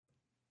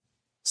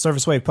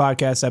Surface Wave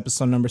Podcast,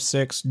 episode number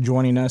 6.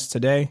 Joining us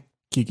today,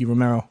 Kiki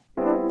Romero.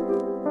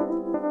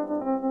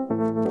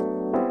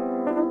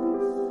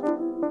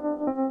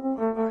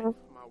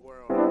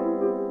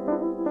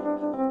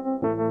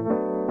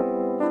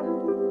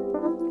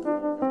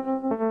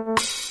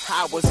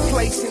 I was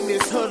placed in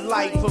this hood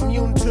life,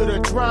 immune to the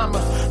drama.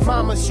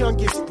 Mama's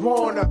youngest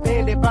born,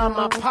 abandoned by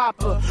my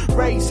papa.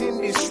 Raised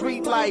in this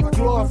street life,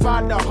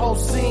 glorified the whole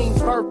scene.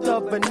 Birth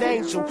of an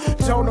angel,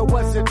 Jonah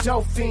was a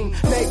dope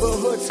fiend.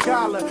 Neighborhood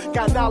scholar,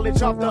 got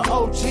knowledge of the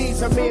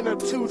OGs. I'm in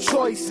two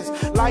choices,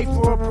 life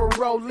or a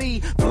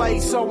parolee.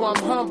 Played so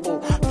I'm humble,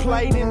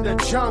 played in the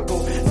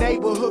jungle.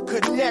 Neighborhood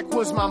connect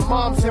was my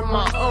mom's and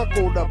my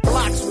uncle. The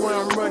blocks where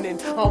I'm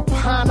running, on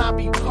Pine I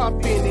be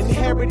pumping.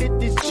 Inherited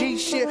this G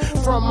shit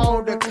from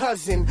older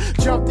cousin.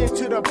 Jumped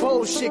into the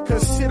bullshit,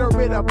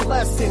 consider it a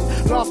blessing.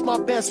 Lost my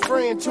best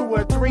friend to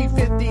a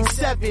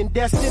 357.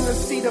 Destined to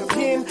see the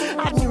pen,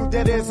 I knew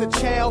that as a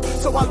child.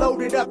 So I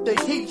loaded up the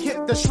heat,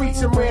 hit the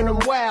streets and ran them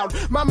wild.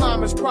 My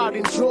mama's pride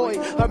and joy,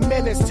 a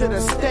menace to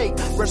the state.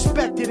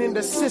 Respected in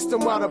the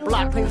system while the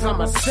block thinks I'm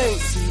a saint.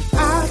 See,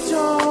 I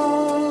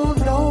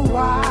don't know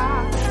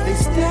why they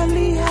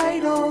steadily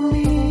hate on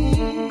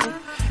me.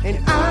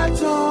 And I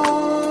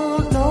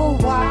don't know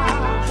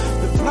why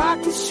the block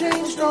has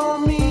changed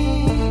on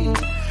me.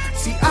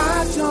 See,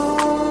 I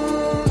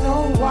don't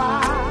know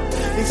why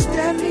they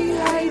steadily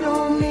hate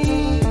on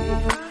me.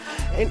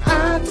 And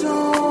I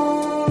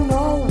don't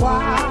know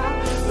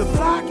why the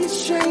block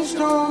has changed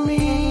on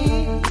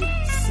me.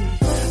 See,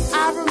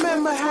 I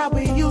remember how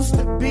it used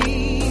to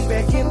be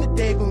back in the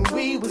day when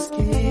we was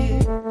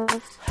kids.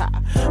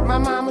 My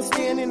mama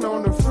standing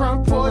on the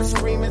front porch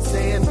screaming,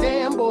 saying,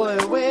 damn boy,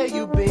 where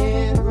you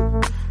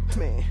been?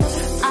 Man,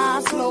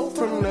 eyes low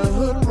from the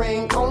hood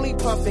ring, only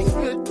puffing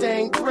good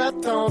thing,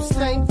 breath on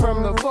stank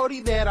from the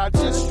 40 that I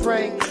just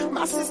drank.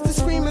 My sister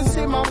screaming,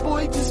 say my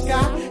boy just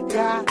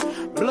got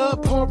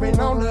blood pouring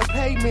on the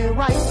pavement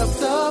right up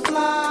the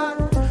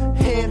block.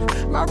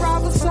 And my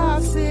rival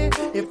side said,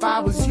 if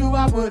I was you,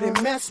 I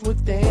wouldn't mess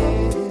with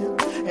them.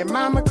 And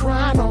mama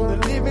crying on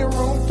the living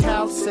room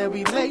couch, said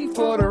we late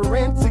for the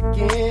rent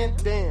again.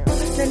 Damn,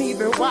 can't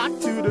even walk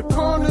to the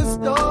corner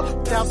store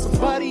without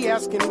somebody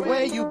asking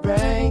where you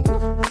bang.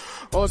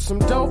 Or some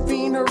dope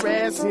fiend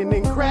harassing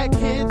and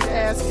crackheads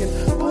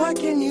asking, boy,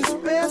 can you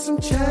spare some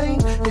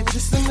change? It's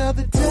just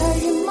another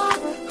day in my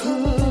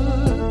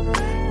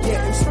hood.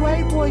 Getting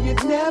sway, boy,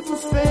 it never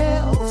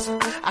fails.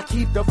 I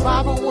keep the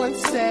 501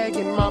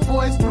 sagging, my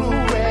boys blue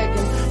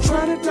ragging,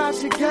 trying to dodge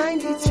the gang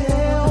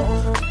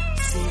detail.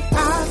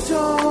 I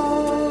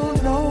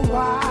don't know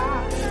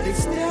why they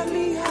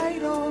steadily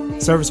hate on me.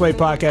 Surface Wave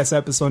Podcast,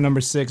 episode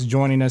number 6.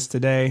 Joining us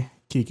today,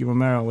 Kiki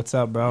Romero. What's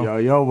up, bro?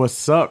 Yo,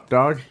 what's up,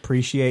 dog?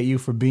 Appreciate you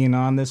for being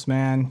on this,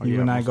 man. You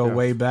and I go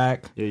way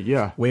back.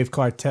 Yeah. Wave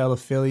Cartel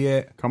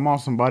affiliate. Come on,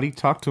 somebody,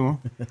 talk to him.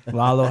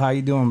 Lalo, how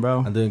you doing,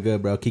 bro? I'm doing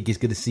good, bro. Kiki, it's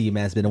good to see you,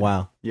 man. It's been a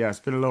while. Yeah, it's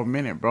been a little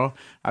minute, bro.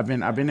 I've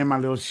been in my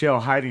little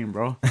shell hiding,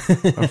 bro.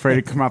 Afraid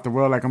to come out the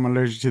world like I'm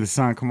allergic to the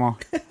sun. Come on.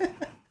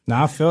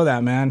 Nah, I feel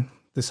that, man.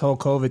 This whole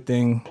COVID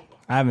thing,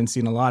 I haven't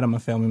seen a lot of my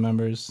family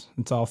members.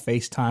 It's all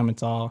FaceTime.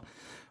 It's all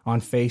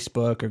on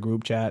Facebook or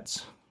group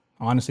chats.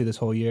 Honestly, this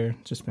whole year,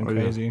 it's just been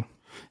crazy.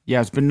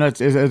 Yeah, it's been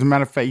nuts. As a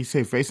matter of fact, you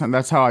say FaceTime.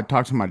 That's how I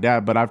talk to my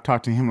dad, but I've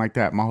talked to him like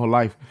that my whole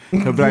life.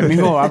 He'll be like,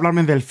 mijo,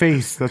 háblame del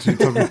face. That's what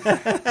he told me.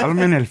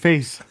 Háblame en el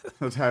face.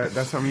 That's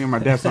how me and my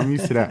dad, so I'm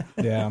used to that.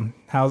 Yeah.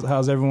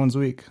 How's everyone's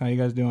week? How you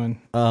guys doing?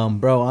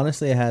 Bro,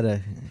 honestly, I had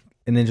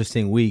an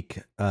interesting week.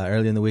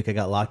 Early in the week, I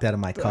got locked out of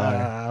my car.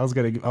 I was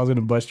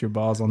gonna bust your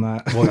balls on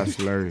that. Well, that's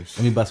hilarious.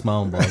 Let me bust my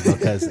own balls,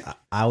 because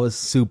I was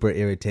super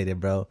irritated,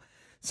 bro.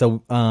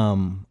 So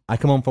I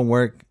come home from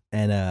work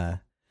and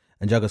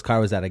Jago's car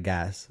was out of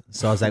gas.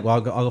 So I was like, well,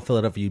 I'll go fill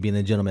it up for you, being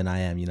the gentleman I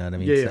am. You know what I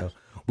mean? Yeah. So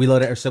we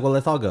load it. So well,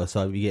 let's all go.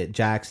 So we get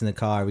Jax in the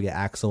car, we get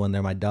Axel in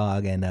there, my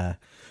dog, and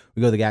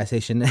we go to the gas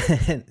station.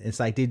 And it's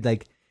like, dude,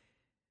 like,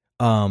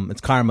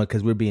 it's karma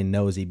because we're being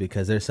nosy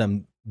because there's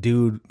some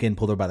dude getting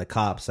pulled over by the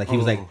cops. Like he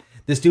was like,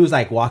 this dude was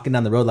like walking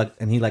down the road, like,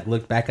 and he like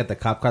looked back at the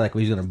cop car like he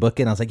was gonna book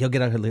it. And I was like, yo,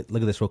 get out here,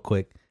 look at this real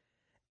quick.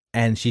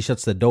 And she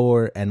shuts the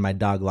door, and my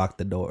dog locked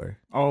the door.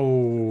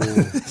 Oh,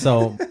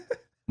 so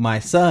my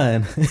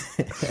son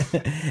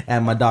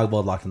and my dog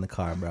both locked in the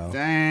car, bro.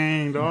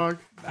 Dang, dog.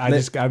 I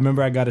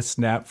remember I got a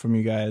snap from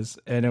you guys,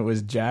 and it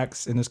was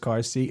Jax in his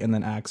car seat, and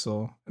then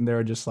Axel, and they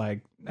were just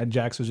like,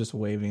 Jax was just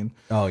waving.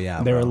 Oh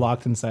yeah, they were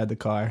locked inside the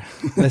car.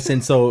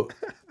 Listen, so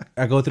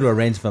I go through a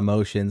range of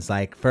emotions.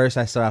 Like first,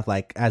 I start off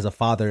like as a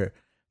father,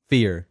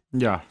 fear.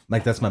 Yeah,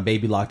 like that's my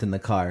baby locked in the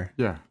car.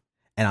 Yeah.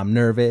 And I'm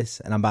nervous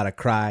and I'm about to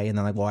cry. And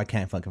I'm like, well, I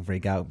can't fucking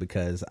freak out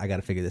because I got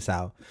to figure this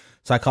out.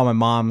 So I call my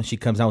mom. She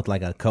comes out with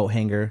like a coat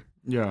hanger.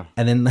 Yeah.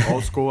 And then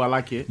old school. I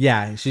like it.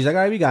 Yeah. She's like,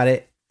 all right, we got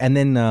it. And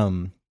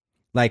then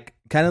like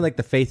kind of like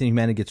the faith in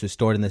humanity gets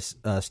restored in this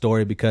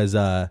story because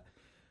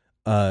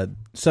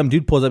some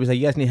dude pulls up. He's like,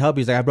 you guys need help?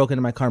 He's like, I broke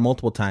into my car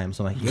multiple times.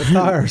 I'm like, your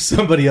car or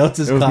somebody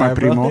else's car? It was my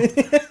primo.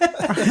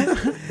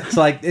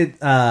 So like it,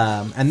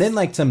 and then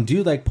like some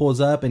dude like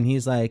pulls up and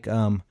he's like,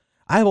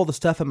 I have all the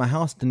stuff at my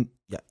house, and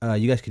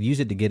you guys could use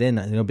it to get in.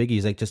 You know, Biggie,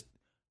 he's like, just,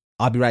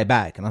 I'll be right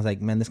back. And I was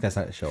like, man, this guy's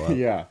not to show up.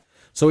 Yeah.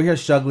 So we're here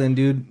struggling,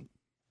 dude.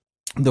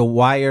 The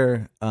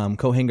wire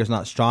coat hanger's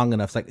not strong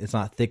enough. It's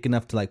not thick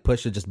enough to like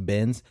push. It just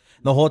bends.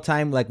 The whole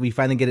time, like we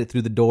finally get it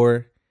through the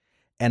door,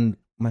 and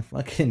my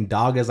fucking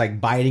dog is like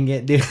biting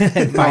it, dude,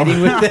 and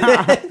fighting with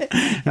it.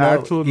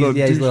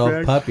 He's a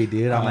little puppy,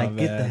 dude. I'm like,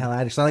 get the hell out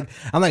of here. So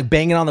I'm like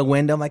banging on the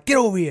window. I'm like, get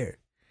over here.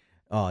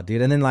 Oh,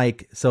 dude. And then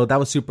like, so that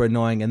was super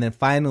annoying. And then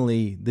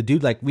finally, the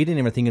dude, like, we didn't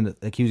even think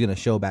like he was gonna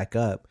show back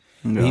up.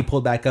 Yeah. He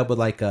pulled back up with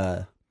like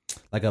a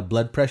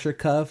blood pressure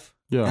cuff.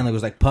 Yeah. And it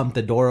was like pumped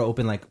the door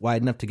open like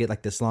wide enough to get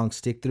like this long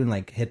stick through and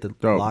like hit the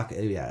lock.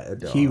 Yeah.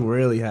 He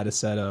really had a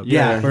setup.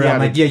 Yeah. I'm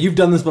like, yeah, you've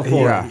done this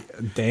before. Yeah.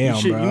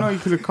 Damn, bro. You know, you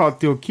could have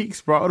called Theo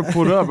Keeks, bro. I would have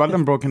pulled up. I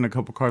done broken a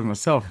couple cars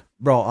myself.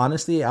 Bro,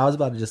 honestly, I was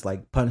about to just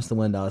like punch the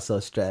window. I was so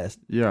stressed.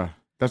 Yeah.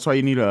 That's why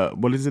you need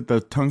what is it?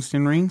 The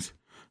tungsten rings?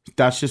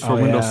 That's just for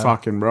window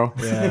socking, bro.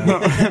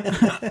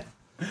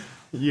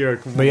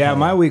 Yeah.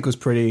 My week was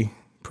pretty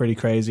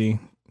crazy.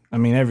 I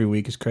mean, every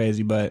week is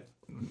crazy, but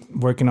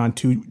working on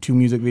two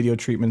music video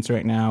treatments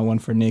right now. One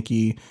for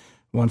Nikki,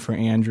 one for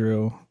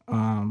Andrew.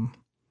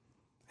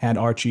 Had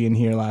Archie in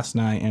here last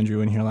night.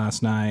 Andrew in here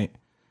last night.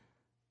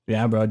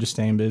 Yeah, bro, just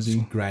staying busy.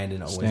 Just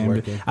grinding, always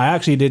working. I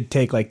actually did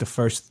take like the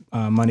first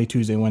Monday,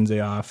 Tuesday, Wednesday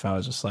off. I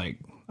was just like,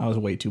 I was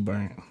way too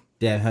burnt.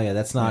 Yeah, hell yeah,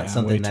 that's not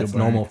something that's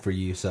normal for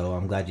you, so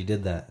I'm glad you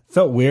did that.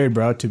 Felt weird,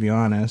 bro, to be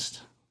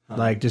honest.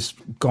 Like just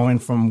going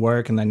from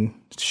work and then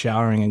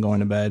showering and going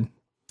to bed.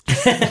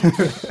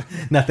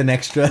 Nothing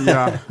extra.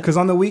 Yeah, because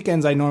on the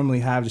weekends I normally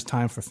have just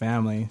time for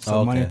family.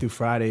 So Monday through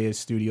Friday is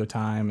studio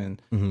time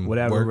and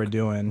whatever we're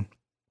doing.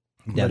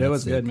 Yeah, but it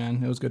was good,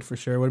 man. It was good for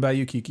sure. What about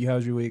you, Kiki?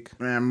 How's your week?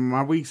 Man,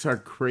 my weeks are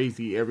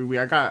crazy every week.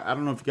 I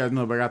don't know if you guys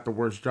know, but I got the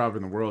worst job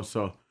in the world.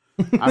 So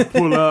I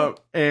pull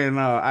up and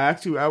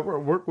I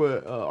work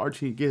with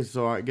Archie and Giz,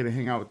 so I get to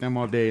hang out with them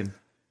all day, and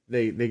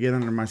they get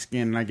under my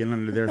skin and I get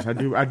under theirs.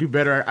 I do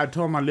better. I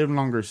told them I live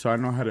longer, so I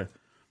know how to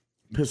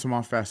piss them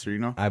off faster. You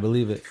know, I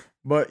believe it.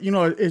 But you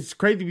know, it's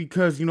crazy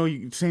because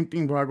same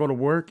thing, bro. I go to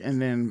work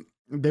and then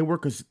they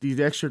work these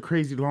extra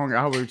crazy long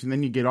hours, and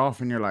then you get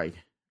off and you're like,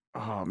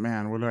 oh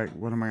man, what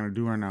am I gonna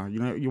do right now? You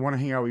know, you want to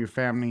hang out with your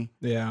family,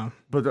 yeah.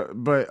 But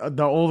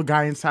the old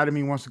guy inside of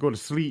me wants to go to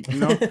sleep, you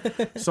know.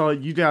 So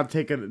you gotta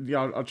take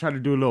I'll try to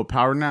do a little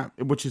power nap,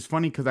 which is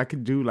funny because I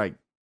could do like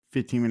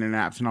 15-minute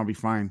naps and I'll be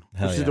fine.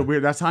 Which is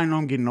weird. That's how I know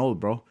I'm getting old,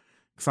 bro.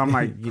 Because I'm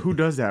like, who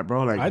does that,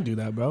 bro? Like I do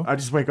that, bro. I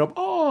just wake up,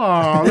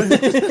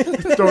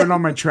 throwing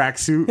on my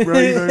tracksuit, bro.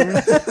 You know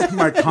what I mean?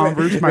 My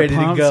Converse, my ready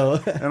pumps, to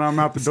go. and I'm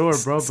out the door,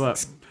 bro.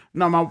 But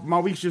no, my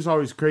week's just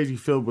always crazy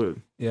filled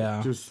with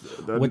just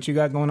what you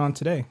got going on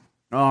today?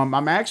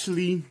 I'm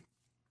actually,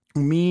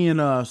 me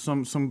and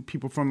some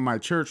people from my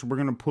church, we're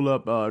gonna pull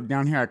up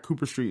down here at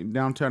Cooper Street,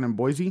 downtown in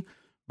Boise,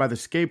 by the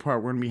skate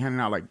park. We're gonna be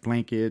handing out like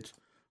blankets,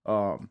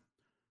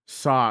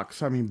 socks,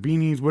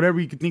 beanies, whatever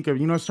you could think of.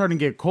 You know, it's starting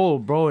to get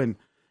cold, bro,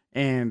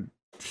 and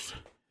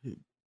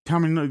tell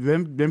me,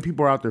 them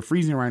people are out there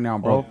freezing right now,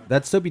 bro. Oh,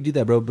 that's dope you do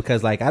that, bro,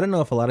 because like I don't know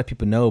if a lot of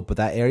people know, but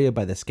that area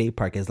by the skate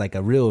park is like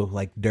a real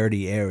like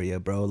dirty area,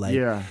 bro. Like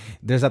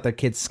there's out there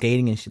kids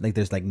skating and shit, like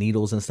there's like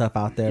needles and stuff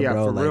out there,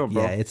 bro. For like real,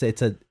 bro.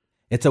 Yeah,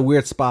 it's a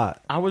weird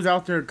spot. I was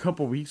out there a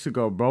couple weeks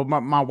ago, bro.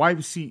 My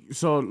wife,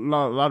 so a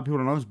lot of people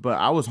don't know this, but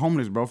I was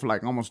homeless, bro, for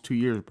like almost 2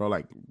 years, bro.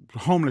 Like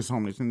homeless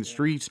in the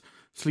streets,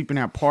 sleeping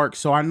at parks.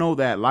 So I know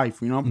that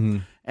life, you know. Mm-hmm.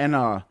 And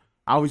I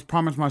always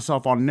promised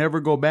myself I'll never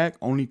go back,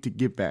 only to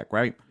get back,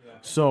 right? Yeah.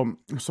 So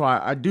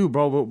I do,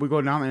 bro. We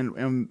go down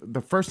and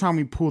the first time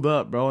we pulled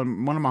up, bro,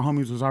 and one of my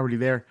homies was already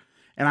there.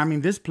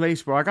 And this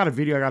place, bro, I got a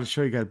video I got to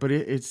show you guys, but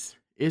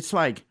it's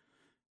like,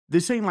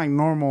 this ain't like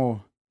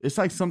normal. It's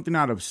like something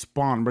out of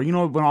Spawn, bro. You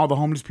know when all the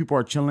homeless people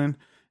are chilling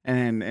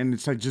and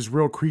it's like just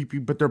real creepy,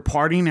 but they're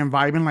partying and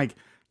vibing like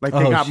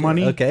they got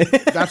money. Okay.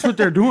 That's what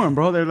they're doing,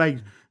 bro. They're like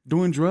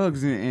doing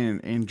drugs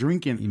and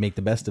drinking. You make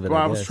the best of it. Bro,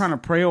 I was trying to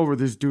pray over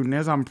this dude, and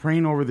as I'm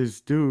praying over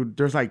this dude,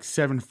 there's like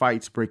 7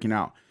 fights breaking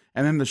out.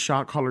 And then the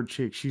shot caller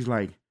chick, she's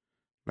like,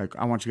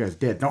 I want you guys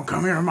dead. Don't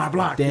come here on my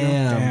block.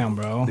 Damn,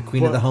 bro. The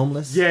queen of the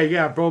homeless?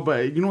 Yeah, bro.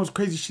 But you know what's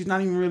crazy? She's not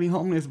even really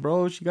homeless,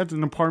 bro. She got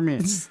an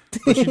apartment.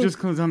 But she just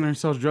comes down there and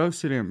sells drugs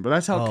to them. But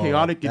that's how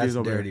chaotic it is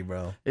over dirty, there.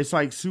 Bro. It's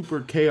like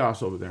super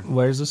chaos over there.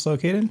 Where's this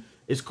located?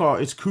 It's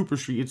Cooper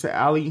Street. It's an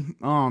alley.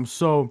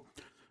 So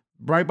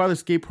right by the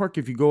skate park,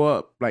 if you go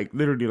up like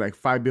literally like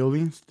 5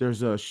 buildings,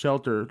 there's a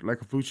shelter,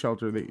 like a food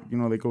shelter. They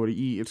go to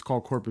eat. It's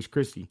called Corpus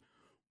Christi.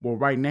 Well,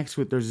 right next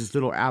to it, there's this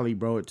little alley,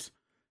 bro. It's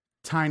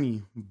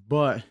tiny,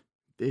 but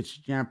it's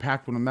jam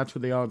packed with them. That's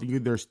what they all do.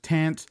 There's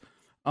tents,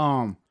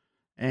 and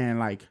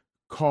like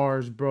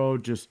cars, bro.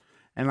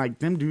 And like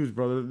them dudes,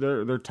 bro.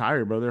 They're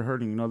tired, bro. They're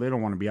hurting. You know, they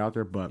don't want to be out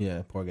there. But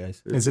yeah, poor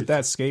guys. Is it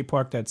that skate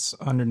park that's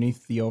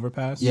underneath the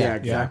overpass? Yeah,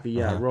 exactly.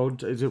 Yeah,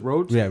 Roads. Is it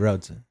Roads? Yeah,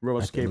 Roads.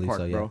 Roads skate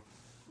park, yeah. bro.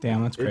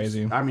 Damn, that's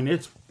crazy.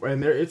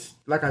 It's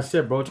like I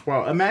said, bro. It's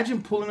wild.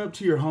 Imagine pulling up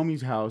to your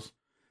homie's house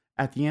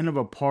at the end of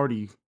a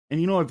party.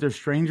 And you know, if there's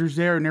strangers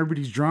there and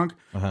everybody's drunk,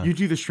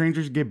 usually the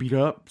strangers get beat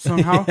up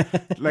somehow.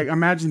 Like,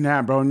 imagine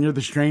that, bro. And you're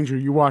the stranger.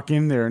 You walk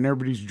in there and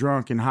everybody's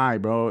drunk and high,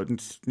 bro. And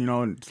it's, you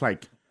know, it's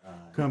like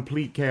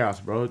complete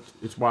chaos, bro.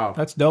 It's wild.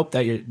 That's dope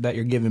that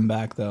you're giving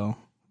back though.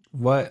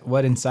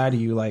 What inside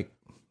of you like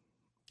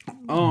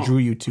drew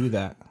you to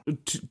that?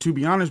 To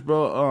be honest,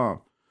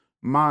 bro,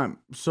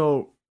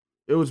 so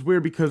it was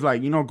weird because,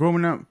 like, you know,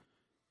 growing up,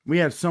 we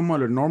had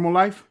somewhat a normal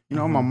life. You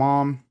know, my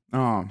mom,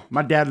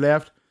 my dad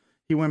left.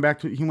 He went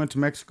to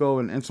Mexico,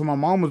 and so my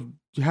mom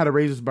had to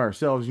raise us by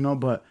ourselves, you know.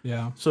 But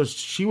yeah, so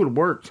she would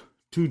work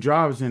 2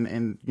 jobs,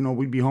 and you know,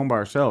 we'd be home by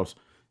ourselves.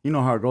 You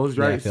know how it goes,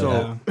 right?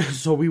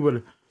 So we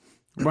would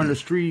run the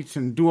streets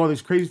and do all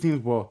these crazy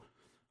things. Well,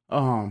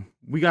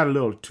 we got a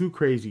little too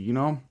crazy, you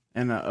know,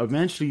 and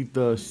eventually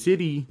the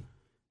city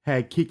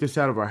had kicked us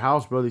out of our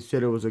house, bro. They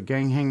said it was a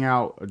gang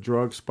hangout, a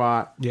drug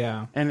spot.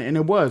 Yeah. And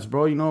it was,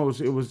 bro. You know,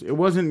 it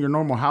wasn't your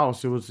normal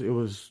house. It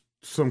was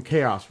some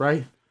chaos,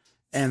 right?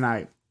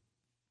 And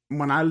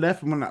when I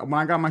left, when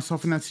I got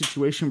myself in that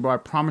situation, bro, I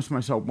promised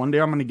myself one day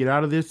I'm gonna get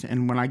out of this,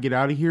 and when I get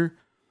out of here,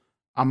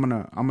 I'm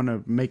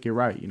gonna make it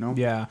right, you know?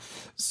 Yeah.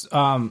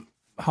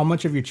 How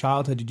much of your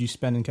childhood did you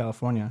spend in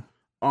California?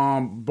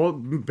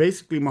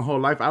 Basically my whole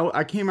life.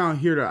 I came out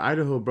here to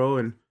Idaho, bro,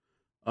 and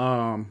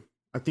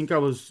I think I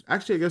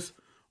guess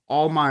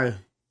all my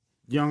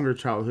younger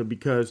childhood,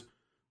 because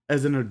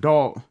as an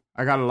adult,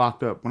 I got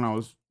locked up when I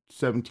was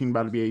 17,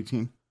 about to be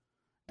 18.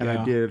 And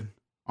I did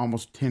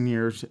almost 10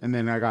 years. And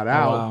then I got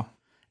out. Oh, wow.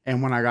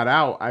 And when I got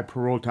out, I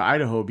paroled to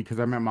Idaho because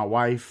I met my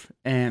wife.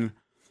 And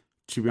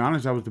to be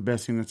honest, that was the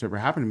best thing that's ever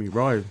happened to me,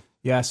 bro.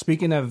 Yeah.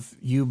 Speaking of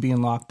you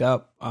being locked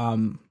up,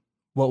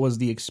 what was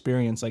the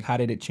experience? Like, how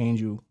did it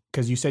change you?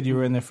 Because you said you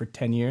were in there for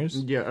 10 years?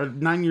 Yeah,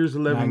 9 years,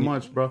 11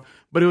 months, bro.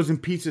 But it was in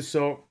pieces.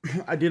 So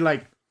I did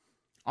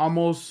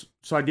almost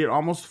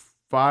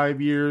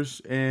 5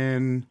 years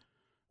and...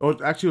 Oh,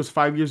 actually, it was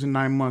 5 years and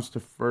 9 months the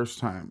first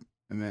time.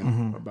 And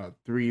then about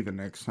 3 the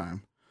next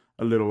time.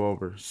 A little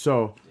over.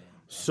 So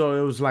it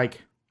was like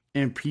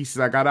in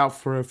pieces. I got out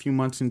for a few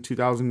months in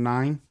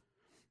 2009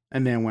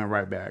 and then went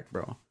right back,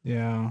 bro.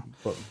 Yeah.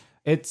 But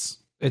it's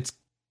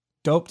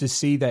dope to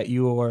see that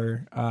you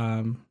were...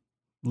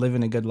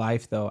 living a good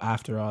life though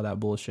after all that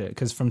bullshit,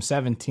 because from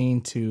 17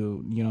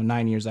 to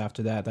 9 years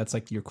after that, that's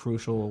like your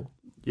crucial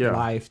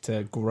life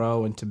to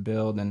grow and to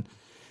build. And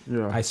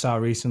I saw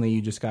recently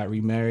you just got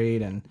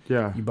remarried and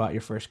you bought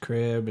your first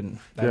crib, and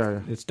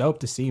it's dope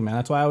to see, man.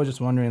 That's why I was just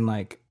wondering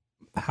like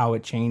how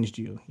it changed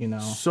you, you know.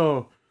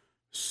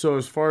 So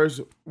as far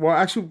as, well,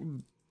 actually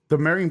the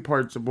marrying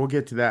parts, we'll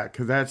get to that,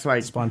 because that's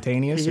like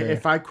spontaneous.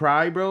 If I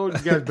cry, bro, you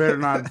guys better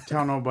not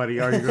tell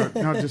nobody, or you're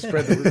gonna just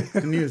spread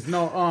the news.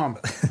 No,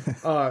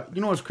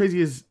 you know what's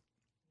crazy is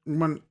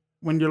when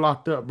you're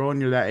locked up, bro, and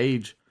you're that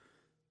age,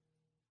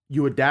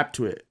 you adapt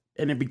to it,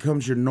 and it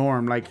becomes your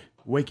norm. Like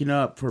waking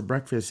up for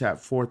breakfast at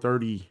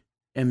 4:30,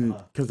 and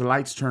because the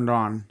lights turned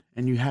on,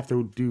 and you have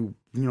to do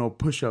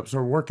push-ups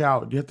or work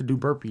out, you have to do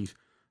burpees.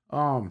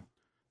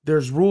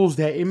 There's rules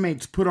that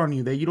inmates put on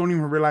you that you don't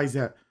even realize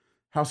that.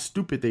 How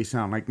stupid they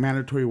sound. Like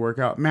mandatory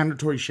workout,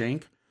 mandatory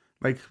shank.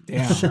 Like,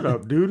 shut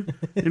up, dude.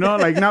 You know,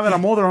 like now that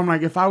I'm older, I'm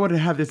like, if I would have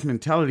had this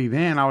mentality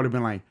then, I would have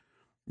been like,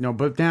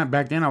 but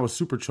back then I was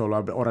super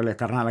cholo. Orale,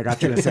 carnal, I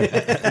got you to say,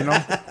 you know?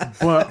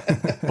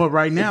 But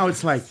right now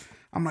it's like,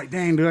 I'm like,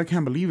 dang, dude, I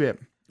can't believe it.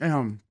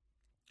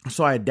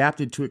 So I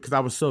adapted to it because I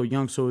was so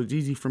young. So it was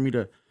easy for me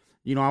to,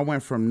 I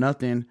went from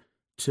nothing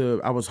to,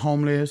 I was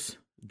homeless,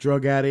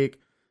 drug addict,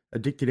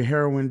 addicted to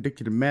heroin,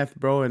 addicted to meth,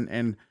 bro.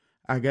 And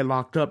I get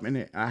locked up,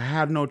 and I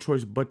had no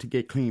choice but to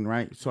get clean,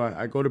 right? So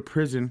I go to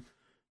prison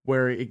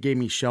where it gave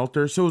me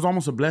shelter. So it was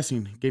almost a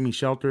blessing. It gave me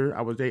shelter.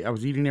 I was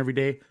eating every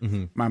day.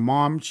 Mm-hmm. My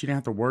mom, she didn't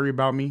have to worry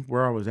about me,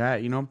 where I was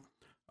at,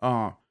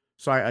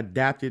 So I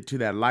adapted to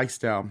that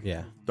lifestyle.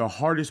 Yeah. The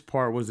hardest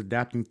part was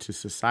adapting to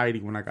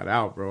society when I got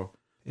out, bro.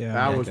 Yeah.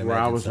 That was where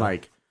I was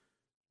like,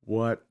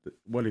 what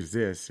is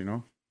this,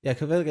 Yeah,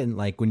 because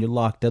like when you're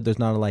locked up, there's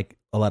not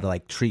a lot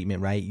of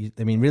treatment, right?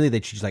 Really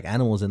they treat you like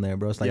animals in there,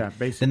 bro. It's like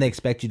basically. Then they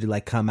expect you to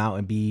like come out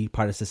and be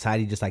part of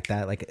society just like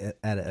that, like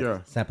at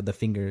a snap of the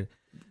finger.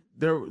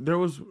 There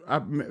was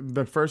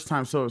the first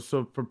time. So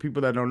for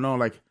people that don't know,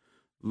 like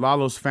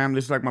Lalo's family,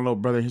 it's like my little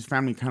brother. His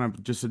family kind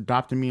of just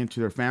adopted me into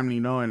their family,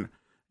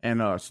 and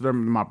so they're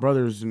my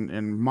brothers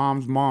and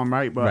mom's mom,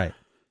 right? But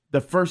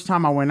the first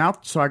time I went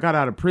out, so I got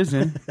out of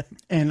prison,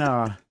 and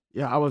I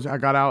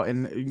got out,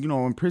 and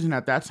in prison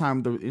at that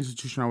time, the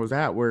institution I was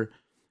at, where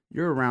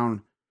you're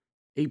around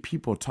 8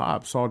 people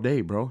tops all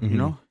day, bro.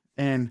 Mm-hmm.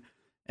 And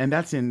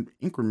that's in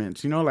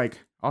increments. Like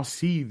I'll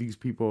see these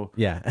people.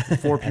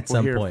 4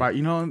 people here,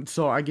 5.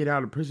 So I get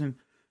out of prison.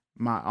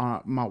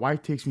 My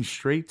wife takes me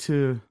straight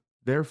to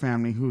their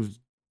family, who's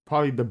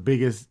probably the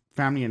biggest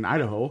family in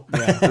Idaho.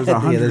 Yeah. There's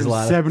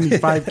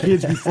 175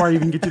 kids before I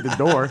even get to the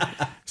door.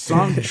 So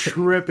I'm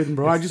tripping,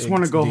 bro. I just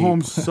want to go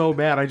home so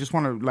bad. I just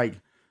want to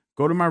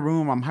Go to my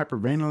room. I'm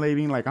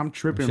hyperventilating. Like, I'm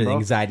tripping, Sure, the bro.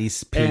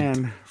 anxiety's peaked.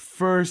 And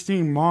first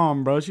thing,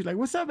 mom, bro, she's like,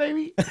 "What's up,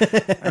 baby?"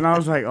 And I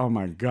was like, "Oh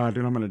my god,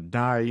 dude, I'm gonna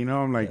die." You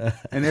know, I'm like,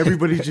 and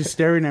everybody's just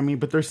staring at me,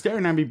 but they're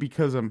staring at me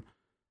because I'm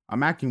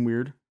acting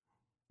weird.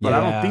 But I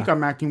don't Yeah. think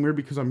I'm acting weird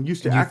because I'm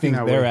used to You acting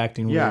think that they're way.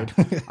 acting yeah.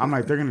 weird. I'm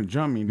like, they're gonna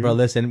jump me, dude. Bro,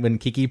 listen, when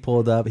Kiki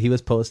pulled up, he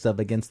was posted up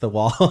against the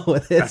wall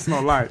with That's his, no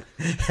lie.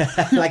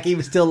 like he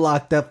was still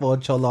locked up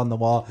with Cholo on the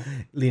wall,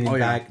 leaning Oh,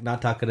 yeah. back,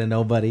 not talking to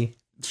nobody.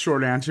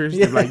 Short answers.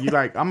 They're like, you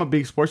like, I'm a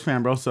big sports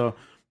fan, bro. So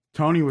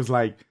Tony was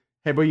like,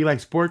 "Hey, bro, you like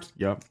sports?"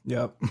 Yep.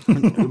 Yep.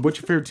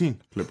 What's your favorite team?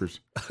 Clippers.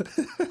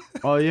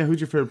 Oh yeah, who's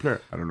your favorite player?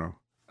 I don't know.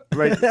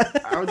 Like,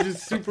 I was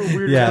just super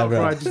weird Yeah, out, bro.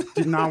 bro. I just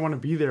did not want to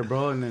be there,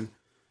 bro. And then,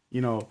 you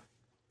know,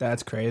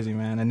 That's crazy,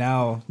 man. And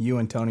now you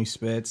and Tony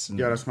Spitz. And,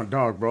 yeah, that's my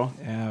dog, bro.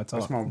 yeah, it's all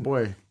That's my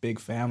boy. big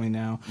family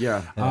now.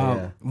 Yeah.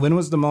 Yeah. When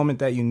was the moment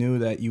that you knew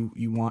that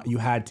you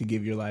had to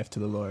give your life to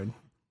the Lord?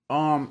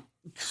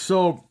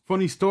 So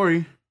funny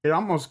story. It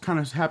almost kind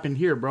of happened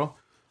here, bro.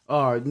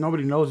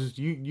 Nobody knows this.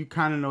 You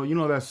kind of know. You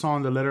know that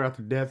song, "The Letter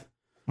After Death."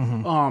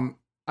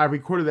 I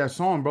recorded that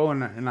song, bro,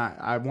 and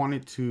I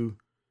wanted to.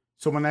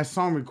 So when that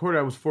song recorded,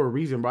 it was for a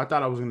reason, bro. I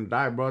thought I was gonna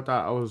die, bro. I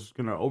thought I was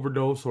gonna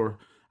overdose or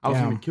I was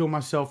Damn. gonna kill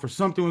myself or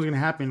something was gonna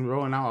happen,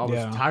 bro. And I was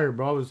Yeah. tired,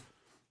 bro.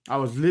 I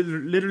was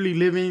literally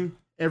living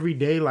every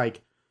day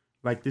like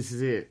this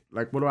is it.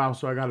 Like, what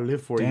else do I gotta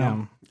live for? You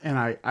know? Damn.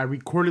 And I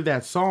recorded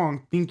that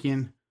song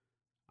thinking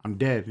I'm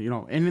dead, you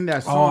know. And in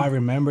that Oh, song, I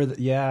remember that.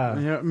 Yeah.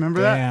 yeah,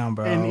 remember Damn,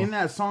 that? bro. And in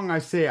that song, I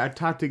say I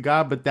talked to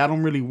God, but that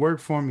don't really work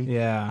for me.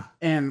 Yeah.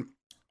 And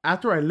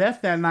after I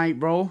left that night,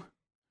 bro,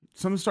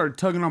 something started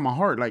tugging on my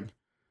heart. Like,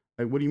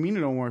 what do you mean it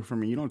don't work for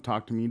me? You don't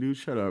talk to me, dude.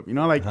 Shut up. You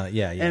know, like,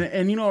 Yeah.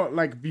 and you know,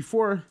 like,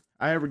 before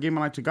I ever gave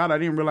my life to God, I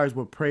didn't realize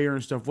what prayer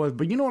and stuff was.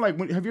 But you know, like,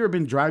 have you ever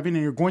been driving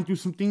and you're going through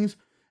some things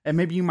and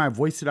maybe you might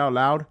voice it out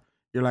loud?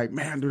 You're like,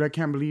 "Man, dude, I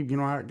can't believe, you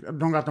know, I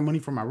don't got the money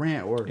for my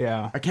rent," or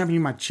Yeah. "I can't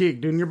believe my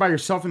chick," dude. And you're by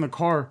yourself in the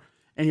car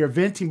and you're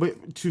venting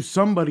but to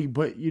somebody,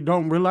 but you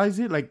don't realize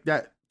it. Like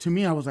that, to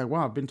me, I was like,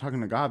 wow, I've been talking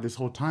to God this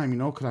whole time, you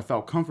know, because I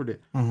felt comforted.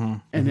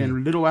 And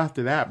then little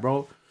after that,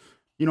 bro,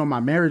 you know,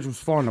 my marriage was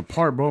falling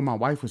apart, bro. My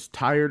wife was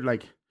tired.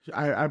 Like,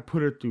 I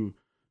put her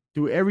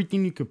through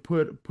everything you could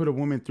put a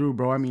woman through,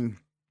 bro. I mean,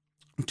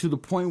 to the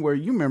point where,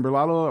 you remember,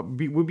 Lalo,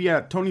 we'd be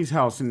at Tony's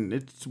house and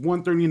it's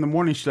 1:30 in the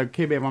morning. She's like,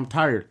 "Okay, babe, I'm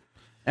tired."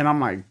 And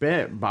I'm like,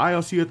 "Bet, bye.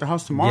 I'll see you at the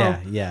house tomorrow.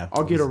 Yeah.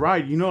 I'll get a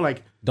ride." You know,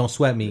 like, Don't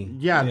sweat me.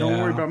 yeah, don't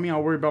Yeah. worry about me.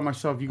 I'll worry about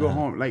myself. You go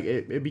home. Like,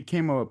 it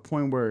became a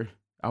point where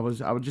I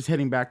was just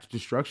heading back to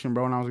destruction,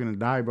 bro, and I was gonna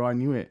die, bro. I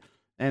knew it.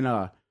 And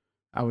I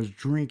was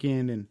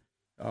drinking and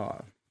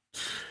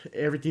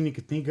everything you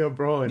could think of,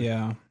 bro. And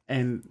Yeah.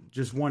 and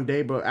just one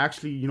day, but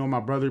actually, you know, when my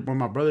brother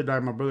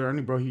died, my brother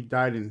Ernie, bro, he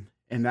died,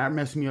 and that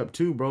messed me up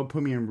too, bro.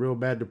 Put me in real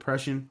bad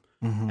depression,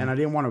 and I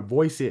didn't want to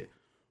voice it.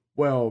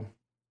 Well,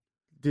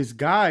 this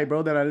guy,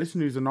 bro, that I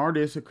listened to, is an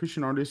artist, a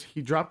Christian artist.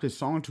 He dropped his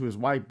song to his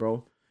wife,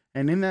 bro,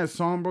 and in that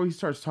song, bro, he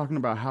starts talking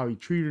about how he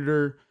treated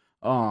her,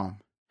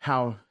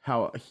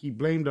 how he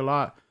blamed a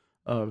lot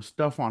of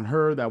stuff on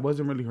her that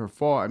wasn't really her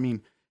fault. I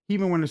mean, he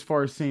even went as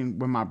far as saying,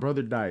 when my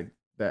brother died,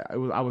 that I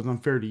was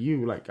unfair to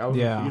you, like, I was,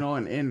 Yeah. you know,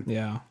 and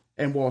Yeah.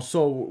 and well,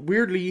 so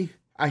weirdly,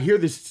 I hear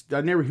this.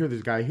 I never hear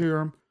this guy. I hear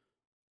him.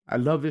 I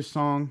love this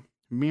song.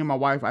 Me and my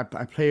wife, I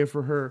play it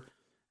for her,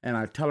 and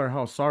I tell her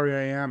how sorry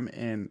I am,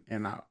 and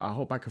I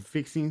hope I can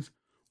fix things.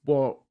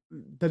 Well,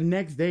 the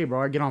next day,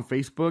 bro, I get on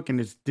Facebook, and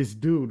this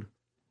dude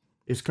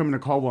is coming to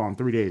Caldwell in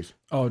 3 days,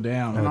 Oh,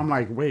 damn. and I'm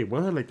like, wait,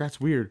 what? Like,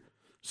 that's weird.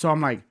 So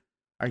I'm like,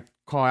 I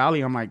call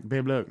Allie. I'm like,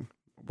 "Babe, look,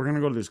 we're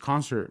gonna go to this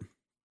concert.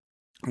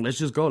 Let's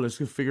just go. Let's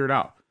just figure it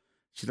out."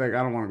 She's like,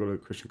 "I don't want to go to a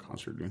Christian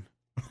concert, dude."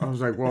 I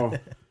was like, "Well,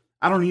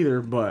 I don't either,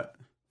 but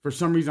for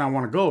some reason I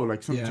want to go.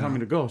 Like, something tell me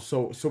to go."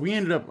 So we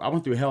ended up. I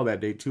went through hell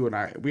that day too,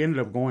 and we ended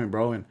up going,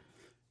 bro. And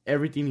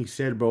everything he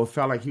said, bro,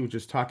 felt like he was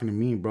just talking to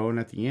me, bro. And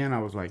at the end,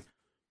 I was like,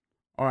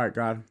 "All right,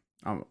 God,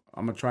 I'm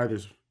gonna try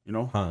this. You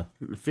know,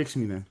 fix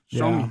me then,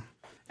 show me."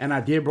 And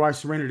I did, bro. I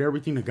surrendered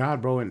everything to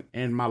God, bro,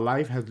 and my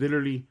life has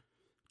literally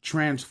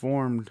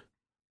transformed.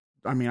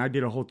 I mean, I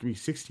did a whole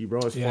 360, bro.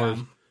 As far as,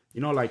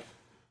 you know, like.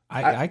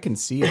 I can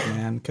see it,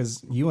 man,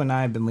 because you and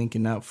I have been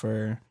linking up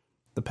for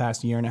the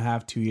past year and a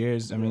half, 2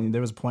 years. I mean,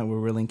 there was a point where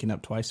we're linking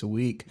up twice a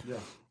week,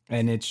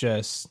 and it's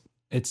just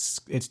it's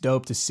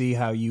dope to see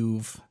how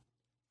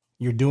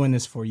you're doing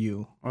this for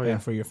you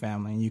and for your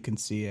family, and you can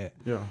see it.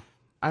 Yeah,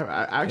 I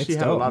actually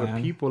It's had dope, a lot man.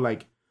 of people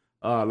like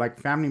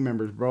family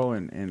members, bro,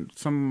 and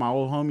some of my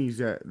old homies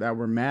that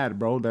were mad,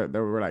 bro, that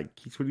were like,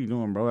 "Keith, what are you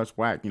doing, bro? That's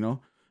whack," you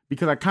know.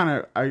 Because I kind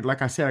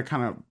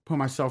of put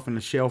myself in the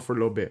shell for a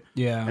little bit.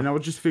 Yeah. And I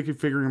was just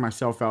figuring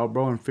myself out,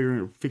 bro, and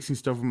fixing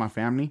stuff with my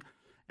family.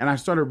 And I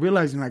started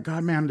realizing, like,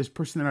 God, man, this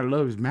person that I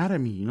love is mad at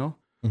me, you know?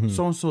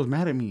 So-and-so is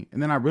mad at me.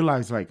 And then I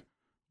realized, like,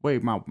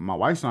 wait, my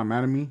wife's not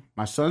mad at me.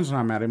 My son's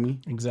not mad at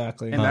me.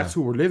 Exactly. And that's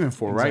who we're living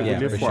for, right? Exactly. We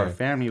live for for our sure.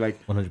 family.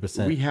 Like,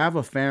 100%. we have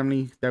a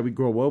family that we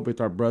grow up with,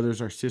 our brothers,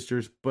 our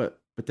sisters. But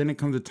then it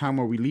comes a time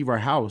where we leave our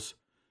house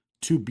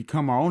to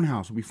become our own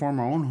house. We form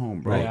our own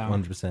home, bro. Right, Yeah.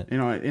 100%. You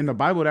know, in the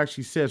Bible, it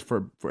actually says,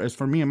 for as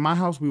for me and my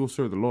house, we will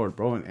serve the Lord,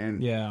 bro.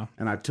 And Yeah.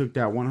 and I took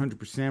that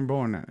 100%,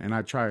 bro. And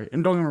I try.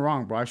 And don't get me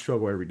wrong, bro. I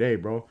struggle every day,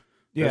 bro.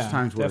 There's Yeah,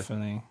 times where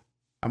definitely.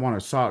 I want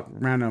to sock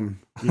random,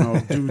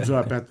 dudes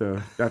up at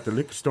the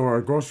liquor store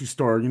or grocery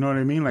store. You know what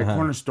I mean? Like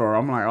corner store.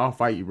 I'm like, I'll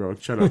fight you, bro.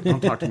 Shut up. Don't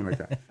talk to me like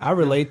that. I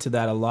relate to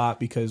that a lot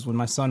because when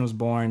my son was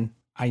born,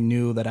 I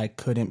knew that I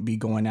couldn't be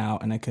going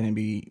out and I couldn't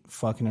be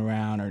fucking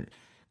around or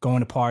going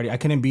to party. I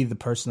couldn't be the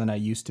person that I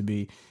used to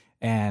be.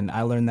 And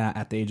I learned that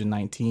at the age of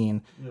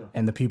 19. Yeah.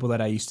 And the people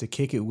that I used to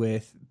kick it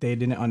with, they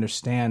didn't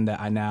understand that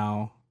I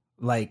now,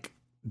 like,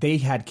 they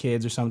had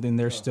kids or something.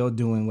 They're still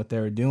doing what they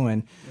were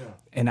doing. Yeah.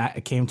 And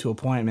I came to a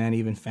point, man,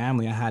 even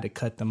family, I had to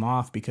cut them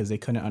off because they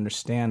couldn't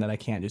understand that I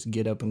can't just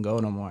get up and go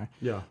no more.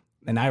 Yeah.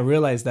 And I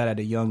realized that at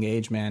a young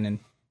age, man. And,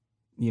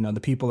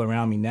 the people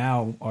around me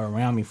now are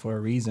around me for a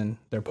reason.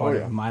 They're part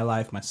of my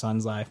life, my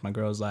son's life, my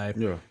girl's life.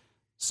 Yeah.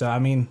 So, I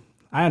mean,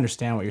 I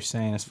understand what you're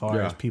saying as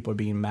far as people are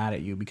being mad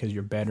at you because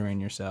you're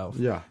bettering yourself.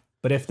 Yeah.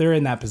 But if they're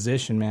in that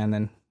position, man,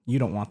 then you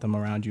don't want them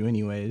around you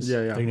anyways. Yeah,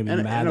 yeah. They're going to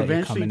be mad that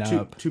you're coming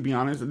up. To be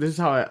honest, this is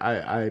how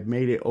I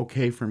made it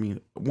okay for me.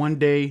 One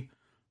day,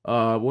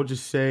 we'll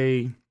just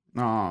say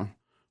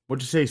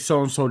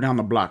so-and-so down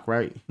the block,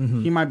 right?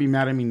 Mm-hmm. He might be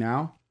mad at me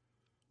now,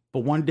 but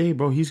one day,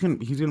 bro, he's gonna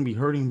be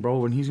hurting,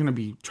 bro, and he's gonna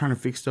be trying to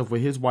fix stuff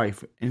with his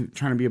wife and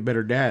trying to be a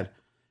better dad.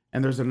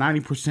 And there's a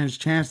 90%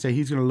 chance that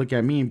he's gonna look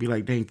at me and be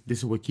like, "Dang, this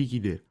is what Kiki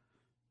did."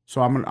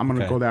 So I'm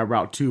gonna go that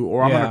route too,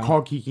 or I'm gonna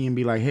call Kiki and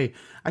be like, "Hey,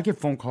 I get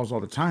phone calls all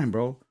the time,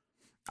 bro.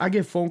 I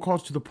get phone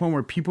calls to the point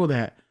where people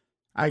that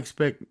I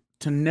expect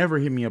to never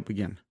hit me up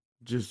again,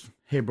 just,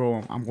 hey,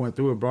 bro, I'm going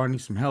through it, bro. I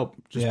need some help.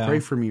 Just pray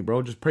for me,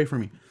 bro. Just pray for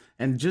me."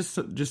 And just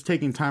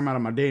taking time out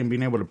of my day and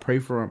being able to pray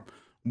for them,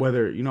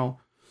 whether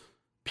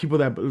people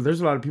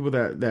there's a lot of people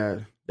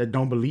that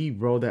don't believe,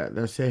 bro,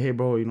 that say, "Hey,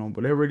 bro,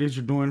 whatever it is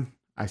you're doing,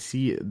 I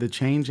see the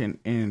change,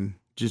 and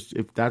just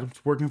if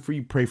that's working for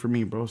you, pray for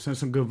me, bro. Send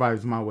some good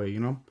vibes my way,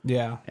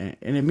 Yeah. And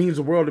it means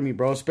the world to me,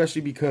 bro,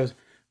 especially because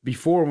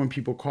before when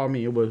people called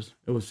me, it was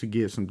to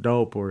get some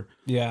dope or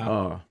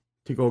to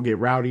go get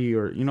rowdy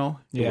or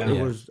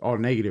it was all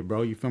negative,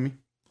 bro. You feel me?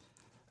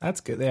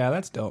 That's good. Yeah,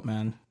 that's dope,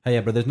 man. Hey,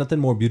 yeah, but there's nothing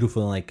more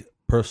beautiful than like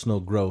personal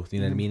growth. You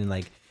know what I mean? And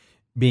like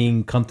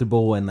being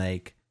comfortable and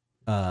like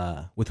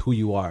with who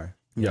you are.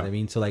 You know what I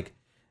mean? So like,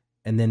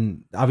 and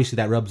then obviously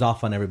that rubs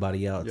off on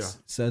everybody else.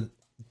 Yeah. So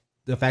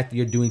the fact that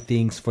you're doing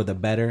things for the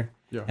better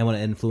and want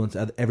to influence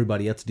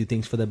everybody else to do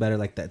things for the better,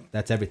 like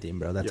that's everything,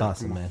 bro. That's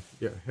awesome, man.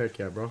 Yeah, heck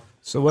yeah, bro.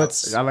 So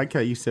what's I like how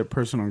you said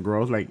personal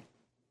growth, like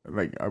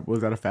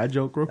was that a fat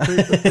joke real quick?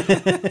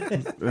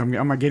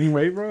 Am I getting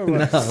weight, bro?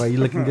 No, you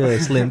looking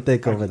good, slim,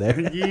 thick over there.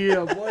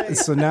 Yeah, boy.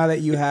 So now that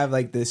you have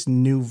like this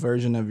new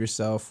version of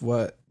yourself,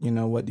 what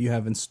do you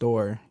have in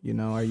store?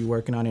 Are you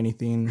working on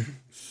anything?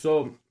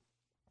 So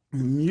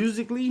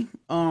musically,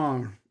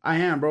 I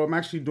am, bro. I'm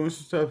actually doing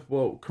some stuff.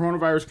 Well,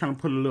 coronavirus kind of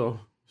put a little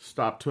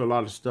stop to a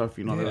lot of stuff.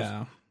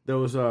 There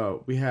was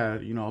we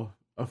had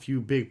a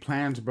few big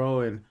plans, bro,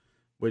 and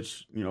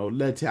which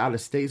led to out of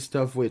state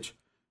stuff, which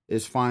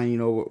is fine.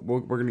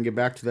 We're gonna get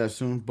back to that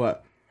soon.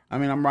 But I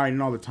mean, I'm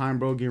writing all the time,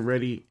 bro, getting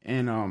ready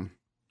and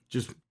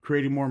just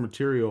creating more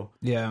material.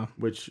 Yeah,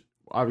 which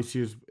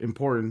obviously is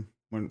important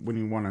when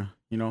you want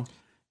to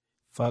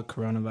Fuck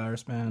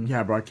coronavirus, man.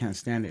 Yeah, bro, I can't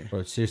stand it.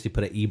 Bro, seriously,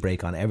 put an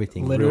e-brake on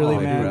everything. Literally,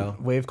 hard, man. Bro.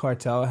 Wave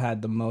Cartel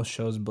had the most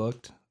shows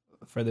booked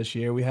for this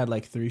year. We had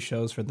like 3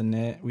 shows for the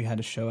NIT. We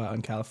had a show out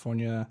in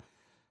California,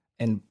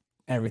 and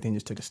everything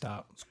just took a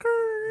stop.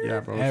 Yeah,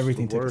 bro.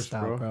 Everything took a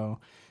stop, bro.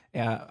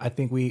 Yeah, I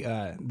think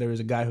there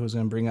was a guy who was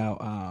going to bring out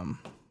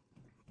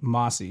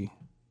Mossy.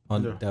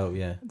 Dope,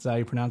 yeah. Is that how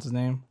you pronounce his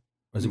name?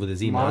 Was it with a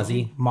Z?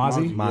 Mozzie?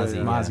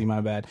 Mozzie,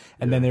 my bad.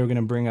 And then they were going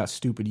to bring out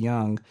Stupid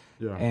Young.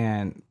 Yeah.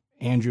 And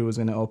Andrew was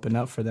going to open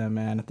up for them,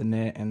 man, at the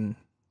NIT. And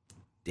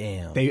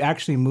damn, they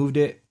actually moved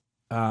it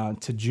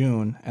to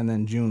June. And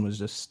then June was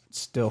just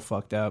still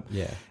fucked up.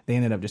 Yeah. They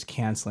ended up just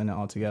canceling it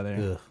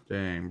altogether. Ugh.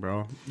 Dang,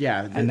 bro.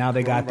 Yeah. And now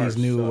they got these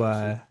new...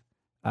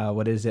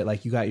 what is it?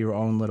 Like you got your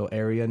own little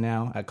area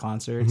now at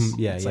concerts. Mm-hmm.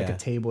 Yeah, it's like a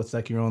table. It's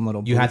like your own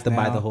little. You have to now.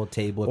 buy the whole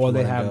table, or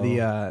they have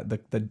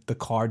the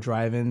car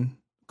driving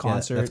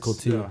concerts. Yeah, that's cool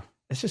too. Yeah.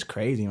 It's just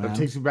crazy, man. That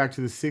takes you back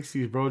to the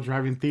 60s, bro.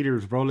 Driving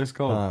theaters, bro. Let's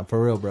go.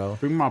 For real, bro.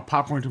 Bring my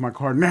popcorn to my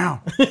car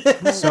now.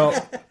 So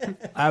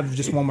I have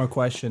just one more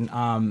question.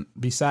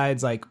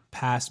 Besides like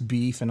past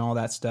beef and all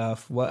that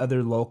stuff, what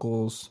other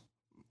locals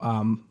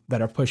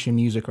that are pushing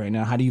music right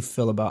now? How do you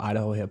feel about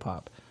Idaho hip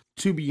hop?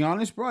 To be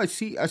honest, bro, I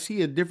see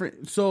a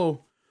different.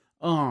 So,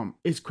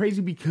 it's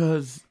crazy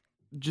because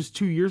just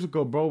 2 years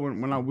ago, bro,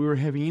 when we were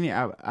heavy in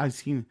it, I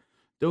seen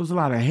there was a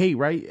lot of hate,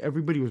 right?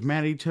 Everybody was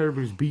mad at each other.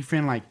 Everybody was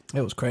beefing. Like it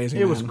was crazy.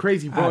 It was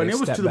crazy, bro. And it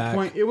was to the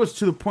point. It was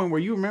to the point where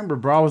you remember,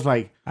 bro. I was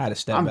like, I had to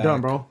step I'm back.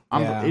 done, bro.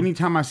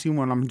 Anytime I see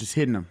one, I'm just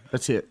hitting them.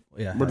 That's it.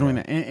 Yeah, we're doing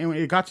that. And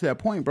it got to that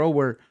point, bro,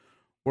 where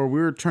we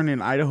were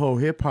turning Idaho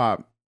hip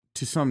hop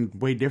to something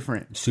way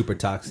different. Super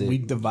toxic. We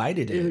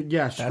divided it.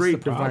 Yeah,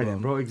 straight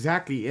divided, bro.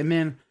 Exactly. And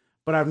then,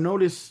 but I've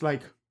noticed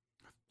like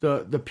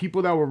the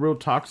people that were real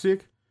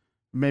toxic,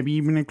 maybe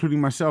even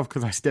including myself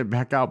because I stepped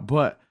back out,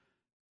 but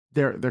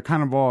they're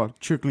kind of all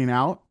trickling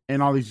out,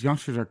 and all these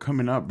youngsters are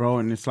coming up, bro.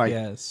 And it's like,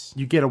 Yes.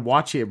 you get to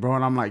watch it, bro.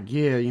 And I'm like,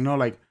 yeah, you know,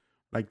 like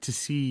to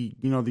see,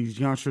 you know, these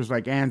youngsters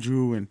like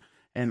Andrew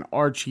and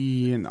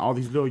Archie and all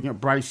these little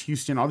Bryce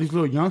Houston, all these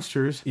little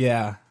youngsters.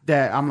 Yeah.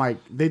 That I'm like,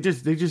 they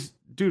just,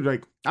 dude,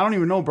 like, I don't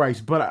even know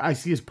Bryce, but I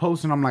see his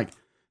post and I'm like,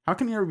 how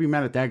can you ever be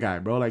mad at that guy,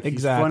 bro? Like,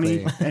 Exactly.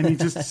 he's funny and he's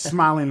just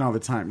smiling all the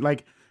time.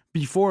 Like,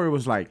 before it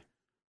was like,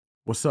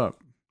 what's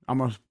up? I'm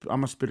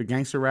gonna spit a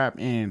gangster rap,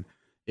 and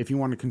if you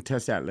want to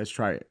contest that, let's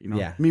try it. You know,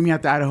 Yeah. meet me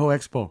at the Idaho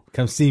Expo.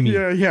 Come see me.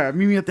 Yeah,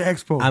 meet me at the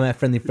Expo. I'm at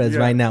Friendly Fred's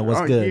right now.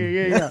 What's good?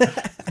 Yeah.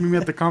 Meet me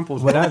at the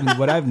Campos. What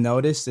I've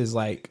noticed is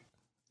like,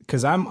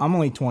 because I'm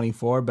only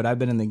 24, but I've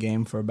been in the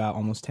game for about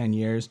almost 10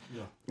 years.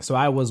 Yeah. So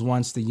I was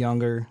once the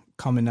younger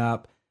coming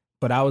up,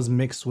 but I was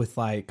mixed with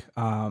like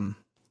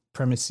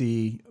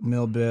Primacy,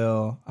 Mill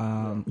Bill,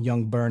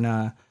 Young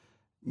Burna,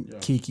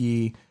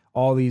 Kiki,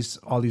 all these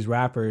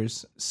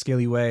rappers,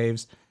 Skilly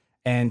Waves,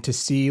 and to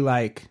see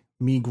like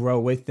me grow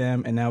with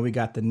them, and now we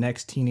got the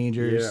next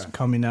teenagers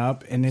coming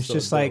up, and it's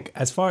just dope. Like,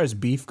 as far as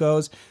beef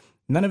goes,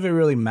 none of it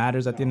really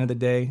matters at the end of the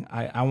day.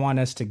 I want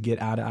us to get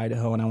out of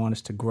Idaho, and I want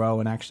us to grow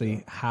and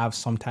actually have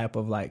some type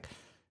of like,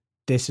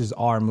 this is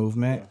our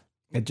movement.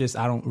 It just,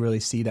 I don't really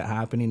see that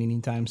happening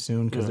anytime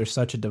soon because there's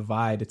such a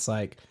divide. It's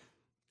like,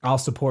 I'll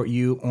support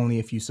you only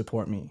if you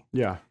support me.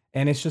 Yeah.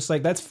 And it's just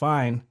like, that's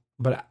fine.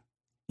 But,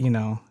 you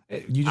know,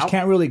 you just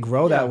can't really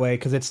grow that way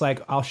because it's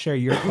like, I'll share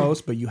your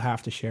post, but you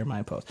have to share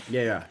my post.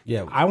 Yeah.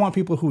 I want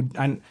people who,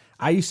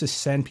 I used to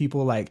send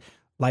people like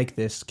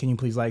this, can you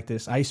please like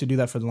this? I used to do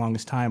that for the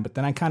longest time, but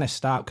then I kind of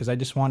stopped because I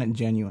just want it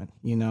genuine.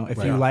 You know,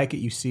 if you like it,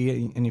 you see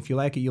it. And if you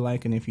like it, you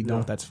like it. And if you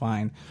don't, that's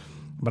fine.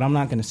 But I'm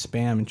not going to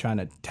spam and trying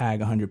to tag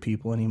 100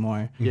 people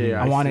anymore.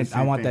 Yeah. I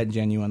want that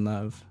genuine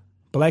love.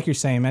 But like you're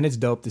saying, man, it's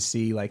dope to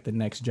see like the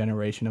next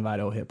generation of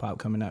Idaho hip hop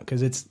coming up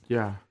because it's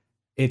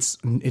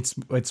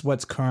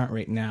what's current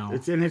right now.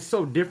 It's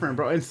so different,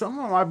 bro. And some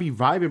of them I be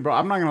vibing, bro.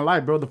 I'm not gonna lie,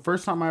 bro. The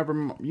first time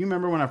you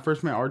remember when I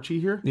first met Archie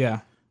here?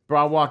 Yeah,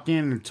 bro. I walked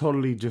in and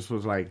totally just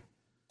was like,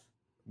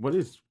 what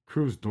is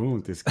Cruz doing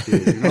with this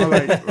kid? You know,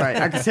 like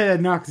I can say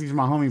that now because he's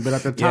my homie, but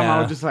at the time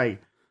I was just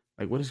like,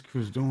 what is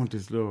Cruz doing with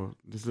this little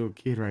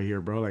kid right here,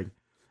 bro? Like,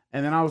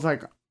 and then I was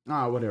like,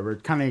 whatever.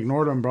 Kind of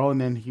ignored him, bro.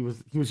 And then he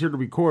was here to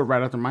record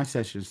right after my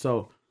session,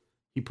 so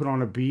he put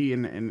on a beat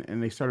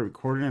and they started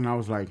recording, and I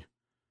was like,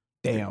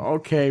 damn.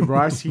 Okay, bro.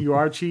 I see you,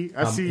 Archie.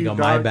 I see you, dog.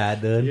 My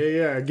bad, dude.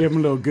 Yeah. Give him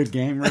a little good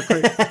game real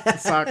quick.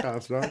 Sock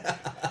offs, bro.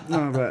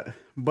 No,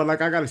 but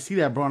like I got to see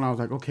that, bro. And I was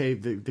like, okay,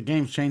 the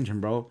game's changing,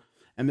 bro.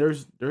 And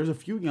there's a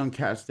few young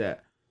cats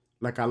that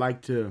like I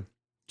like to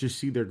just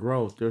see their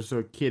growth. There's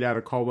a kid out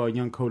of Caldwell,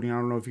 Young Cody. I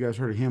don't know if you guys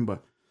heard of him,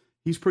 but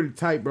he's pretty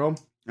tight, bro.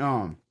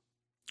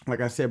 Like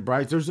I said,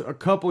 Bryce. There's a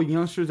couple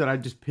youngsters that I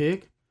just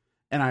pick,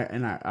 and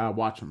I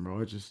watch them,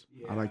 bro.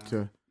 I like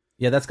to.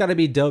 Yeah, that's got to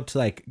be dope to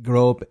like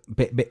grow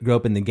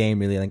up in the game,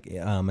 really, like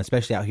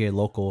especially out here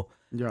local,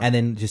 and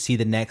then just see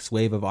the next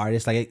wave of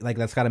artists. Like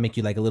that's got to make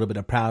you like a little bit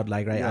of proud.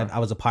 Like, right, I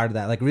was a part of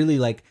that. Like, really,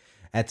 like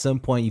at some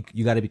point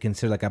you got to be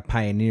considered like a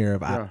pioneer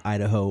of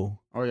Idaho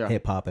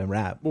hip hop and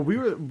rap.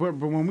 Well, but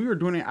when we were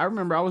doing it, I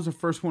remember I was the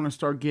first one to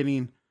start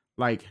getting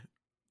like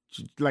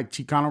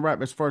Chicano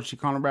rap. As far as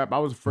Chicano rap, I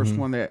was the first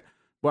one that.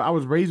 Well, I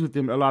was raised with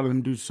them. A lot of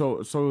them do.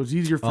 So it was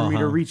easier for me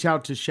to reach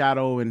out to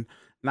Shadow and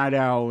Night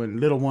Owl and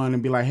Little One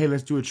and be like, hey,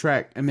 let's do a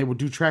track. And they would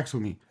do tracks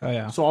with me. Oh,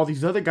 yeah. So all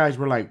these other guys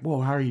were like, whoa,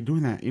 how are you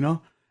doing that? You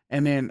know?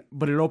 And then,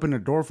 but it opened a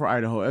door for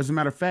Idaho. As a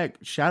matter of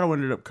fact, Shadow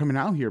ended up coming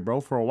out here, bro,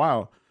 for a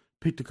while.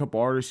 Picked a couple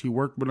artists. He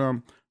worked with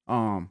them.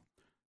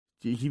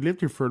 He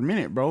lived here for a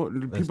minute, bro.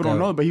 People don't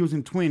know it, but he was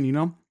in Twin, you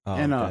know? Oh,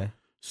 and okay.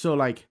 so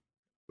like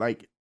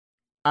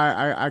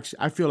I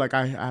feel like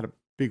I had a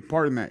big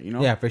part in that, you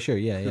know? Yeah, for sure.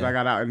 Yeah. I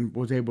got out and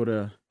was able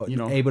to,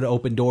 able to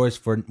open doors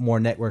for more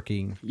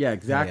networking. Yeah,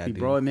 exactly,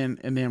 bro. And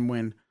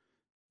then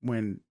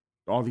when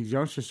all these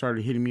youngsters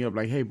started hitting me up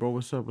like, hey, bro,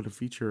 what's up with a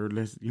feature?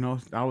 Let's,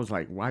 I was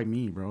like, why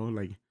me, bro?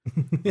 Like,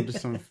 I'm just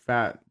some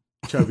fat,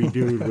 chubby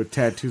dude with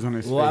tattoos on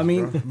his face. Well, I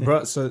mean,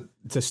 bro, so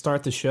to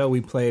start the show,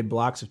 we played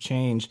Blocks of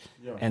Change,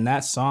 and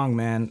that song,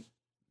 man,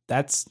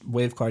 that's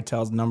Wave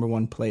Cartel's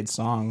 #1 played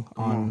song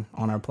on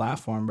our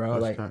platform, bro.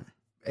 That's like.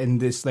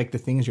 And this, like the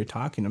things you're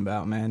talking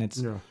about, man,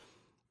 it's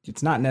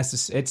not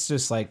necessary. It's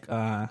just like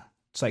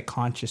it's like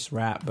conscious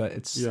rap, but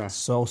it's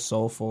so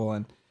soulful.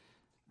 And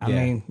I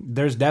mean,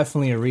 there's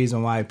definitely a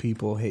reason why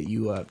people hit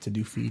you up to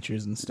do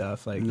features and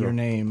stuff. Like your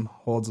name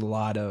holds a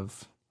lot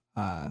of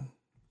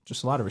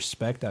just a lot of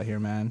respect out here,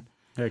 man.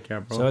 Heck yeah,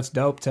 bro. So it's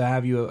dope to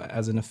have you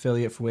as an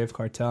affiliate for Wave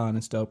Cartel, and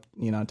it's dope,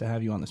 to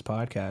have you on this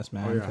podcast,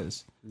 man.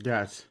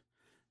 Yes,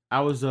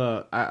 I was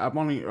I've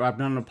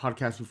done a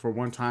podcast before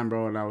one time,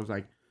 bro, and I was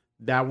like.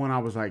 That one I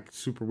was like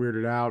super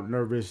weirded out,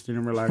 nervous,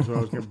 didn't realize what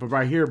I was getting. But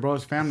right here, bro,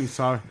 his family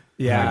saw.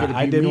 Yeah,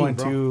 I did one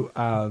too.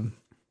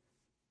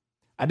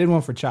 I did one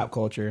for Chop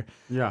Culture.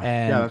 Yeah,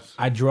 and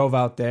I drove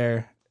out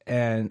there,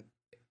 and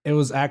it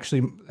was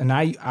actually, and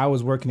I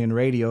was working in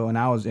radio and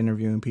I was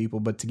interviewing people,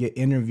 but to get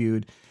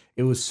interviewed,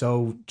 it was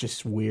so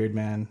just weird,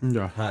 man.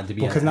 Yeah. To be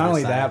Because on not the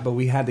only side. that, but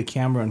we had the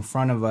camera in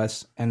front of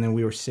us, and then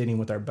we were sitting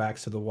with our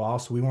backs to the wall,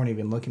 so we weren't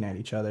even looking at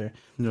each other.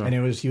 Yeah. And he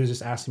was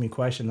just asking me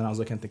questions, and I was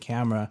looking at the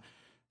camera.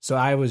 So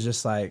I was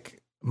just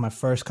like, my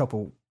first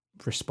couple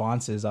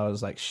responses, I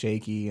was like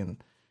shaky, and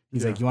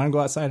he's like, "You want to go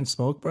outside and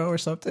smoke, bro, or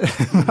something?"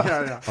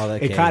 Yeah. Oh,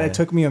 It kind of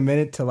took me a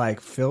minute to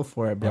like feel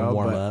for it, bro. and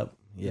warm but up.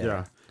 Yeah.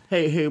 Yeah.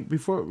 Hey,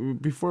 before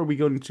we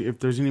go into, if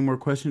there's any more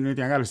questions or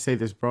anything, I gotta say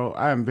this, bro.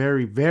 I am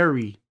very,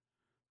 very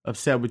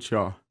upset with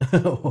y'all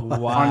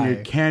why? on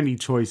your candy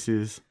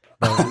choices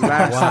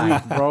last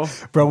week, bro.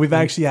 Bro, we've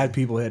actually had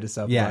people hit us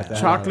up Yeah. about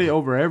that. Chocolate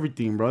over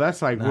everything, bro.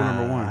 That's like rule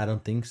number one. I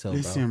don't think so,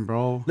 Listen,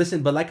 bro.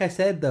 Listen, but like I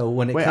said though,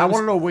 when it Wait, I comes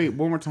want to know. Wait,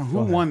 one more time. Who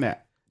won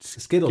that?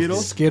 Skittles,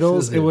 Skittles?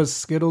 Skittles, it did. was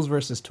Skittles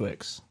versus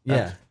Twix.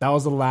 Yeah. That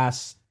was the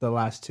last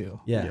two.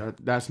 Yeah.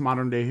 That's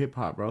modern day hip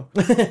hop, bro.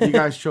 You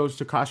guys chose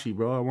Takashi,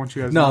 bro. I want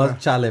you guys to No, know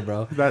it's Chale,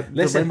 bro. That- the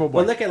Listen, Rainbow Boy.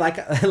 well, look at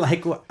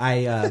like what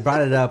I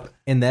brought it up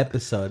in the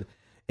episode.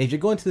 If you're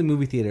going to the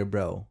movie theater,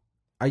 bro,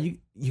 you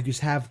just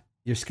have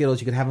your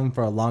Skittles. You could have them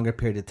for a longer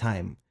period of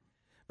time,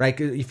 right?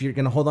 'Cause if you're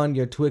gonna hold on to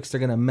your Twix, they're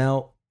gonna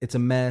melt. It's a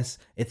mess.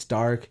 It's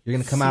dark. You're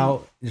gonna come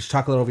out. There's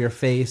chocolate over your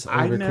face, over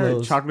I your never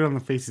clothes. chocolate on the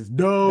face is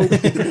dope. But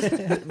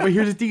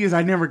here's the thing: is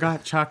I never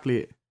got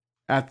chocolate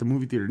at the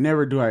movie theater.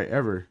 Never do I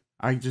ever.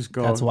 I just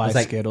go. That's why It's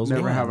like Skittles.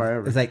 Never won. have I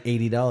ever. It's like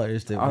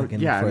 $80 to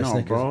fucking yeah, for a no,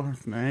 Snickers. bro.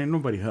 Ain't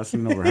nobody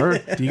hustling over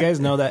her. Do you guys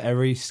know that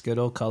every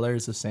Skittle color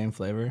is the same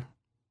flavor?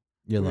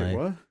 You're Wait, lying.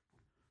 what?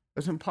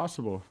 That's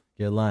impossible.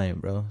 You're lying,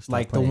 bro. Stop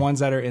Like playing. the ones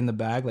that are in the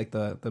bag, like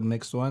the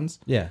mixed ones,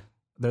 Yeah.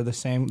 they're the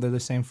same. They're the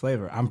same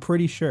flavor. I'm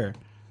pretty sure.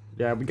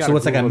 Yeah, we got. So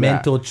it's like a that.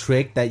 mental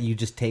trick that you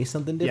just taste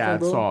something Yeah,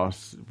 different, it's bro.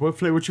 sauce. What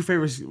flavor? What's your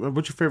favorite?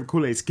 What's your favorite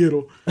Kool-Aid?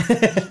 Skittle.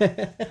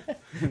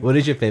 What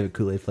is your favorite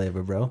Kool-Aid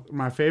flavor, bro?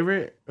 My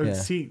favorite. Yeah.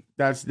 See,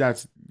 that's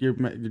you're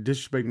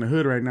disrespecting the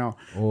hood right now.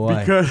 Why?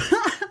 Because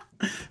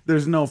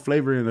there's no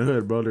flavor in the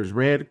hood, bro. There's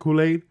red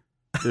Kool-Aid,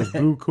 there's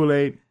blue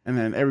Kool-Aid, and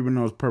then everyone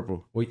knows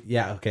purple. Well,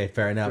 yeah, okay,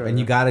 fair enough. And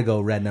you gotta go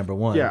red number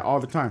one. Yeah, all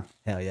the time,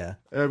 Hell yeah.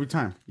 every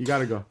time. You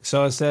gotta go.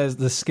 So it says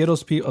the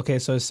Skittles people. Okay,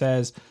 so it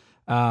says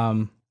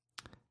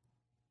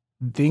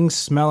things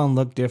smell and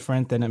look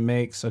different than it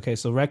makes. Okay,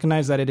 so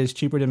recognize that it is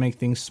cheaper to make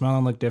things smell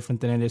and look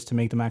different than it is to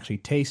make them actually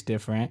taste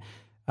different.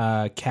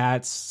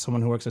 Cats,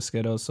 someone who works at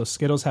Skittles. So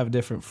Skittles have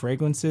different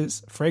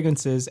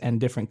fragrances and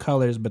different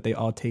colors, but they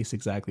all taste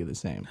exactly the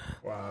same.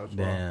 Wow, that's wild.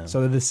 Damn.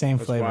 So they're the same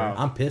flavor. wild.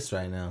 I'm pissed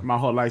right now. My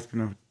whole life's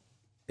been a.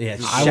 Yeah,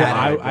 I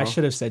shattered. bro.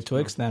 should have said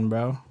Twix then,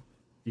 bro.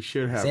 You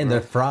should have. Saying bro.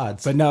 they're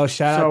frauds. But no,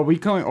 shout So out.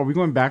 are we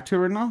going back to it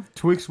right now?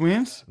 Twix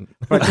wins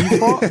by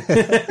default,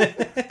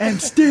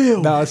 and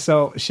still. No,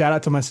 so shout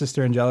out to my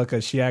sister Angelica.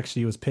 She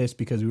actually was pissed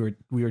because we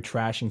were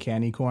trashing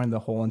candy corn the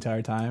whole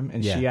entire time,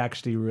 and Yeah. she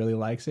actually really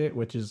likes it,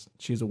 which is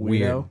she's a weirdo.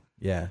 Weird.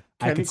 Yeah.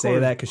 I Candy could say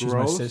corn that is because she's my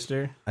gross.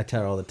 sister. I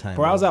tell her all the time.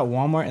 Bro, I was bro. at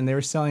Walmart and they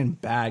were selling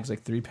bags,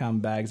 like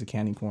 3-pound bags of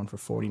candy corn for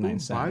 49 Who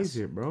cents. buys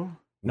it, bro?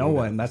 No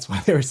one. That's why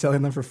they were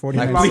selling them for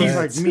 49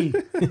 Like, cents. like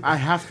me, I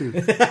have to.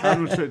 I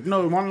don't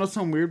no, want to know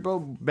something weird, bro?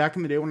 Back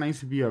in the day when I used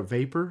to be a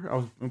vapor, I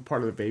was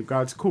part of the vape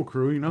gods. Cool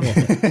crew, you know.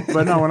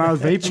 But no, when I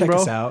was vaping, Check bro,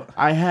 us out.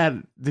 I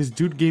had this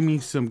dude gave me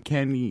some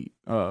candy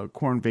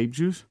corn vape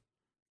juice.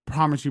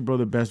 Promise you, bro,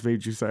 the best vape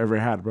juice I ever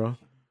had, bro.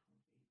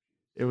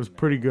 It was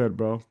pretty good,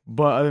 bro.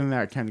 But other than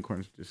that, candy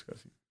corn is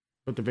disgusting.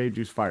 But the vape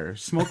juice fire.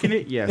 Smoking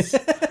it, yes.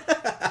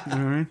 You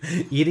know what I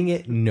mean? Eating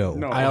it? No.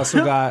 No. I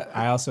also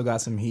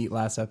got some heat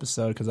last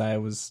episode because I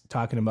was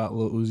talking about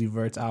Lil Uzi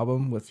Vert's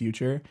album with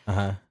Future.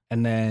 Uh-huh.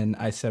 And then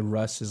I said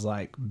Russ is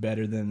like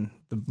better than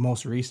the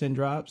most recent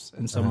drops.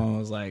 And someone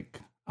was like,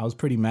 I was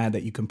pretty mad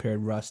that you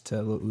compared Russ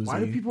to Lil Uzi. Why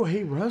do people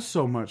hate Russ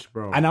so much,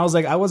 bro? And I was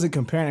like, I wasn't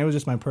comparing. It was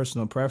just my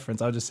personal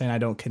preference. I was just saying I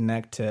don't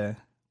connect to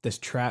this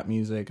trap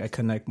music. I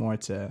connect more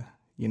to,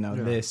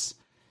 this.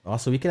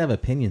 Also, we can have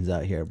opinions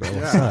out here, bro.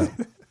 What's Yeah. up?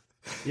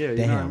 Yeah, you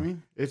know what I Damn.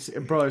 mean? It's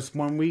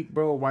 1 week,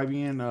 bro.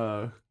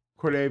 YBN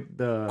Corday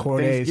the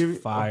Corday's Thanksgiving.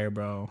 fire,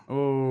 bro.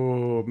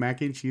 Oh,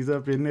 mac and cheese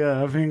up in the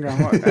oven.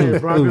 Hey,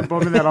 bro, I've been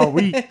bumming that all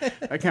week.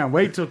 I can't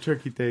wait till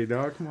Turkey Day,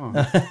 dog. Come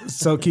on.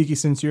 So Kiki,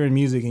 since you're in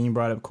music and you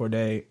brought up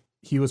Corday,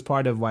 he was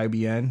part of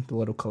YBN, the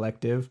little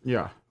collective.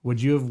 Yeah.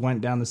 Would you have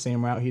went down the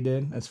same route he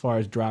did as far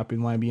as dropping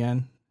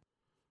YBN?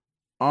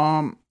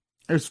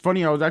 It's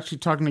funny. I was actually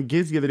talking to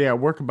Giz the other day at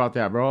work about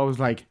that, bro. I was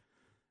like,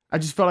 I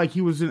just felt like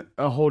he was in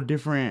a whole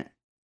different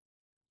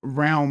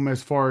realm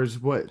as far as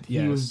what he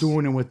was Yes.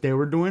 doing and what they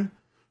were doing.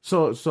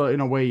 So in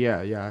a way,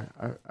 yeah.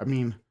 I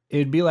mean,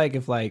 It'd be like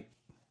if like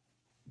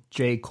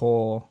J.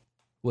 Cole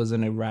was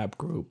in a rap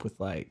group with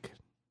like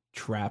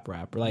trap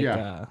rapper. Like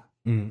Yeah.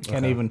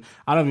 can't even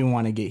I don't even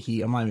want to get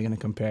heat. I'm not even gonna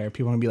compare.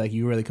 People are gonna be like,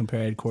 you really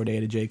compared Corday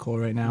to J. Cole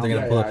right now. They're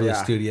going to Yeah, pull up yeah, to the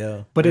yeah.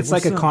 studio. But it's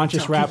like What's a up?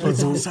 conscious Talk rapper to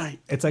us on who the site.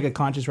 it's like a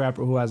conscious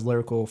rapper who has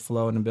lyrical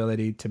flow and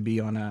ability to be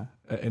on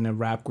in a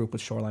rap group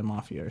with Shoreline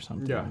Mafia or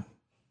something. Yeah.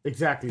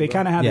 Exactly. They bro.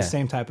 kind of have Yeah. the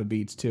same type of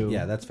beats too.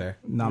 Yeah, that's fair.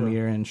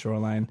 Namir and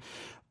Shoreline.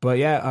 But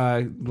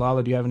yeah,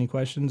 Lala, do you have any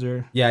questions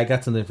or Yeah, I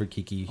got something for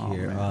Kiki Oh,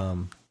 here.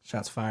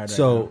 shots fired?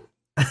 So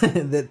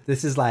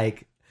this is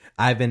like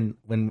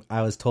when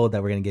I was told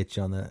that we're gonna get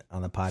you on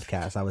the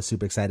podcast, I was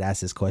super excited to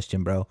ask this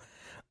question, bro.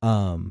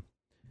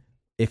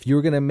 If you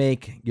were gonna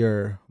make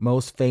your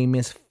most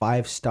famous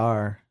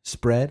 5-star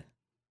spread,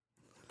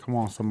 Come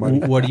on, somebody.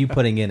 what are you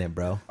putting in it,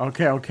 bro?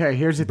 Okay.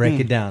 Here's the Break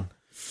thing. it down.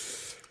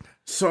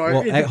 So,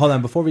 Well, hold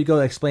on. Before we go,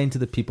 explain to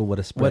the people what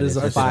a spread what is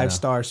a just so they know.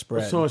 5-star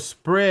spread? So a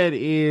spread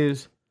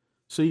is,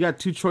 so you got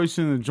two choices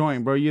in the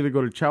joint, bro. You either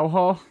go to Chow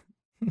Hall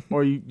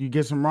or you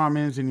get some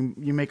ramens and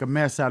you make a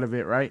mess out of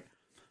it, right?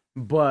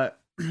 But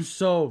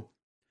so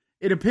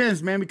it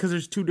depends, man, because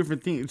there's two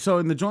different things. So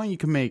in the joint you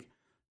can make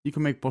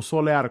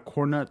pozole out of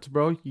corn nuts,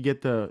 bro.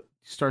 You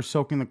start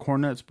soaking the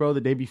corn nuts, bro,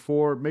 the day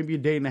before, maybe a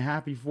day and a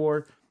half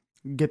before.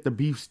 You get the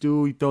beef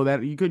stew, you throw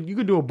that. You could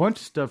do a bunch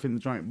of stuff in the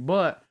joint,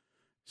 but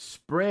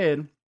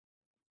spread,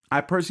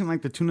 I personally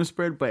like the tuna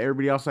spread, but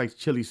everybody else likes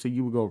chili, so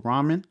you would go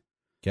ramen.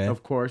 Okay.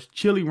 Of course,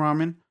 chili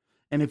ramen.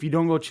 And if you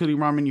don't go chili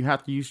ramen, you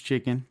have to use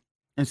chicken.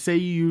 And say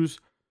you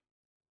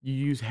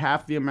use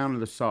half the amount of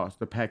the sauce,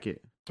 the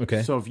packet.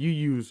 Okay. So if you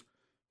use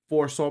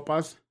 4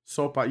 sopas,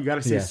 you got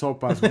to say Yeah.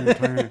 sopas when you're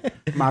trying to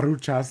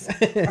maruchas.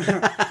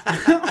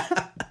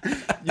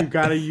 You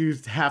got to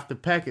use half the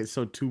packet,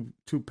 so two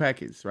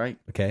packets, right?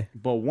 Okay.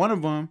 But one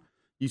of them,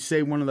 you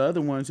save one of the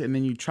other ones, and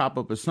then you chop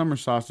up a summer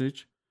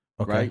sausage,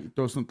 Okay. right?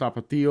 Throw some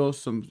tapatio,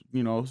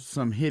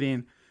 some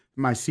hidden,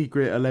 my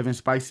secret 11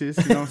 spices,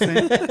 you know what I'm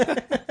saying?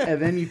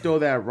 And then you throw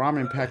that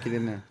ramen packet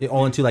in there.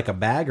 All into like a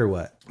bag or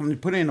what? And you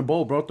put it in a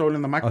bowl, bro. Throw it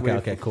in the microwave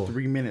Okay, for cool.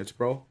 3 minutes,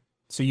 bro.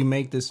 So you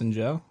make this in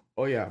Joe?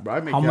 Oh, yeah, bro. I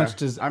make how-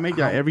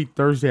 that every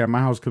Thursday at my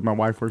house because my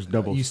wife works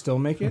doubles. You still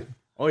make it?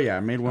 Oh, yeah. I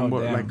made one Oh,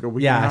 more, damn. like a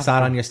week. Yeah, and a I half saw it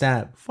ago. on your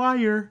snap.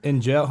 Fire. In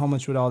jail, how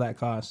much would all that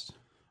cost?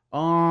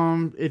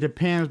 It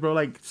depends, bro.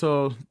 Like,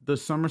 so the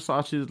summer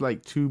sausage is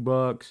like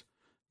 $2.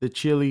 The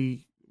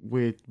chili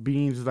with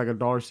beans is like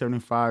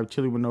 $1.75.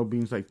 Chili with no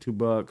beans like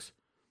 $2.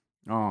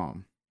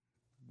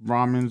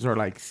 Ramens are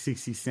like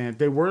 60 cents.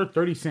 They were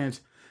 30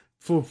 cents.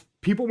 For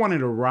people wanted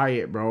to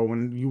riot, bro,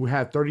 when you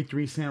had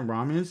 33-cent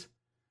ramens,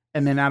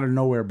 and then out of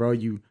nowhere, bro,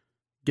 you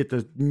get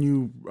the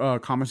new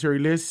commissary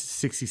list,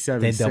 67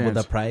 They cents. doubled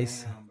the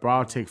price. Bro,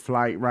 I'll take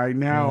flight right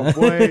now,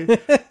 boy.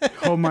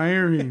 Hold my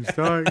earrings,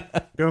 dog. You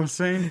know what I'm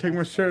saying? Take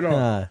my shirt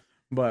off.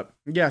 But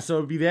yeah, so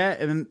it'd be that,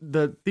 and then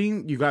the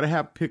thing, you gotta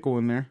have pickle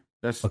in there.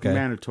 That's Okay.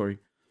 mandatory.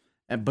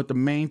 But the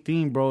main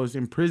thing, bro, is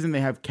in prison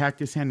they have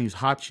Cactus Handy's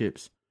hot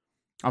chips.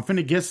 I'm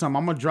finna get some.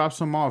 I'm gonna drop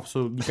some off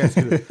so you guys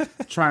can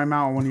try them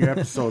out on one of your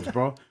episodes,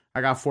 bro.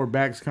 I got 4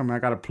 bags coming. I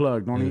got a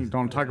plug.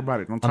 Don't talk about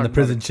it. Don't talk On the about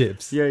prison it.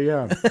 chips.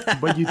 Yeah.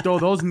 But you throw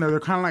those in there. They're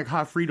kind of like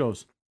hot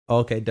Fritos,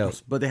 Okay, dope.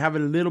 but they have a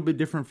little bit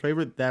different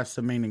flavor. That's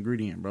the main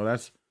ingredient, bro.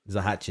 That's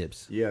The hot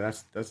chips.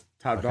 that's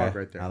top dog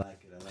right there. I like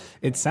it.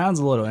 It sounds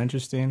a little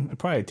interesting. It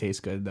probably tastes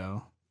good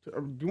though.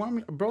 Do you want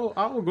me, bro?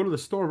 I will go to the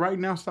store right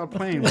now. Stop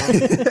playing, bro.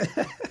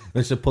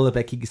 We should pull up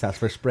at Kiki's house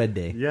for spread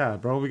day. Yeah,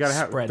 bro. We gotta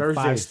have Spread,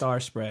 Thursdays. 5-star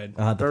spread.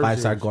 The Thursdays.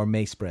 5-star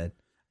gourmet spread.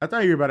 I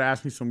thought you were about to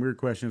ask me some weird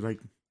questions, like,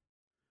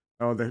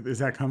 oh, is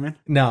that coming?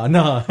 No.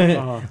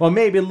 Well,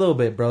 maybe a little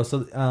bit, bro.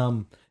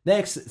 So,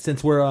 next,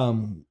 since we're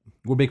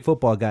big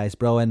football guys,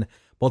 bro, and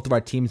both of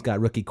our teams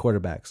got rookie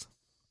quarterbacks,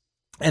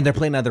 and they're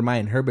playing out of their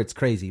mind. Herbert's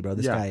crazy, bro.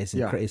 This Yeah, guy is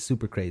yeah. is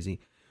super crazy.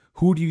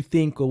 Who do you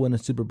think will win a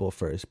Super Bowl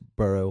first,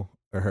 Burrow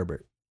or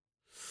Herbert?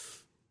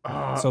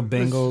 So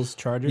Bengals,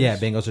 Chargers. Yeah,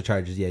 Bengals or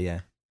Chargers.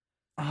 Yeah.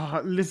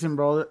 Listen,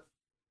 bro.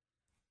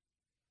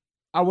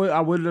 I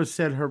would have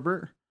said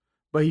Herbert,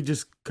 but he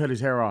just cut his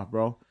hair off,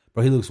 bro.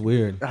 Bro, he looks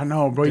weird. I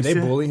know, bro. Did He they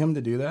said- bully him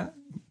to do that?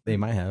 They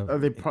might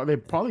have. They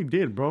probably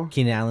did, bro.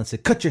 Keenan Allen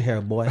said, "Cut your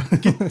hair, boy."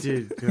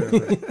 Dude,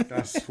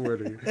 I swear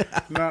to you.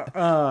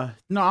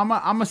 No, I'm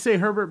gonna say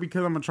Herbert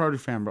because I'm a Charger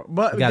fan, bro.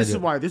 But Gotta this do is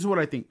it. why. This is what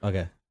I think.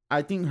 Okay.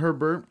 I think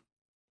Herbert,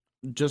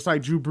 just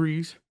like Drew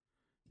Brees,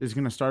 is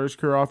gonna start his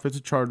career off as a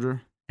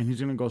Charger, and he's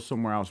gonna go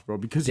somewhere else, bro,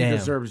 because Damn. he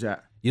deserves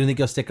that. You don't think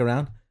he'll stick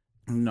around?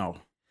 No.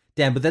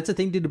 Damn, but that's the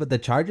thing, dude. But the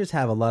Chargers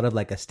have a lot of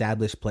like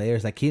established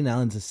players. Like Keenan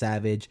Allen's a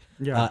savage.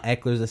 Yeah.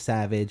 Eckler's a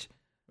savage.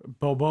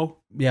 Bobo.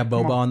 Yeah,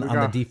 Boba on, on we the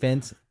got-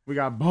 defense. We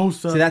got Bosa.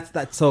 So that's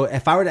that. So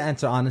if I were to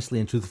answer honestly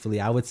and truthfully,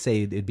 I would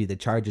say it'd be the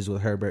Chargers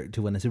with Herbert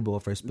to win the Super Bowl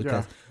first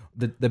because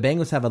the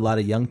Bengals have a lot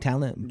of young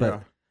talent,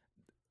 but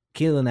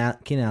Keenan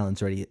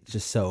Allen's already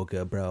just so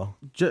good, bro.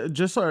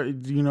 Just so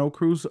you know,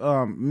 Cruz.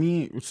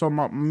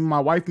 My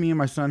wife, me, and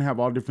my son have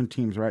all different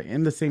teams, right,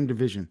 in the same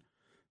division.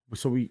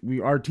 So we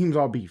our teams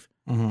all beef.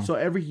 So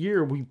every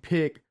year we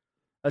pick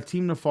a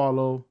team to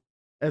follow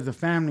as a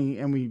family,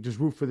 and we just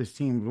root for this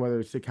team,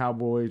 whether it's the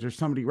Cowboys or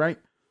somebody, right?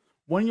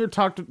 One year,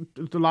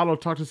 Lalo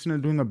talked to us into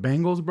doing the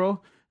Bengals, bro.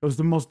 It was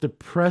the most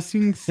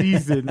depressing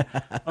season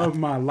of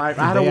my life.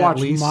 I had to they at watch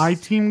least- my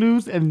team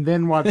lose and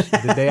then watch.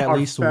 Did they at our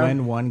least fam-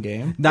 win one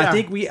game? No, Yeah. I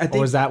think Or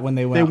was that when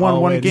they went? They won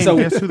all one in? game. So-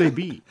 Guess who they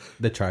beat?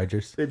 the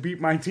Chargers, They beat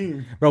my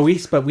team. bro.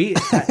 So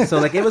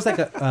like it was like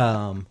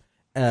a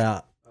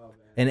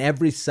it And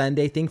every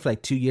Sunday thing for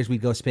like 2 years,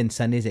 we'd go spend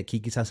Sundays at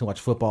Kiki's house and watch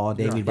football all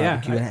day. We'd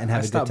barbecue and have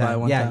a good stopped by time.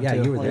 one time, Yeah,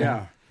 too. you were Oh, there.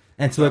 yeah.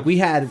 And so like we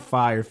had,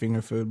 Fire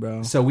finger food,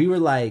 bro. so we were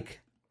like,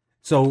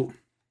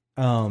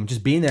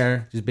 just being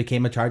there just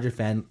became a Charger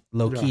fan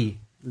low key.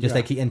 Just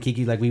like and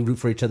Kiki, like we root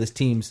for each other's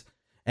teams.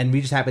 And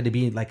we just happened to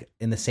be like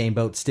in the same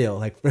boat still,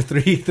 like for 4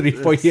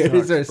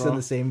 years sucks, or so in bro.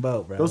 the same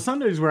boat, bro. Those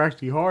Sundays were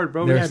actually hard,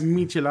 bro. There's- We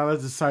had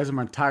micheladas the size of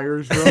my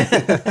tires,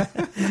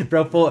 bro.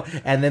 Bro, full.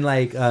 And then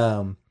like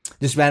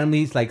just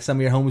randomly, like some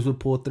of your homies would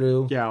pull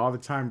through. Yeah, all the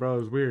time, bro.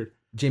 It was weird.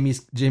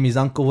 Jimmy's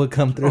uncle would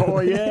come through. Oh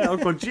yeah,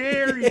 Uncle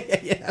Jerry.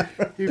 yeah,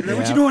 bro. He'd be like,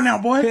 what you doing now,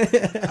 boy?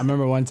 I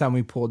remember one time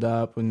we pulled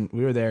up and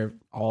we were there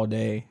all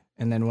day,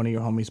 and then one of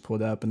your homies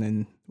pulled up, and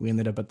then we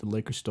ended up at the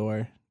liquor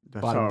store,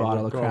 bought how a it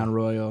bottle would of go. Crown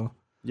Royal,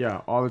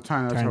 Yeah, all the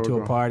time. That's how turned it to would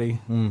a go. party.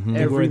 Mm-hmm. We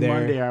Every were there.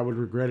 Monday, I would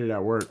regret it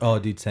at work. Oh,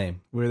 dude, same.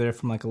 We were there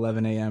from like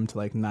 11 a.m. to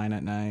like 9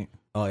 at night.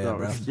 Oh yeah, So,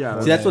 bro. yeah,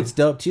 See, that's what's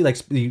dope too. Like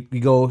we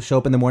go show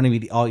up in the morning,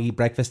 we all eat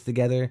breakfast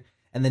together,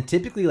 and then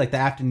typically like the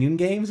afternoon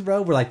games,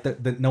 bro, we're like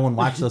the no one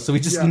watches those, so we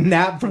just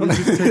nap from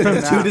take a 2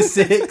 nap. to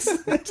 6,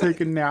 take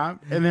a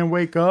nap and then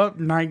wake up.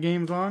 Night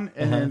games on,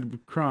 and then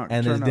crunk.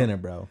 and turn there's up. dinner,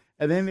 bro.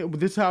 And then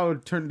this how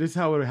it turned. This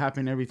how it would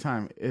happen every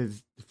time.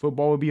 Is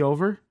football would be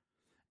over,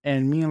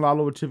 and me and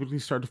Lalo would typically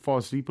start to fall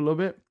asleep a little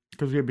bit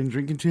because we had been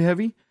drinking too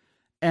heavy.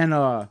 And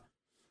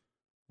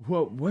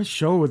what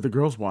show would the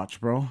girls watch,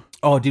 bro?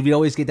 Oh, dude, we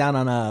always get down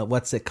on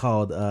what's it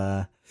called?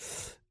 Oh,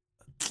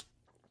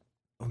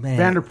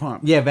 man. Vanderpump.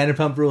 Yeah,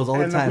 Vanderpump Rules all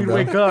the And time, we'd bro.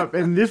 wake up,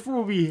 and this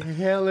will be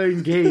hella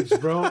engaged,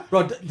 bro.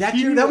 Bro, that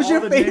He knew was all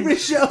your the favorite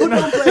names. show.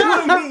 Don't play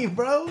with me,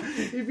 bro.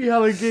 He'd be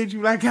hella engaged.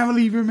 You'd be like, I can't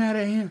believe you're mad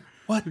at him.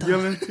 What the?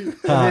 Yelling at you.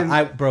 And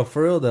then, Bro,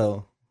 for real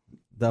though.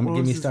 Get what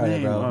was me his started,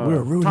 name? bro.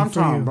 We're rooting Tom for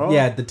Tom, you. bro.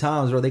 Yeah, the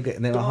Toms, bro. They were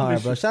Don't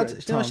hard, bro. Shout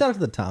disrespect out Tom. to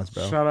the Toms,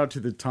 bro. Shout out to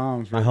the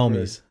Toms, My right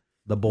homies,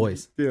 the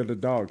boys. there. Yeah, the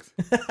dogs.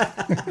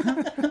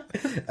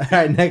 All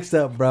right, next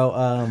up, bro.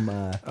 Oh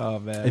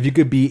man. If you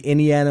could be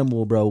any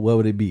animal, bro, what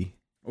would it be?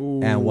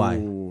 Ooh. And why?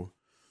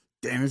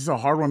 Damn, this is a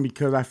hard one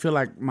because I feel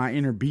like my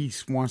inner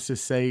beast wants to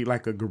say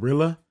like a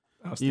gorilla.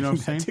 You know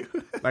what I'm saying?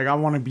 Like I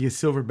want to be a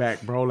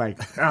silverback, bro. Like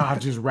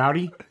just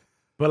rowdy,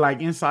 but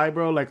like inside,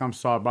 bro, like I'm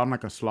soft. But I'm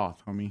like a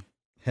sloth, homie.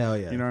 Hell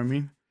yeah. You know what I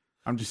mean?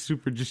 I'm just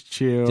super, just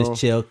chill.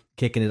 just chill,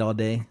 kicking it all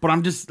day. But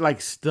I'm just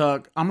like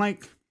stuck. I'm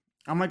like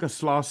a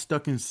sloth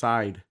stuck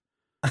inside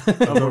of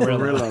a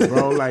gorilla,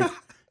 bro. Like,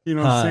 you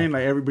know what I'm saying?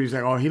 Like everybody's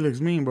like, oh, he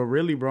looks mean, but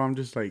really, bro, I'm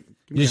just like,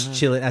 give me a Just hug.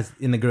 chilling as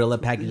in the gorilla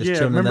pack. You're just Yeah,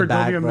 chilling in remember the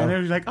back, Dobby bro.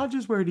 Man? He's like, I'll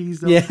just wear these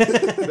though. Yeah.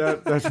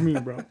 That's me,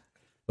 bro.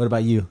 What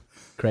about you,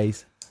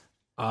 Craze?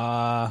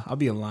 I'll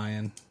be a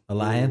lion A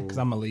lion? because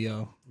I'm a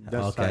Leo.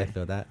 That's Okay, I tight.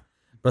 feel that.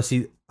 Bro,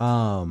 see,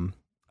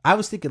 I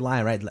was thinking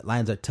lion, right?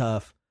 Lions are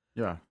tough.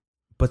 Yeah.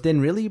 But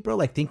then really, bro,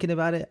 like thinking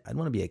about it, I'd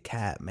want to be a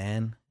cat,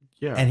 man.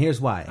 Yeah. And here's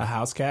why. A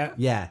house cat.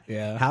 Yeah.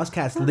 Yeah. House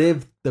cats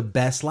live the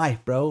best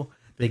life, bro.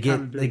 They kinda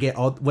get do. they get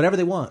all whatever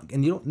they want.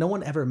 And no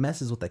one ever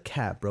messes with a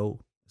cat, bro.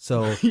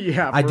 So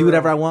Yeah, I for do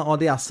whatever I real. want all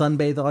day. I'll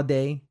sunbathe all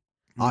day.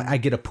 I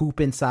get to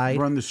poop inside.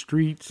 Run the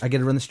streets. I get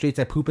to run the streets.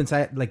 I poop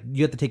inside. Like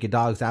you have to take your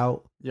dogs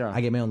out. Yeah. I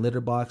get my own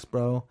litter box,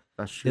 bro.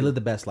 That's They true. live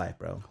the best life,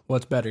 bro.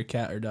 What's better,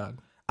 cat or dog?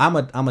 I'm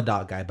a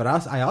dog guy, but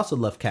I also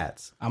love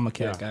cats. I'm a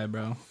cat guy,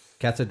 bro.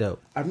 Cats are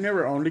dope. I've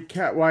never owned a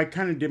cat. Well, I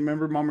kind of did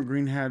remember Mama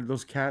Green had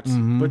those cats,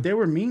 but they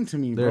were mean to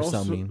me, They're bro.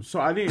 so mean. So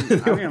I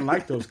didn't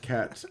like those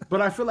cats.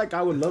 But I feel like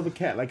I would love a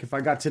cat, like if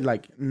I got to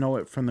like know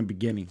it from the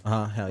beginning,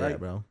 Hell yeah, Right.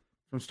 bro.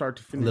 from start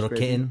to finish. Little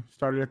baby. kitten.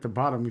 Started at the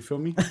bottom. You feel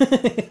me?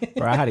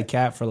 Bro, I had a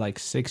cat for like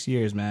 6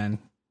 years, man.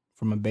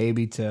 From a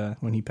baby to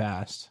when he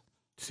passed.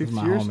 He 6 was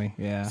my years. homie.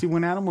 Yeah. See,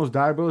 when animals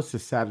die, bro, it's the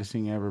saddest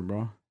thing ever,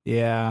 bro.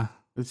 Yeah.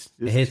 It's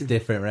It hits too-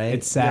 different, right?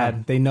 It's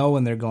sad. They know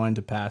when they're going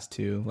to pass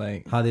too.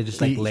 Like how they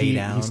just like lay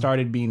down. He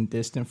started being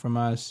distant from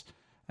us,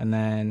 and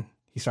then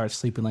he started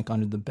sleeping like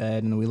under the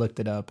bed, and we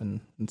looked it up,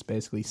 and it's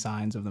basically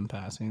signs of them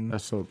passing.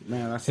 That's so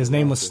man. That's His so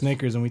name was rough.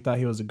 Snickers, and we thought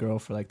he was a girl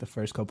for like the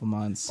first couple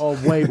months. Oh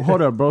wait,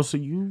 hold up, bro. So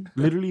you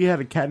literally had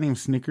a cat named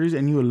Snickers,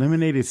 and you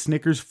eliminated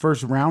Snickers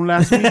first round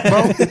last week,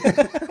 bro?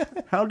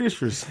 How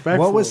disrespectful!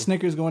 What was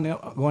Snickers going?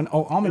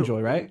 Oh, Almond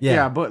Joy, right?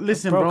 Yeah, but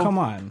listen, Bro, bro. come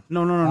on.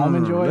 No.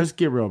 Almond Joy? Let's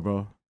get real,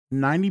 bro.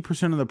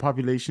 90% of the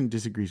population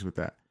disagrees with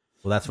that.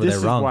 Well, that's where This they're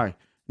is wrong. why.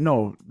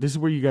 No, this is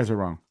where you guys are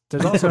wrong.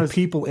 There's also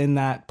people in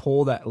that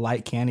poll that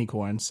like candy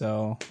corn,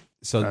 so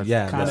So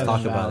yeah, kind let's of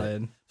talk about it.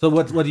 invalid. So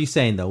what are you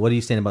saying though? What are you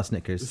saying about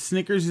Snickers?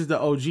 Snickers is the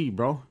OG,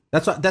 bro.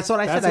 That's what I said. That's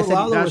I what said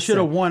Lalo That was should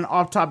have saying. won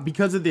off top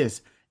because of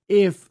this.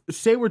 If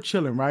say we're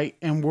chilling, right,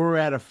 and we're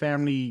at a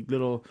family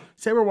little,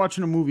 say we're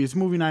watching a movie, it's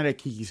movie night at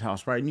Kiki's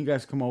house, right, and you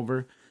guys come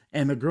over,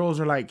 and the girls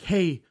are like,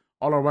 "Hey,"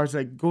 all our wives are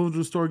like, "Go to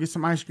the store, get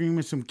some ice cream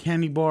and some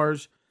candy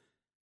bars."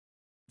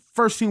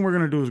 First thing we're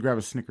gonna do is grab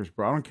a Snickers,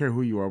 bro. I don't care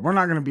who you are. We're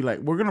not gonna be like,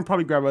 we're gonna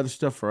probably grab other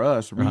stuff for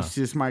us.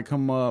 Reese's might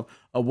come up.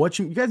 You guys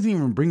didn't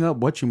even bring up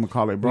what you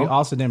call it, We bro.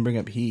 also didn't bring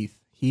up Heath.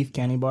 Heath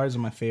candy bars are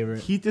my favorite.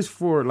 Heath is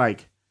for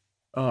like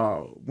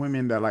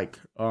women that like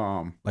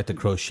Like the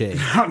crochet.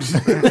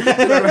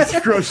 that like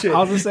to crochet. I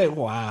was gonna say,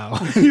 wow.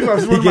 He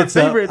was one of my Gets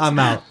up, favorites. I'm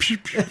out.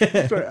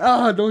 It's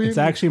like, don't hit It's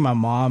me. actually my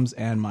mom's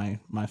and my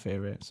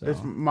favorite. So It's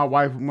my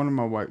wife. One of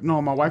my wife.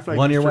 No, my wife like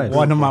One of your Mr. wives.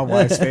 one of my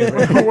wife's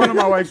favorite. One of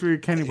my wife's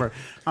favorite Kenny Bar.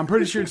 I'm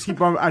pretty sure it's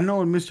I know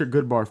Mr.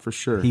 Goodbar for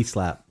sure. He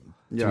slap.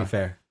 To Yeah. be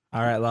fair.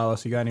 All right,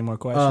 Lawless, you got any more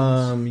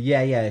questions?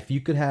 Yeah. If you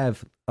could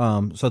have,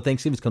 so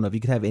Thanksgiving's coming up. If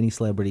you could have any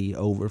celebrity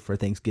over for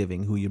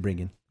Thanksgiving, who you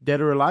bringing?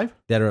 Dead or alive?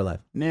 Dead or alive?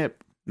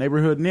 Nip.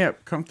 Neighborhood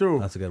Nip. Come through.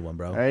 That's a good one,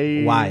 bro.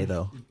 Hey. Why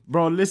though?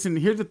 Bro, listen,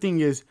 here's the thing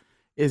is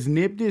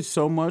Nip did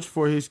so much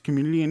for his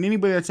community, and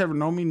anybody that's ever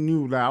known me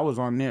knew that I was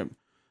on Nip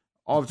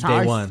all the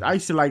time. Day one. I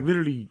used to like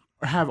literally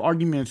have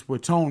arguments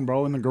with Tone,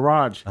 bro, in the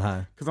garage.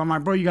 Because I'm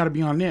like, bro, you got to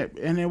be on Nip.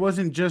 And it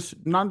wasn't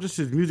not just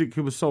his music,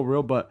 it was so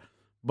real, but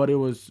it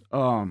was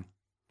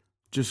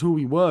just who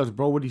he was,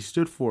 bro, what he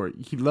stood for.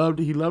 He loved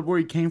where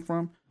he came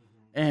from.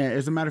 And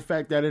as a matter of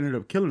fact, that ended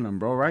up killing him,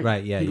 bro, right?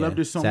 Right, yeah, He yeah. loved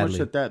it so Sadly.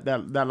 much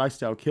that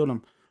lifestyle killed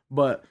him.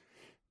 But,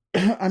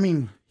 I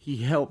mean, he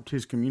helped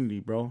his community,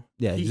 bro.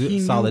 Yeah, he he's a knew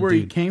solid where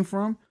he dude. came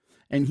from.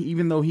 And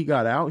even though he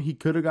got out, he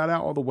could have got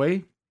out all the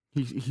way.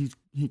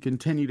 He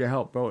continued to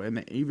help, bro.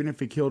 And even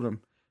if it killed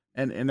him.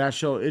 And that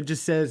show, it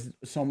just says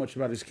so much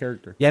about his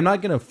character. Yeah, I'm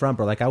not gonna front,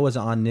 bro. Like I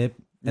wasn't on Nip,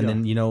 and Yeah.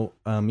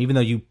 then even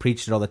though you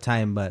preached it all the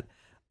time, but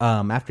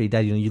after he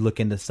died, you look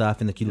into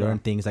stuff and like you learn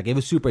things. Like it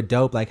was super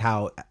dope, like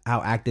how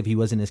active he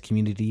was in his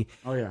community.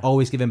 Oh, yeah.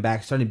 Always giving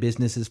back, starting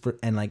businesses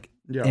and like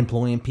Yeah.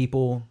 employing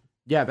people.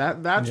 Yeah,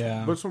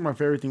 that's what my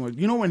favorite thing was.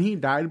 You know, when he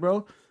died,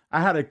 bro,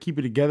 I had to keep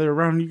it together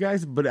around you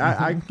guys, but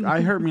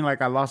I hurt me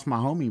like I lost my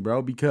homie,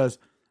 bro, because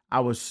I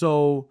was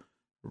so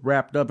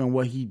wrapped up in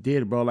what he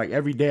did, bro. Like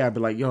every day I'd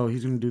be like, yo,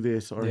 he's gonna do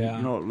this, or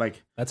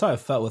like, That's how I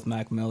felt with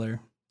Mac Miller.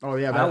 oh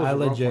yeah, that was I a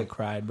rough legit one.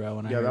 cried, bro.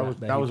 When I Yeah, heard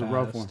that was he a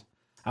rough passed. one.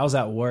 I was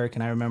at work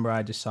and I remember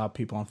I just saw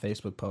people on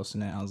Facebook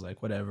posting it. I was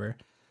like, whatever,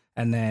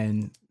 and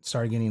then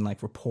started getting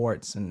like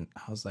reports, and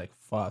I was like,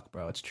 fuck,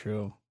 bro, it's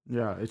true.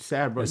 Yeah, it's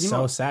sad, bro. It's You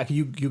so know, sad.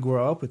 You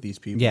grow up with these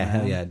people. Yeah, man.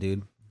 hell yeah,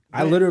 dude.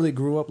 I literally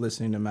grew up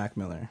listening to Mac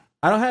Miller.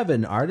 I don't have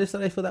an artist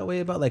that I feel that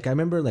way about. Like I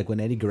remember, like when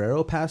Eddie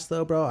Guerrero passed,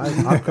 though, bro.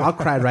 I'll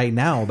cry right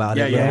now about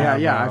yeah, it. Bro.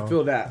 yeah. bro. I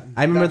feel that.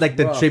 I remember That's like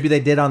the rough. tribute they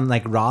did on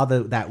like Raw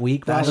that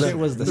week. Bro. That shit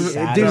was the Dude,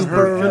 saddest.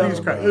 hurt part, feelings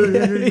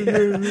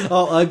bro. cry.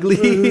 all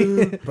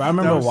ugly. Bro, I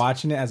remember was-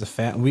 watching it as a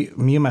fan. Me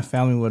and my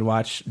family would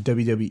watch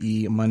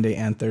WWE Monday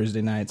and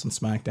Thursday nights on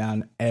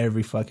SmackDown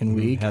every fucking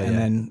week. hell And yeah.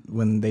 then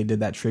when they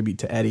did that tribute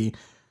to Eddie,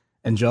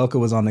 Angelica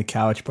was on the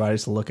couch, bro. I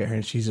used to look at her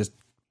and she's just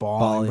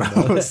bawling,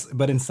 Bawling, bro.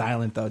 But in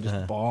silent though,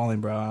 just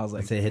bawling, bro. I was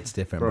like, Say it hits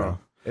different, Bro. bro.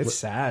 it's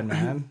sad,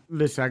 man.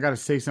 Listen, I gotta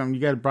say something.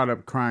 You guys brought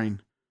up crying,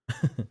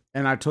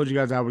 and I told you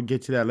guys I would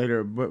get to that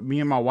later. But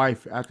me and my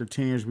wife, after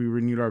 10 years, we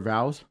renewed our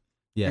vows.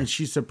 Yeah. And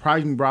she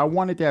surprised me, bro. I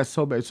wanted that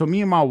so bad. So me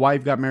and my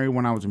wife got married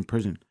when I was in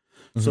prison.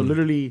 So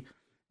literally,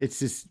 it's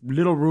this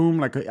little room,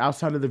 like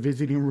outside of the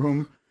visiting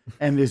room,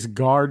 and this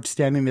guard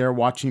standing there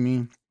watching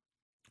me.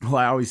 Who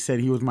I always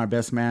said he was my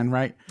best man,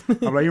 right?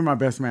 I'm like, you're my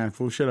best man,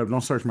 fool. Shut up, don't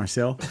search my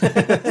cell.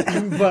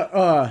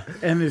 But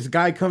and this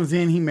guy comes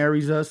in, he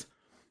marries us,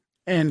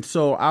 and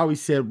so I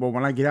always said, well,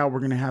 when I get out,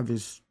 we're gonna have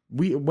this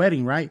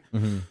wedding, right?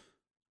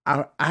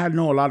 I had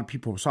know a lot of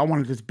people, so I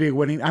wanted this big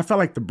wedding. I felt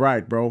like the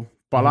bride, bro.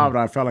 Palabra,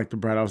 I felt like the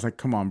bride. I was like,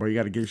 come on, bro, you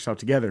got to get yourself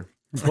together.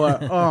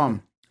 But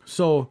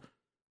so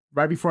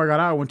right before I got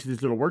out, I went to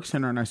this little work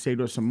center and I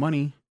saved up some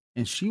money,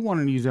 and she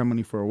wanted to use that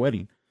money for a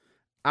wedding.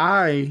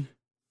 I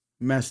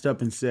messed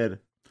up and said,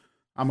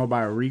 I'm gonna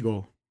buy a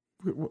Regal.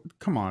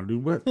 Come on,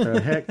 dude, what the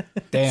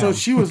heck? Damn. So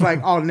she was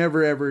like, "Oh,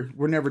 never ever,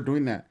 we're never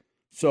doing that."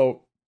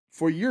 So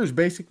for years,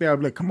 basically, I'd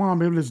be like, "Come on,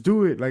 babe, let's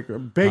do it." Like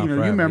begging her,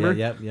 you forever. remember?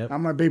 Yeah, yep.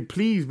 I'm like, "Babe,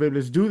 please, babe,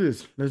 let's do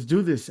this."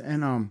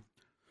 And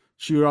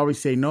she would always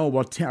say no.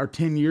 Well, our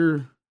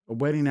 10-year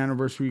wedding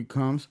anniversary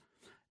comes,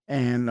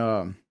 and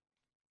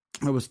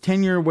it was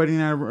 10-year wedding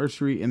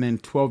anniversary, and then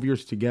 12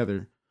 years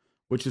together,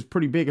 which is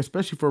pretty big,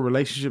 especially for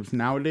relationships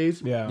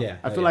nowadays. Yeah.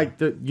 I feel like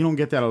you don't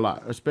get that a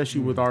lot, especially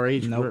with our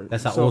age. Nope.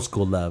 That's that So- old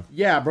school love.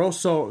 yeah, bro.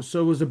 So it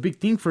was a big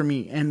thing for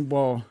me. And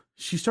well,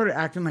 she started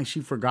acting like she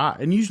forgot.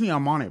 And usually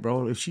I'm on it,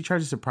 bro. If she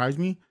tries to surprise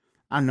me,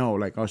 I know,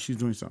 like, oh, she's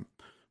doing something.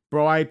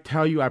 Bro, I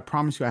tell you, I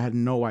promise you, I had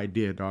no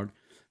idea, dog.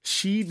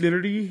 She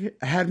literally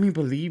had me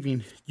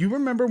believing. You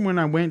remember when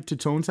I went to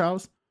Tone's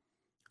house?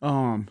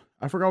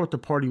 I forgot what the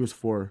party was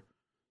for.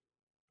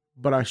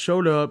 But I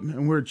showed up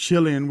and we were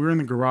chilling. We were in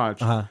the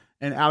garage.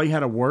 And Allie had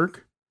to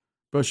work.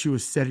 Bro, she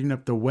was setting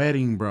up the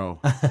wedding, bro.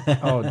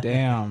 Oh,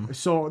 damn.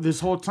 So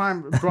this whole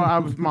time, bro,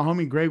 my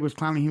homie Greg was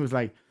clowning. He was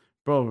like,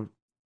 bro,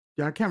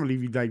 yeah, I can't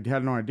believe you like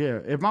had no idea.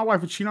 If my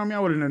wife would cheat on me, I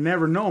would have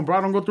never known, bro.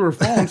 I don't go through her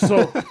phone.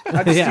 So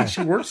I just Yeah. think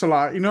she works a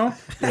lot, you know?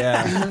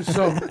 Yeah.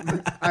 So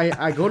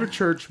I go to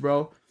church,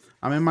 bro.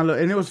 I'm in my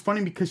little, and it was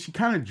funny because she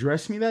kind of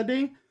dressed me that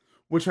day,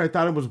 which I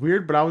thought it was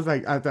weird, but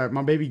I thought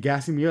my baby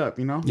gassing me up,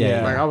 you know?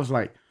 Yeah. Like I was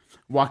like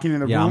walking in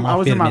the Yeah, room. I'm I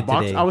was in my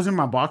feeling it today. I was in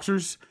my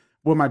boxers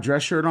with my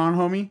dress shirt on,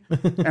 homie,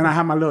 and I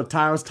had my little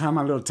tie. I was tying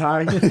my little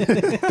tie,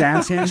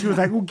 dancing. She was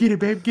like, "Oh, get it,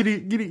 babe, get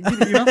it, get it,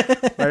 get it." You know,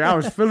 like I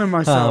was feeling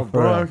myself,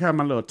 bro. I had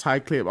my little tie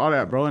clip, all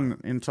that, bro.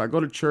 And so I go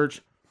to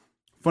church.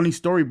 Funny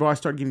story, bro. I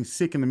started getting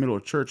sick in the middle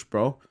of church,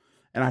 bro,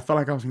 and I felt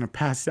like I was gonna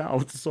pass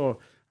out. So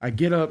I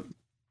get up,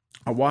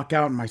 I walk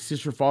out, and my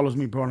sister follows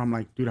me, bro. And I'm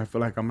like, dude, I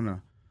feel like I'm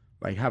gonna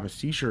like have a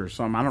seizure or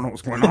something. I don't know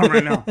what's going on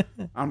right now.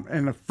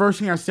 And the first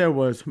thing I said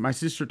was, my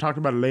sister talked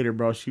about it later,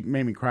 bro. She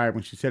made me cry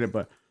when she said it,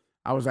 but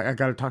I was like, I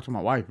got to talk to my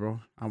wife, bro.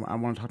 I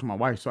want to talk to my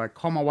wife. So I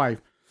called my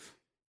wife.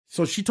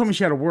 So she told me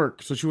she had to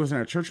work. So she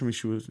wasn't at church with me.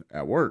 She was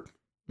at work.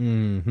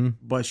 Mm-hmm.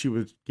 But she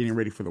was getting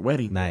ready for the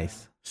wedding.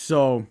 Nice.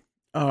 So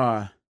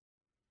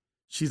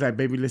she's like,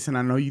 baby, listen,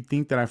 I know you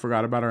think that I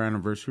forgot about our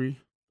anniversary,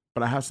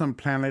 but I have something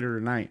planned later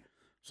tonight.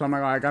 So I'm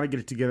like, oh, I got to get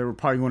it together. We're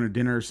probably going to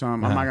dinner or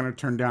something. I'm not going to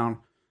turn down,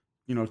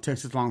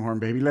 Texas Longhorn,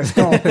 baby. Let's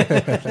go.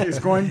 It's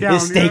going down.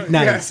 It's steak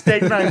night. Yeah,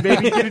 steak night,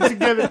 baby. Get it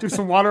together. Threw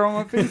some water on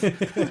my face.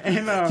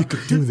 And You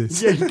could do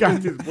this. yeah, you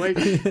got this, boy.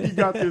 You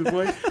got this,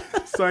 boy.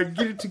 So I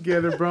get it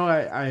together, bro.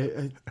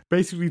 I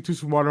basically threw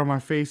some water on my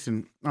face,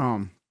 and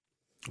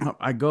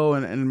I go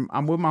and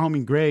I'm with my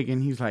homie Greg,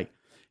 and he's like,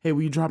 hey,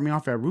 will you drop me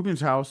off at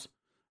Ruben's house?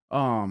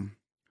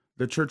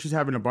 The church is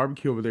having a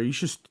barbecue over there. You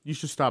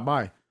should stop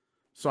by.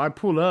 So I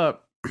pull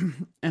up,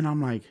 and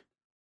I'm like,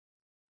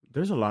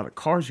 there's a lot of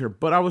cars here.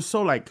 But I was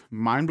so like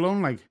mind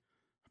blown, like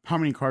how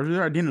many cars are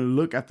there? I didn't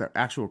look at the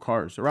actual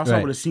cars, or else I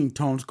would have seen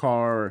Tone's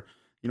car,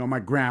 or my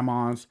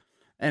grandma's.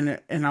 And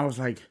I was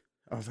like,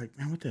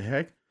 man, what the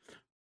heck?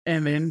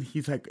 And then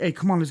he's like, hey,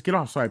 come on, let's get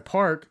off. So I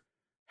park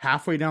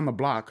halfway down the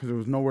block because there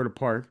was nowhere to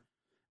park.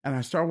 And I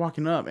start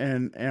walking up,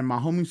 and my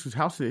homie's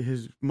house,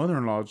 his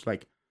mother-in-law is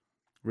like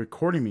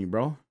recording me,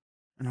 bro.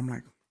 And I'm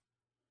like,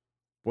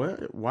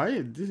 what?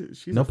 Why?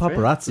 She's No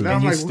paparazzi.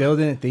 And you still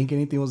didn't think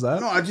anything was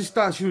up? No, I just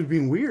thought she was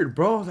being weird,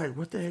 bro. I was like,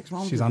 what the heck's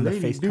wrong with She's this on the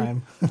lady, dude?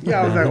 FaceTime.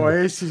 Yeah, I was like,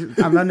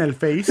 well, I'm on el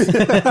face.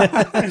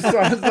 And so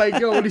I was like,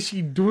 yo, what is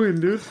she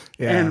doing, dude?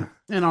 Yeah.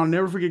 And I'll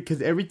never forget,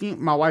 because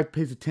everything, my wife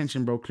pays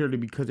attention, bro, clearly,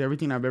 because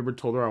everything I've ever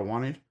told her I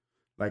wanted,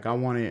 like I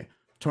wanted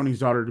Tony's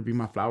daughter to be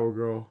my flower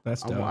girl.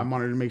 That's dope. I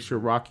wanted to make sure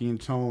Rocky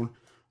and Tone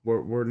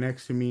were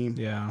next to me.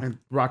 Yeah. And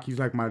Rocky's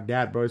like my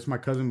dad, bro. It's my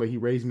cousin, but he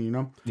raised me,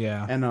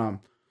 Yeah. And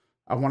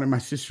I wanted my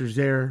sisters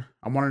there.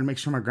 I wanted to make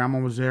sure my grandma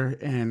was there.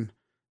 And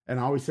I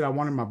always said I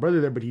wanted my brother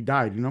there, but he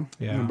died,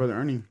 Yeah. My brother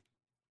Ernie.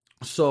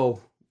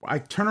 So I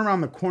turn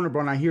around the corner,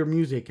 bro, and I hear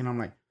music, and I'm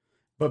like,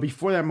 but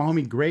before that, my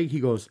homie Greg, he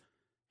goes,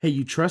 hey,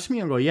 you trust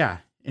me? I go, yeah.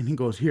 And he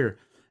goes, here.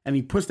 And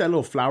he puts that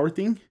little flower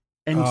thing,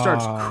 and he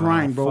starts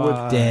crying, bro.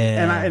 Fuck.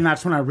 And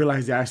that's when I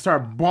realized that. I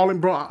started bawling,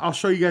 bro. I'll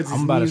show you guys this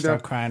I'm about to meme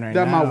start crying right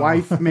that now. my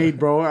wife made,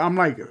 bro. I'm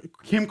like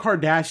Kim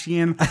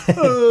Kardashian.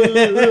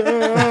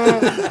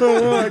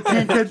 I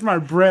can't catch my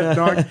breath,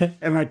 dog.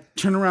 And I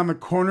turn around the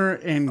corner,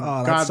 and Oh,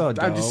 God, that's so I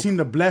dope. just seen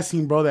the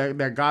blessing, bro,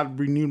 that God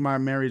renewed my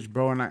marriage,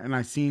 bro. And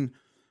I seen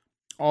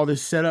all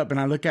this set up, and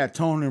I look at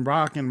Tone and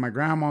Rock and my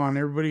grandma and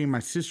everybody and my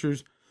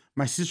sisters.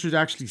 My sister's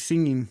actually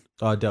singing.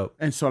 Oh, dope.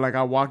 And so, like,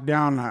 I walk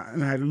down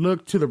and I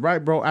look to the right,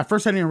 bro. At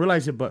first, I didn't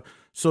realize it, but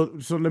so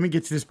let me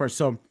get to this part.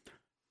 So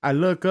I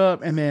look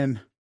up, and then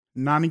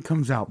Nani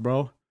comes out,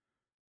 bro.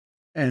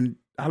 And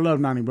I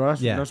love Nani, bro.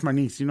 That's my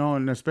niece,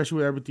 and especially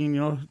with everything,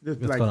 What's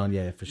going on?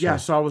 Yeah, for sure. Yeah,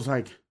 so I was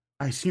like,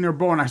 I seen her,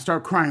 bro, and I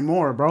start crying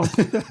more, bro.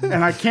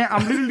 And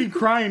I'm literally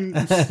crying,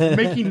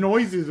 making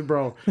noises,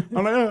 bro.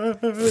 I'm like,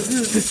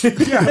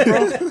 yeah,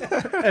 bro.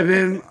 And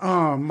then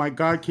my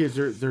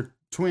godkids, they're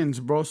twins,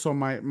 bro. So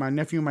my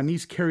nephew and my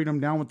niece carried them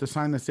down with the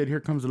sign that said, here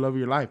comes the love of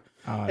your life.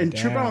 Oh, and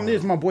trip out on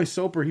this, my boy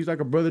Soper, he's like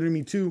a brother to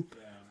me too.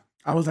 Yeah.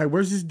 I was like,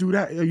 where's this dude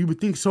at? You would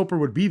think Soper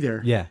would be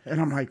there. Yeah. And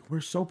I'm like,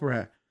 where's Soper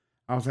at?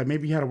 I was like,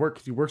 maybe he had to work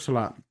because he works a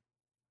lot.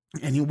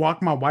 And he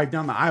walked my wife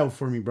down the aisle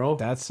for me, bro.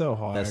 That's so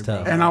hard. That's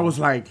tough. And I was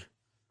like,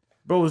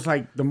 bro, it was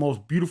like the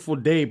most beautiful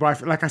day, bro.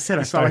 Like I said,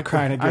 I felt like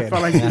crying again. I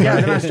felt like, yeah,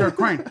 then I started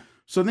crying.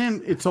 So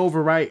then it's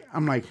over, right?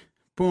 I'm like,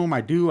 boom, I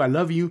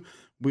love you.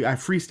 I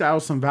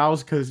freestyled some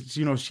vows because,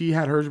 she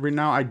had hers written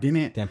out. I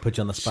didn't. Damn, put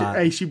you on the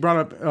spot. She brought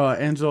up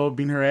Enzo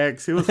being her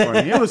ex. It was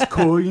funny. It was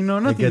cool,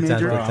 nothing good times, major.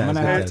 good Bro, times. I'm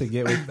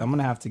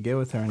gonna have to get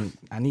with her, and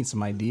I need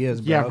some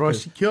ideas, bro. Yeah, bro,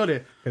 she killed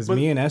it. Because But-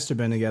 me and Esther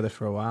been together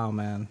for a while,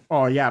 man.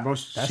 Oh, yeah, bro.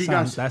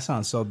 That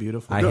sounds so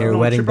beautiful. I hear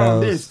wedding trip out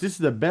on bells. This is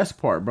the best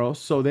part, bro.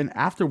 So then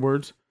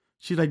afterwards,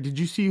 she's like, did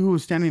you see who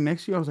was standing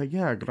next to you? I was like,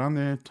 yeah,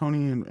 Grande,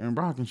 Tony, and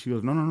Brock. And she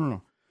goes,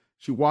 no.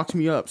 She walks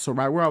me up. So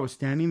right where I was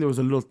standing, there was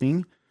a little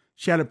thing.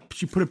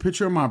 She put a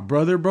picture of my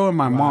brother, bro, and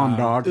my mom,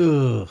 dog.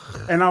 Ugh.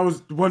 And I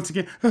was once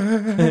again, You're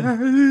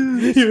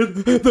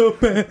the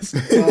best.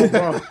 oh,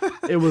 bro.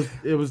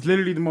 It was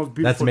literally the most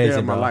beautiful day amazing,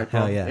 of my bro. life, bro.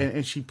 Hell yeah.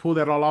 And she pulled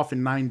that all off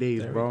in 9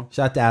 days, bro.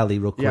 Shout out to Ali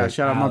real quick. Yeah,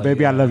 shout out my Allie,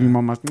 baby. I yeah. love you,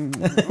 mama.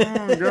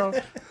 Girl.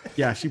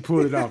 Yeah, she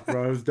pulled it off,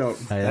 bro. It was dope.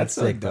 Hey, That's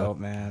so sick, bro. dope,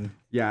 man.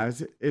 Yeah,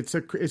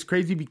 it's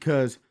crazy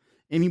because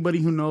anybody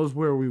who knows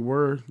where we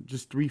were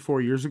just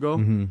 3-4 years ago,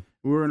 Mm-hmm.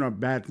 we were in a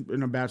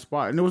bad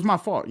spot, and it was my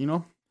fault,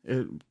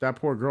 that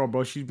poor girl,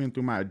 bro. She's been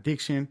through my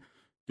addiction,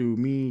 through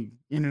me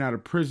in and out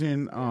of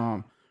prison,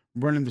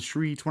 running the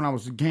streets, when I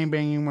was gang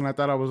banging, when I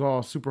thought I was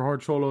all super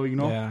hard cholo, you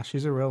know. Yeah,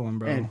 she's a real one,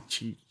 bro. And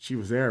she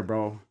was there,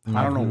 bro.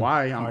 I don't know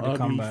why. I'm Hard to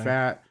come ugly, by.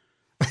 fat,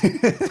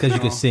 Because you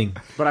can sing.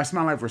 but I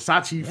smell like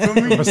Versace. You feel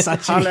me?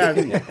 Versace. Holla at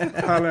me.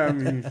 Holla at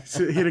me.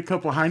 Hit a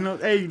couple high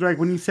notes. Hey, like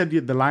when you said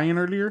the lion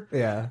earlier.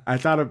 Yeah. I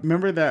thought of,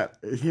 remember that,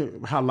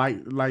 how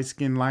light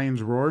skinned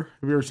lions roar?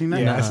 Have you ever seen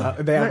that? Yeah,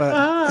 they have Like,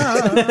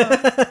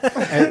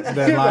 and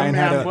the lion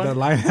had man bun. the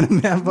lion had a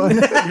man bun.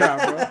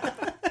 yeah, bro.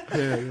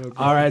 Yeah,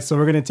 All right, so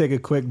we're gonna take a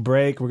quick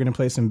break. We're gonna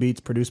play some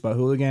beats produced by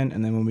Hooligan,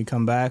 and then when we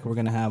come back, we're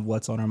gonna have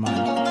what's on our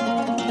mind.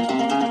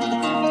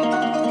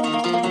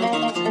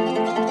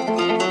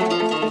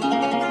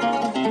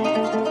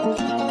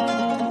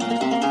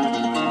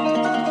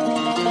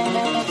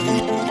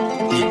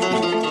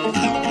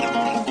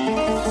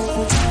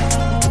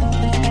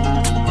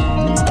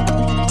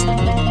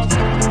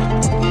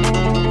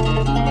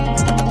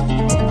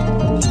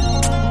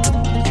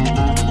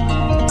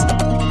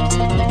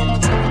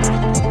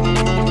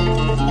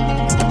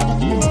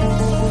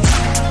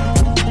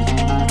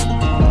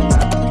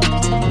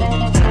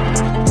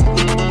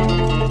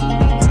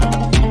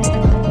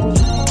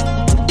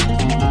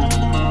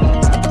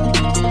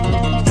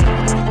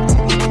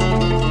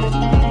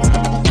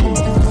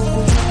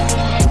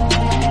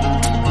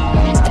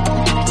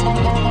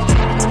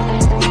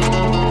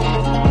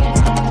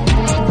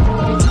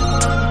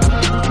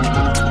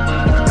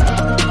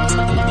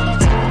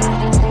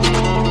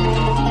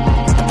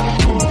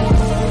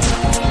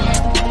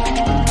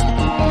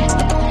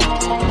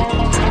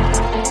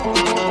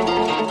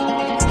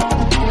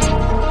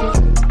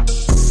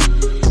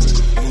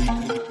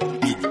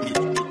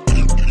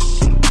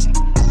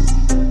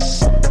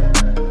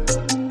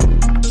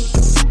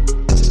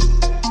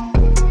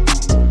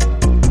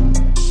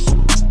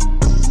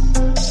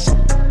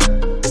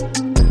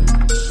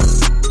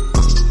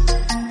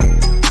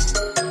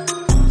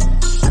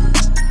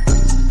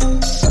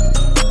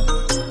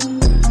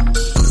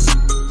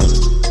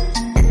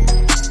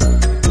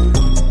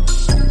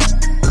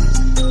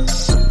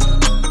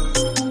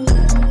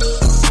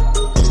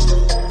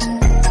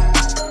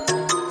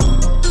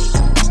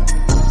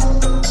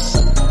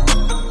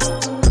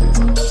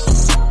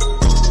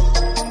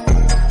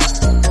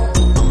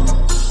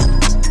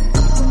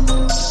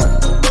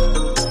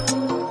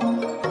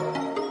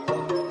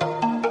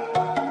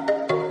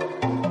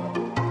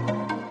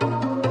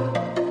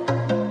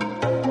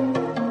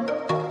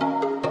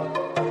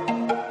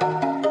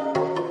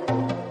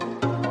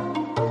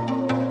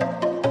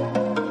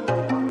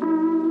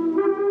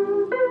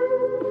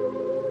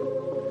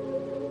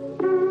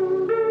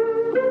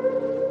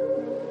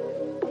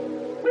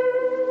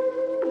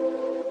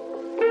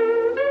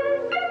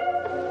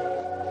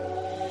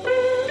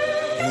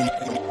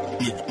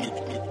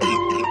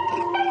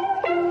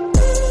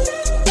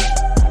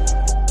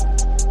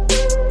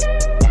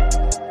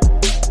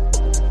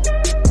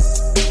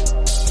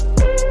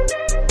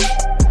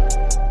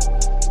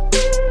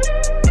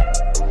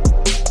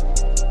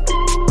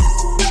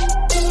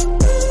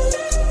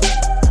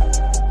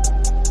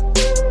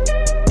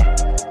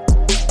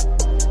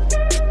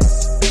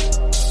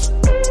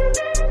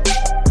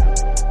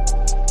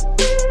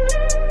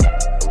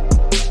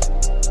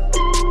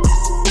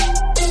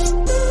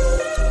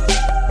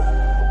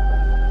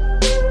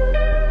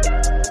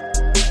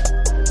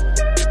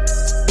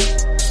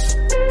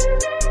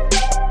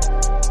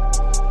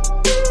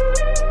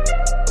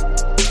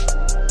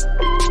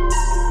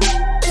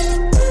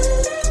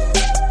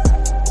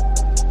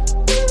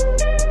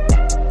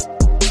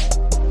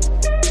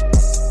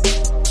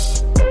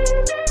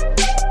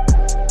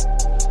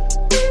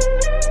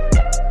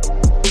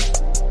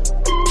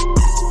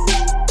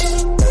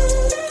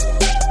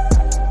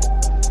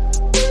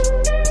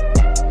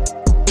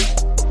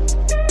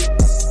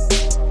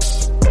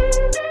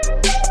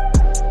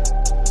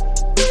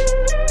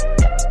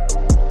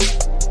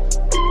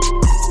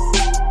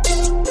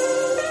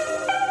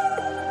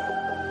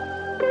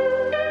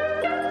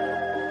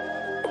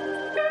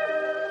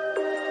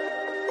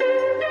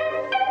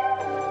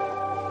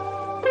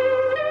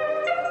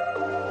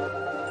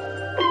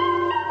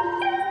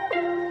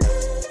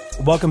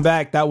 Welcome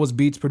back. That was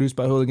beats produced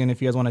by Hooligan.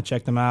 If you guys want to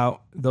check them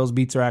out, those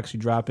beats are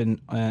actually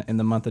dropping in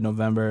the month of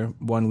November.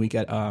 1 week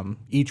at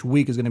each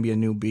week is going to be a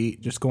new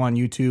beat. Just go on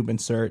YouTube and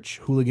search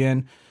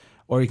Hooligan,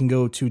 or you can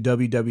go to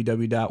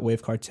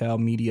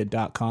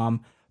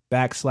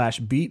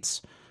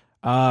www.wavecartelmedia.com/beats.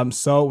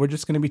 So we're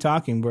just going to be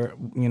talking. We're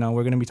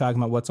going to be talking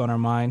about what's on our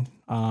mind.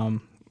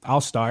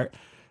 I'll start.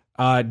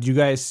 Did you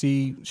guys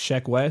see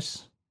Sheck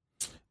West?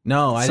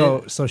 No, I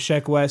didn't. So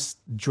Sheck West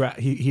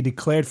he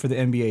declared for the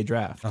NBA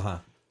draft.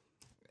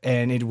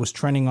 And it was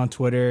trending on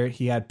Twitter.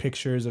 He had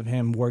pictures of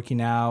him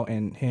working out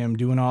and him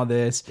doing all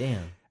this.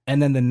 Damn.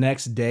 And then the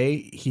next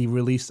day, he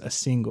released a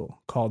single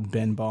called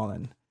Ben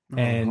Ballin'.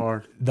 And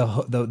hard.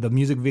 the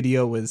music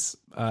video was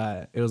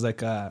it was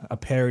like a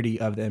parody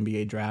of the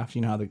NBA draft.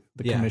 You know how the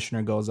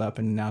commissioner goes up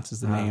and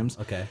announces the names.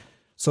 Okay.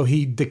 So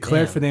he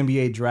declared Damn. for the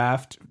NBA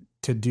draft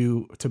to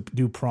do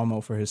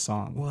promo for his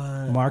song.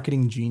 What?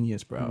 Marketing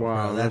genius, bro. Wow,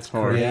 Bro, that's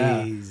hard.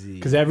 crazy.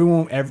 Because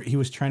he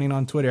was trending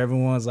on Twitter.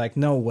 Everyone was like,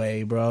 "No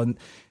way, bro!"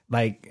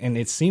 Like, and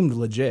it seemed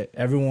legit.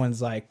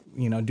 Everyone's like,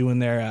 doing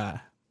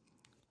their,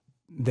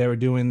 they were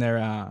doing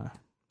their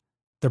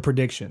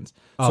predictions.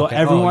 So Okay.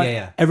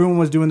 everyone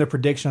was doing their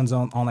predictions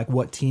on like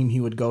what team he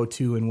would go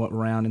to and what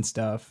round and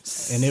stuff.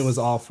 And it was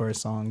all for a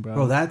song, bro.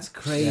 Bro, that's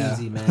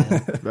crazy, man.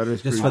 That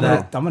is Just pretty for cool.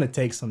 that. I'm gonna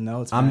take some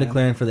notes. I'm man.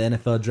 declaring for the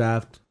NFL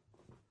draft.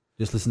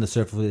 Just listen to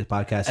Surf With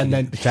podcast And and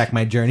then then- track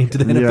my journey to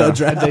the Yeah. NFL And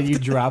draft. then you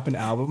drop an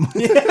album.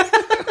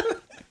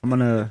 I'm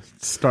gonna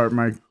start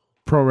my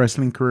pro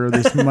wrestling career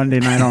this Monday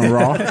night on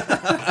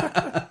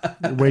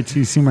Raw. Wait till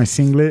you see my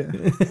singlet.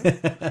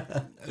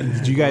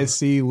 Did you guys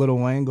see Lil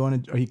Wayne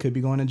or he could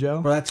be going to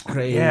jail? Bro, that's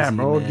crazy. Yeah,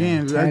 bro. man.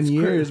 Again, 10 that's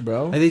years, crazy.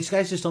 bro. Like, these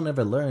guys just don't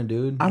ever learn,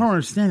 dude. I don't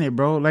understand it,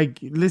 bro. Like,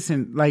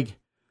 listen, like,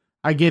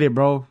 I get it,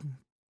 bro.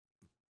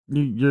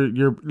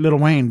 You're Lil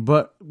Wayne,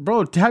 but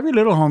bro, to have your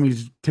little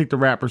homies take the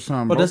rap or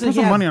something, But bro. doesn't Put he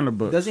some have money on the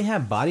book. Doesn't he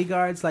have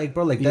bodyguards? Like,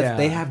 bro, like Yeah.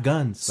 they have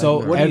guns. So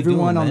Like, what are you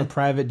everyone doing, on man? the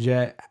private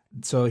jet.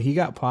 So he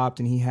got popped,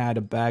 and he had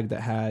a bag that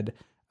had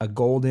a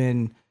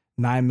golden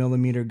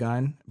 9mm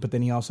gun, but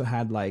then he also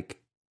had like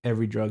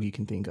every drug you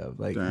can think of.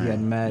 Like he had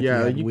Damn. meth. Yeah,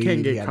 he had you weed, can't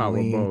he get had caught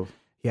with lean, both.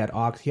 He had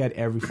ox. He had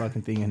every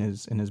fucking thing in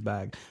his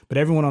bag. But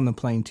everyone on the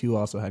plane too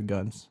also had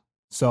guns.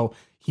 So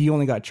he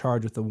only got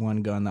charged with the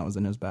one gun that was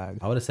in his bag.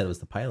 I would have said it was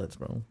the pilots,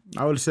 bro.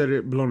 I would have said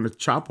it belonged to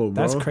Chapo, bro.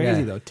 That's crazy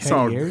Yeah. though. 10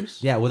 So- years.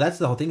 Yeah, well, that's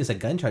the whole thing. Is that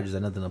gun charges are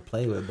nothing to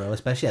play with, bro.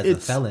 Especially as a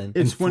felon.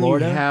 It's In when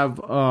Florida? you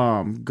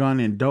have gun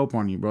and dope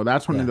on you, bro.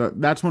 That's when Yeah.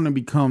 that's when it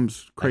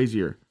becomes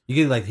crazier. You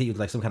get like hit with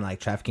like some kind of like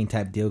trafficking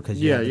type deal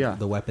because Yeah, have yeah.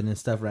 the weapon and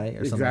stuff, right?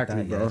 Or something Exactly,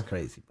 like that. bro. Yeah, that's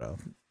crazy, bro.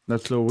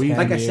 That's Lil Weezy.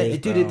 Like I 10 said, years,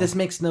 dude, bro. this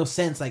makes no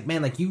sense. Like,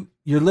 man, like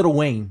you're Little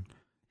Wayne.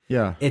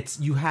 Yeah. It's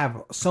you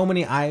have so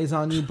many eyes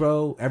on you,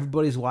 bro.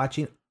 Everybody's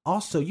watching.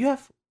 Also, you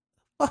have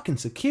fucking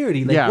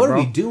security. Like, Yeah, what bro. are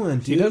we doing,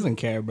 dude? He doesn't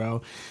care,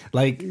 bro.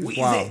 Like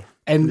Wow.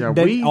 And Yeah,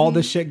 then all Weezy.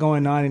 the shit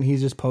going on, and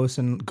he's just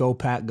posting "Go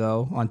Pack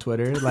Go" on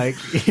Twitter. Like,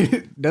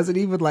 he doesn't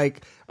even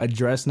like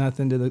address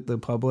nothing to the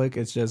public.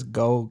 It's just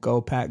 "Go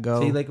Pack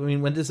Go." See, like, I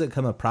mean, when does it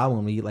become a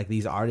problem? When you, like,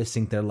 these artists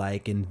think they're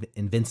like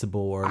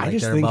invincible, or like I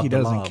just they're think above he the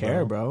doesn't law,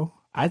 care, bro.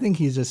 I think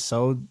he's just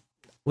so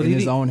What in do you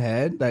his think- own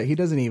head that he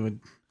doesn't even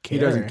care.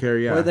 He doesn't care,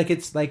 yeah. Or like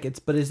it's,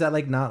 but is that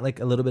like not like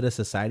a little bit of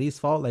society's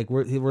fault? Like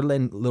we're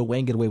letting Lil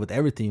Wayne get away with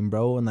everything,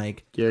 bro, and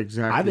like Yeah,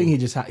 exactly. I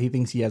think he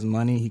thinks he has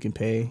money. He can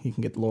pay. He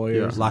can get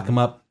lawyers. lock him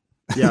up.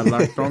 Yeah,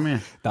 like, throw him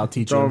in. That'll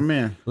teach Throw him.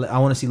 him in. I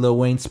want to see Lil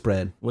Wayne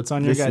spread. What's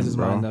on your Listen, guys'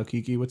 bro. mind, though,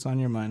 Kiki? What's on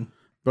your mind?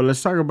 But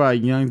let's talk about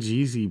Young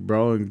Jeezy,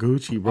 bro, and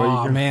Gucci, bro.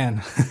 Oh You- man,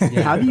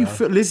 How do you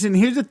feel? Listen,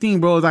 here's the thing,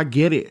 bro. Is I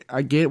get it.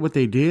 I get what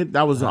they did.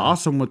 That was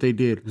awesome what they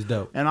did. It was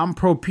dope. And I'm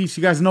pro peace.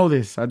 You guys know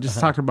this. I just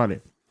talked about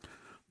it.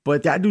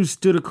 But that dude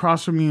stood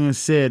across from you and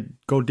said,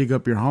 "Go dig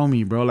up your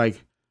homie, bro."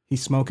 Like,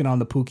 he's smoking on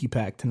the Pookie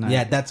pack tonight.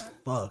 Yeah, that's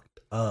fucked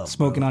up.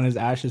 smoking on his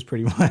ashes,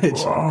 pretty much.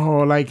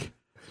 oh, like,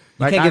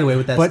 You can't get away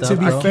with that But stuff.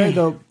 to be bro. fair,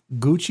 though,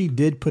 Gucci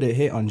did put a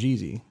hit on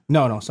Jeezy.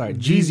 No, sorry,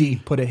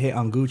 Jeezy put a hit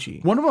on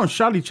Gucci. one of them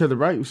shot each other,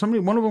 right?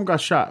 One of them got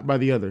shot by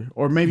the other,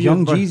 or maybe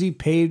Young it was- Jeezy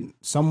paid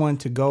someone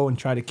to go and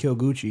try to kill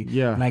Gucci.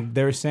 Yeah. Like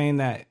they were saying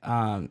that.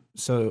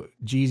 So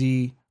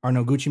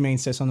Gucci Mane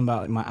said something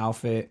about my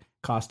outfit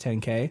cost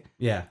 $10K.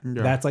 yeah.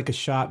 That's like a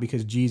shot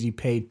because Jeezy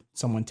paid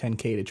someone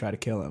 $10K to try to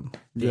kill him.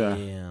 Yeah.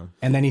 Damn.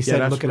 And then he said,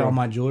 that's "Look at all real.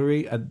 my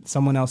jewelry."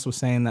 Someone else was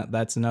saying that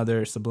that's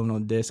another subliminal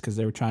diss because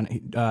they were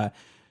trying to.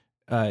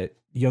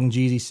 Young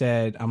Jeezy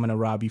said, "I'm gonna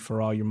rob you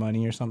for all your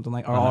money" or something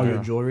like, or all your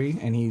jewelry,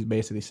 and he's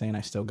basically saying, "I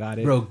still got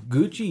it." Bro,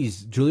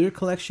 Gucci's jewelry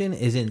collection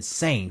is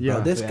insane, bro. Yeah.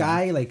 This Yeah.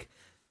 guy, like,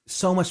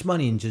 so much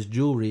money in just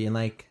jewelry, and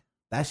like,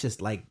 that's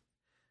just like,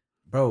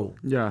 bro.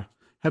 Yeah.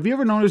 Have you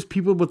ever noticed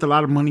people with a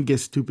lot of money get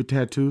stupid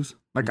tattoos,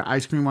 like an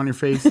ice cream on your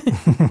face,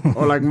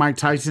 or like Mike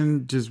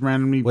Tyson just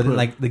randomly What put,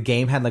 like the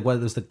game had like what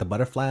it was like the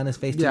butterfly on his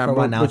face too yeah, for a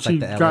while. Now but it's like he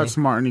the LA. got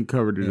smart and he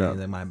covered it Yeah, up.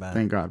 like, my bad.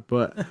 Thank God.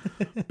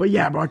 But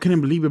yeah, bro, I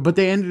couldn't believe it. But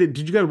they ended it.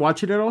 Did you guys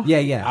watch it at all? Yeah,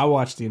 yeah. I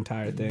watched the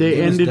entire thing They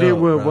It was ended it dope,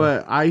 with bro.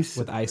 what ice?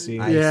 with Icy.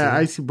 Yeah,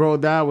 icy, bro.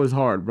 That was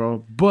hard,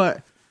 bro.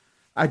 But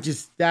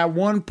that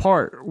one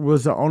part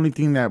was the only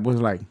thing that was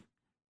like,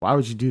 why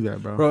would you do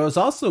that, bro? Bro, it was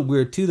also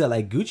weird too that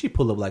like Gucci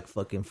pulled up like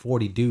fucking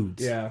 40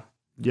 dudes. Yeah,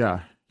 Yeah,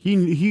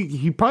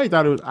 he probably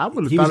thought it was. I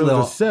would have He thought was it was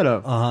little- a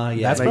setup.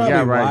 Yeah. that's like, probably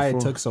yeah, right, why fool.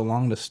 it took so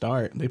long to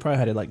start. They probably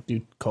had to like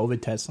do COVID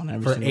tests on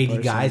every for single 80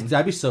 person. guys.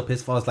 I'd be so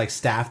pissed if I was like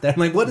staff there. I'm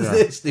like, what is Yeah.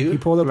 this, He dude?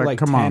 pulled up Like, like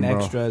come 10 on, bro.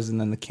 extras, and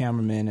then the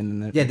cameraman, and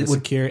then the, Yeah, the would-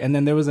 security, and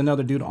then there was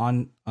another dude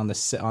on the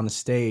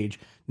stage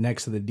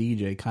next to the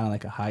DJ, kind of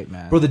like a hype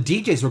man. Bro, the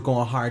DJs were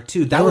going hard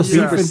too. That they were was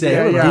super beefing, sick.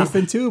 they were yeah.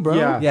 beefing too, bro.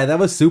 Yeah. Yeah, that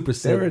was super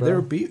sick. They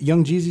were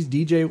Young Jeezy's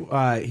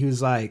DJ. He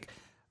was like,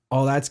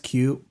 "Oh, that's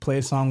cute. Play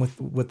a song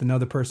with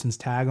another person's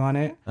tag on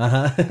it."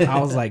 I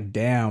was like,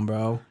 "Damn,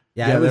 bro."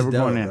 Yeah, Yeah, it they was were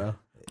dope, going in. bro.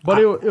 But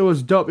it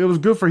was dope. It was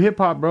good for hip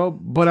hop, bro.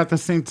 But at the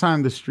same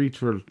time, the streets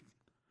were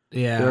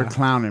they were Yeah.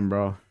 clowning,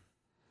 bro.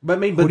 But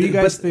I mean, Who do you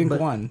guys but- think but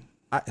won?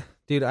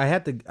 Dude,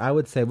 I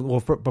would say, well,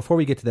 before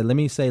we get to that, let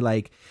me say,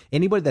 like,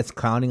 anybody that's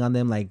clowning on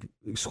them, like,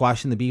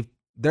 squashing the beef,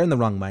 they're in the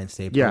wrong mind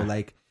state, bro. Yeah.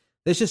 Like,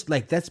 it's just,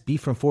 like, that's beef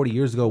from 40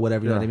 years ago,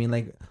 whatever, you know Yeah. what I mean?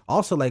 Like,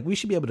 also, like, we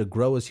should be able to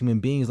grow as human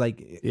beings.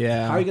 Like,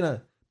 Yeah. how are you going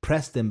to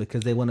press them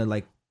because they want to,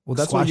 like, Well,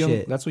 that's what squash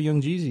it? That's what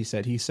Young Jeezy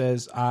said. He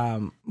says,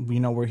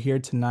 we're here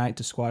tonight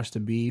to squash the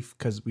beef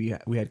because we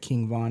had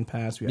King Von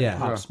pass, we had Yeah.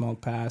 Pop Yeah.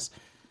 Smoke pass.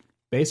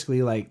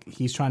 Basically, like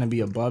he's trying to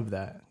be above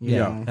that, you Yeah.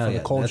 know, Hell for yeah. the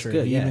That's culture.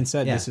 good. He Yeah. even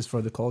said Yeah. this is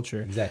for the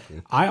culture.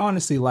 Exactly. I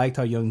honestly liked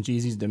how Young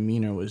Jeezy's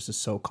demeanor was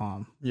just so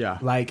calm. Yeah.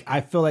 Like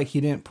I feel like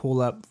he didn't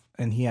pull up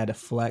and he had to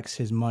flex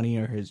his money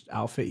or his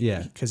outfit.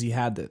 Yeah. because he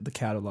had the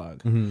catalog.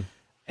 Mhm.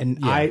 And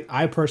Yeah.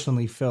 I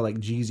personally feel like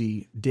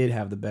Jeezy did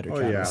have the better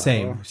catalog. yeah.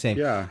 Same, bro. same.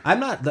 Yeah. I'm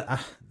not, dude, I'm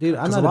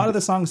Because not a lot of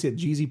the songs that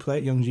Jeezy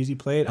played, Young Jeezy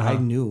played, I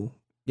knew.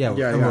 yeah,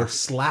 Yeah, and yeah. we're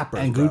slapper.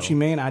 And bro. Gucci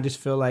Mane, I just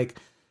feel like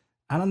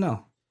I don't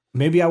know.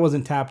 Maybe I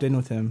wasn't tapped in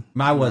with him.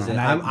 I wasn't.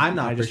 And I'm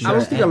not I for just- sure. I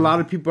don't think a And- lot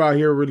of people out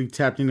here really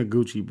tapped into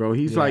Gucci, bro.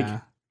 He's like,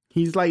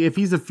 if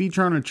he's a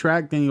feature on a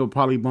track, then you'll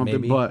probably bump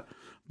Maybe. it.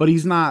 But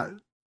he's not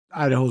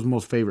Idaho's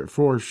most favorite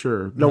for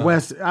sure. The No.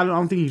 West, I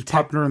don't think he's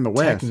popular in the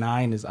Tech West.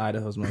 9 is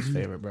Idaho's most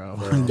favorite, bro.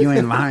 You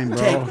ain't lying, bro.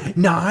 Tech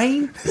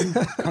 9?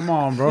 Come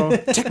on, bro.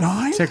 Tech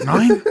 9? Tech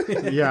 9?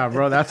 Yeah,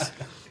 bro. That's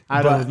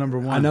Idaho's But number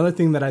one. Another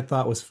thing that I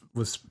thought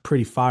was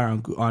pretty fire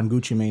on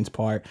Gucci Mane's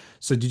part.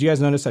 So did you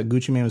guys notice that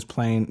Gucci Mane was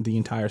playing the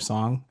entire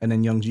song, and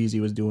then Young Jeezy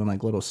was doing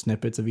like little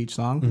snippets of each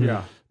song?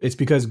 Yeah. It's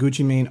because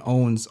Gucci Mane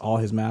owns all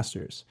his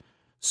masters,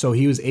 so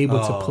he was able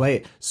to play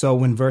it. So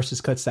when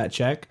Versus cuts that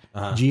check,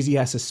 Jeezy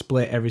has to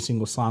split every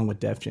single song with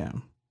Def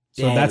Jam.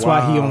 So Dang. that's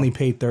why he Wow. only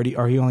paid 30,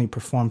 or he only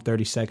performed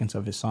 30 seconds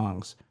of his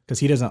songs because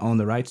he doesn't own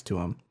the rights to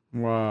them.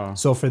 Wow.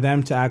 So for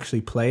them to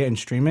actually play it and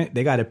stream it,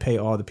 they got to pay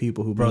all the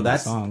people who Bro, made the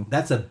that's song.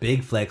 a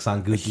big flex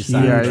on Gucci's Huge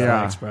side. Yeah, yeah.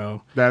 flex,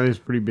 bro. That is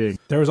pretty big.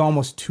 There was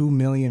almost 2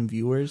 million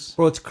viewers.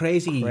 Bro, it's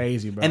crazy.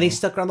 Crazy, bro. And they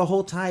stuck around the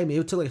whole time.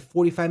 It took like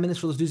 45 minutes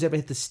for those dudes to ever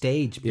hit the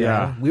stage, bro.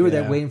 Yeah. We were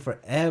there Yeah. waiting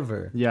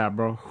forever. Yeah,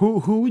 bro.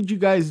 Who would you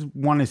guys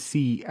want to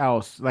see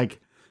else? Like,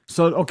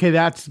 so okay,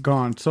 that's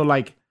gone. So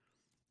like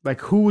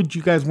who would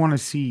you guys want to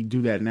see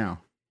do that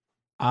now?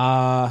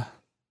 I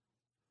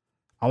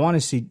want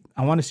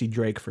to see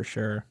Drake for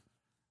sure.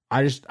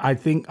 I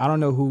don't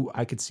know who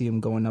I could see him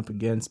going up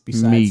against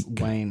besides Meek.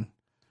 Wayne.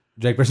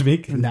 Drake versus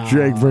Meek? Nah.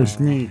 Drake versus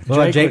me.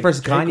 Well, Drake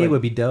versus Drake Kanye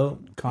would be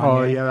dope. Kanye.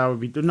 Oh yeah, that would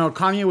be. No,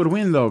 Kanye would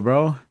win though,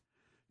 bro.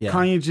 Yeah.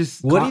 Kanye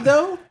just Would he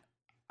though?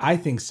 I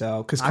think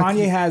so because I Kanye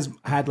think- has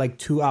had like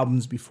 2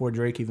 albums before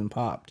Drake even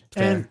popped,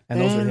 and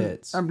those were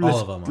hits. I'm All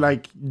just- of them are.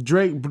 Like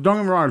Drake. Don't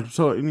get me wrong.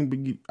 So I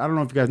mean, I don't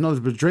know if you guys know this,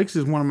 but Drake's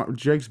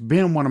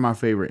been one of my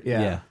favorite.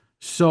 Yeah.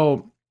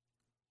 So,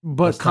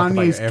 but Let's talk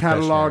about Kanye's your air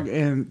catalog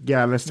freshener. and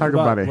yeah, let's talk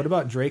about it. What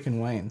about Drake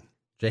and Wayne?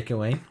 Drake and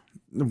Wayne?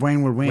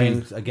 Wayne would win.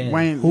 Wayne's again.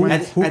 Wayne. Who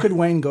Wayne- who could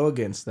Wayne go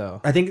against though?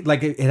 I think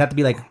like it'd have to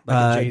be like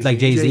Jay-Z. like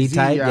Jay-Z Jay-Z,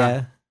 type, yeah.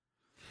 yeah.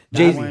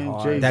 That'd Jay-Z. be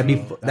hard,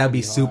 Jay-Z. That'd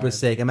be super hard.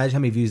 sick. Imagine how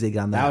many views they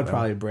got on that. That would bro.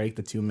 probably break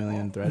the 2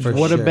 million threshold. For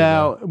What sure,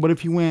 about what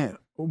if you went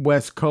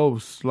West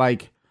Coast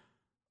like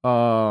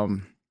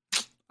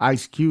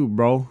Ice Cube,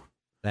 bro?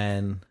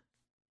 And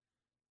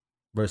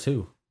versus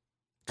who?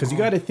 Because you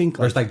got to think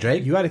Versus like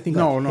Drake? You got to think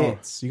No, like no.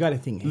 hits. You got to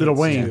think Lil hits,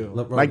 Wayne. too.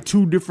 Look, bro, Like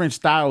two different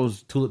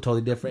styles,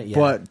 totally different. Yeah,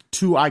 but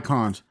two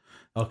icons,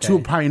 okay, two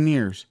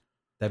pioneers.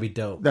 that'd be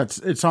dope.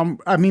 It's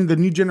I mean, the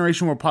new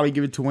generation will probably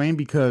give it to Wayne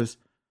because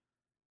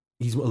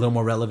He's a little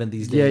more relevant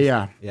these yeah, days.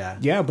 yeah, yeah.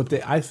 Yeah, but the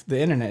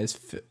internet is.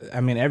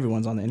 I mean,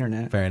 everyone's on the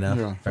internet Fair enough.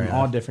 Yeah. Fair from enough.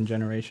 all different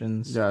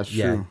generations. yeah, it's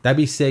Yeah, true. that'd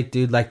be sick,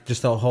 dude. Like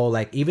just a whole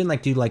like even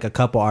like dude like a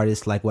couple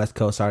artists like West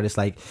Coast artists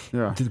like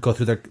Yeah. to go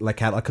through their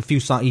like had like a few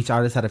songs. Each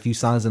artist had a few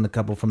songs and a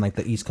couple from like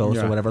the East Coast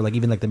Yeah. or whatever. Like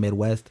even like the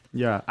Midwest.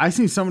 Yeah, I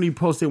seen somebody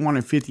post they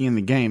wanted 50 in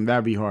the game.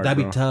 That'd be hard. That'd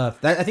be bro.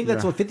 tough. I think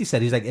that's Yeah. what 50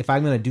 said. He's like, if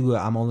I'm gonna do it,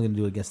 I'm only gonna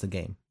do it against the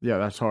game. Yeah,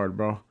 that's hard,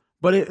 bro.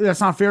 But that's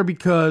not fair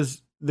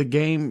because the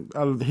game,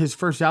 his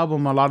first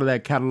album, a lot of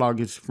that catalog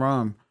is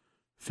from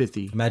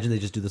 50. Imagine they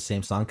just do the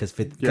same song because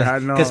 50. Yeah, I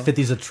know. Because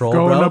 50's a troll,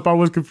 Growing bro. up, I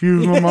was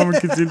confused. My mama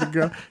could see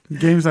the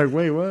game's like,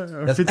 wait, what?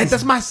 That's, hey,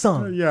 that's my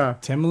song. Yeah.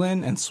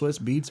 Timbaland and Swiss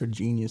Beats are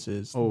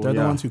geniuses. Oh, They're the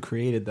yeah. ones who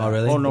created that. Oh,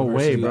 really? Oh, no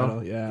way, diversity bro.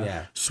 battle. Yeah.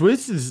 Yeah.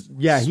 Swiss is,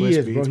 yeah, he Swiss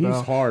is, Beats, bro.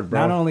 He's hard,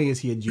 bro. Not only is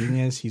he a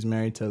genius, he's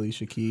married to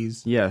Alicia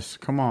Keys. Yes,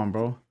 come on,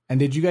 bro. And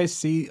did you guys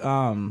see?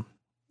 I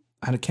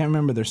can't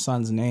remember their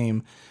son's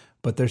name,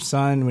 but their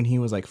son, when he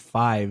was like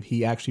 5,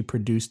 he actually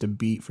produced a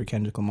beat for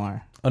Kendrick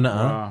Lamar. Oh, no.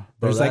 Wow.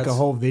 There's like a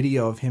whole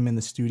video of him in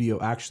the studio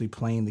actually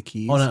playing the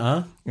keys. Oh,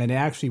 no. And it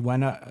actually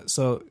went up.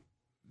 So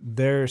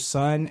their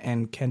son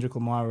and Kendrick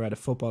Lamar were at a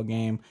football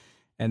game,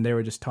 and they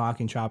were just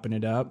talking, chopping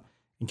it up.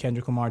 And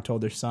Kendrick Lamar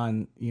told their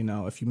son, you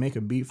know, if you make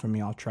a beat for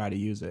me, I'll try to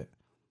use it.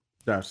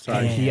 That's And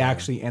tight. he Damn.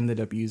 actually ended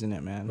up using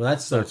it, man. Well,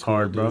 that's so That's cool,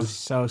 hard, bro. dude.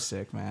 So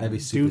sick, man. That'd be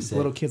super Dude, sick.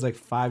 little kids like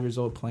 5 years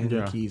old playing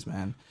Yeah. the keys,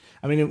 man.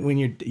 I mean, when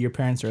your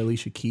parents are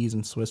Alicia Keys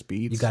and Swiss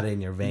Beats, You got it in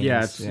your veins.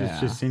 Yeah, it's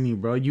Yeah. just in you,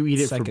 bro. You eat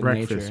it Second for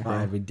breakfast, nature. bro.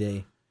 every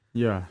day.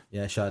 Yeah.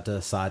 Yeah, shout out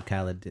to Saad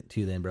Khaled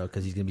too, then, bro,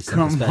 because he's gonna be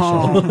something Come special.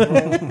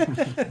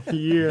 on, bro.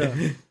 Yeah.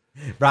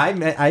 Bro,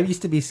 I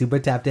used to be super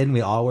tapped in. We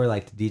all were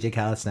like the DJ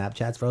Khaled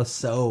Snapchats, bro.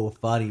 So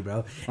funny,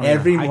 bro.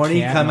 Every I morning,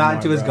 can't come no out more,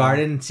 into his bro.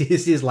 garden and see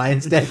his lion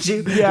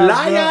statue. Yeah,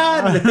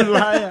 Lion!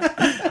 Lion.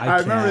 I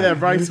remember can't. that,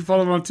 bro. I used to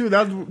follow him on too.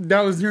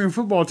 That was during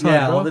football time,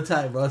 Yeah, bro. all the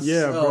time, bro.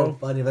 Yeah, so bro.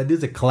 funny. That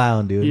dude's a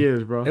clown, dude. He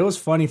is, bro. It was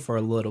funny for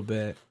a little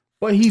bit.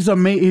 But he's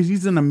amazing.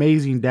 He's an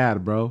amazing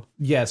dad, bro.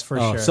 Yes, for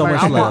Oh, sure. so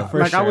much I love.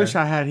 For I sure. wish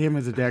I had him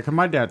as a dad, because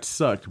my dad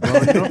sucked, bro.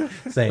 You know?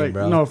 Same, Like,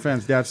 bro. no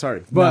offense, Dad.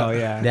 Sorry, but No,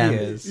 yeah, Damn, he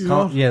is. You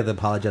know? you have to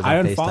apologize on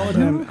I FaceTime, unfollowed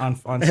bro. him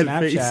on And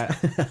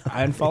Snapchat.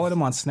 I unfollowed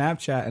him on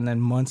Snapchat, and then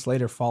months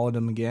later followed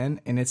him again,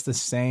 and it's the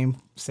same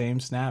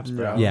snaps,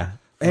 bro. Yeah.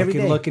 Every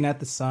day. Looking at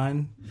the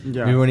sun,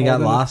 yeah. Remember when he got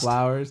holding the lost?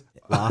 flowers.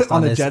 Lost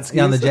on the his- jet skis?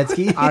 Yeah, on the jet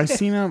ski. I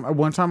seen him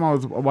one time. I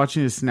was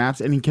watching his snaps,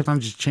 and he kept on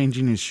just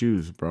changing his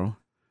shoes, bro.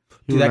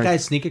 He Dude, was that like,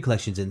 guy's sneaker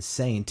collection's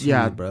insane too,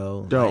 Yeah,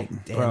 bro. dope.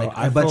 Like, damn, Bro, like,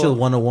 I a bunch feel- of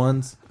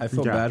 101s. I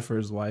feel Yeah. bad for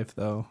his wife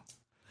though.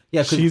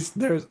 Yeah, 'cause- She's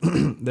there's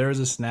there's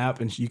a snap,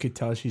 and you could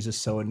tell she's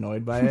just so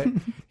annoyed by it.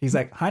 He's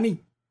like, honey,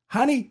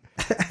 and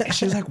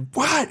she's like,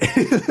 what?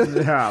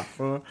 yeah,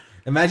 bro.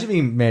 imagine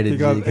being married to he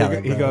goes, DJ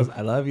Khaled, he bro. goes,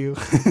 I love you.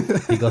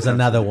 He goes,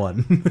 another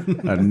one.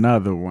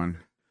 Another one.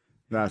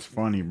 That's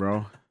funny,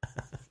 bro.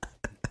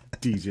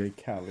 DJ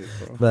Khaled,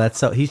 bro. But that's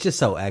so he's just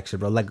so extra,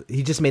 bro. Like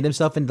he just made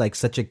himself into like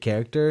such a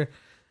character.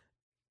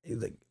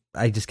 Like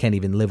I just can't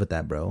even live with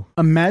that, bro.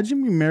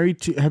 Imagine being married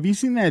to. Have you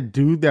seen that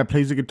dude that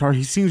plays the guitar?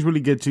 He seems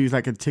really good too. He's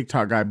like a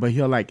TikTok guy, but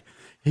he'll like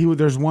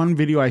there's one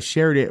video I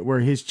shared it where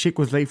his chick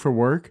was late for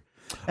work.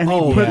 And he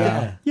Oh, put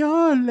yeah.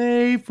 you're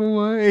late for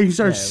work. And he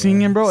starts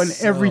singing, bro, and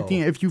So-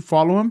 everything. If you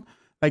follow him,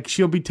 like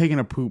she'll be taking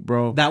a poop,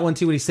 bro. That one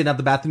too when he's sitting out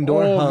the bathroom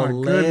door. Oh my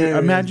Hilarious, goodness!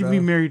 Imagine bro.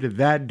 being married to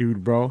that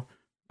dude, bro.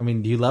 I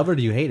mean, do you love her or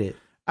do you hate it?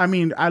 I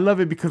mean, I love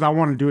it because I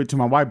want to do it to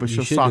my wife, but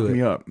she'll should sock do it.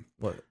 me up.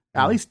 What?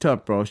 Allie's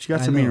tough, bro. She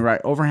got I something know.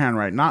 right. Overhand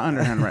right, not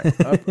underhand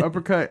right.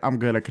 Uppercut, I'm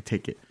good. I could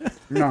take it.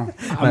 No.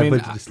 I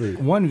put you to sleep.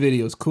 one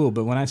video is cool,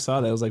 but when I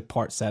saw that, it was like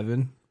part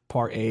 7,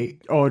 part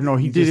 8. Oh, no.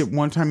 He did it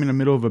one time in the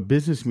middle of a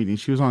business meeting.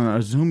 She was on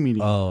a Zoom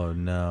meeting. Oh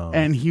no.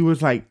 And he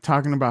was like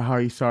talking about how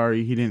he's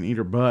sorry he didn't eat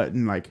her butt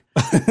and like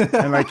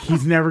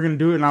he's never gonna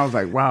do it. And I was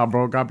like, wow,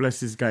 bro, God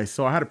bless this guy.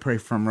 So I had to pray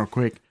for him real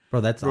quick. Bro,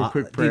 that's Real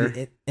quick prayer.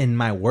 Dude, in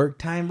my work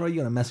time, bro. You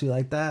gonna mess with me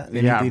like that?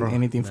 Anything, Yeah, bro.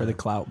 anything for the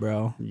clout,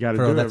 bro. You gotta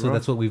Bro, do that's it, bro.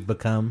 that's what we've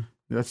become.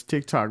 That's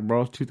TikTok,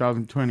 bro.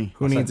 2020.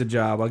 Who needs a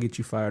job? I'll get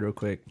you fired real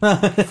quick. For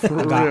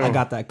I real.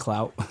 got that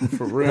clout.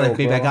 For real, Like,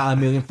 baby, bro. I got 1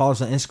 million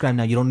followers on Instagram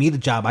now. You don't need a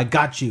job. I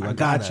got you. I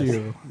got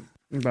you.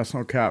 That's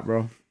no cap,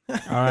 bro. All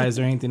right, is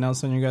there anything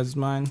else on your guys'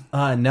 mind?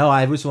 No,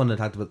 I just wanted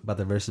to talk about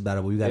the versus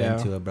battle. We got Yeah.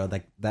 into it, bro.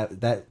 Like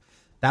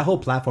that whole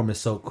platform is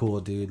so cool,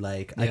 dude.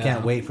 Like I Yeah.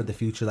 can't wait for the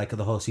future, like of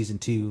the whole season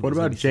 2. What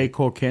about J.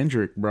 Cole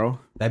Kendrick, bro?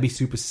 That'd be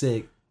super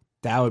sick.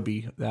 That'd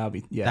be That'd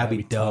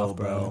be dope, tough,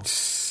 bro.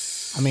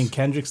 I mean,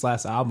 Kendrick's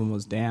last album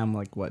was damn,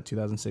 like what,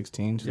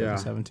 2016,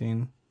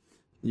 2017?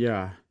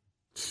 Yeah.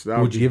 That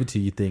Who would you give it to?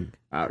 You think?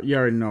 You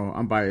already know.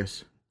 I'm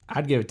biased.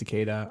 I'd give it to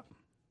K-Dot.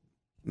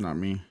 Not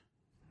me.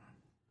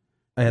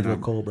 I had to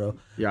go Cole, bro.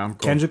 Yeah, I'm cool.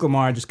 Kendrick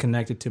Lamar just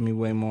connected to me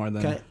way more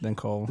Okay. than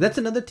Cole. That's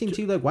another thing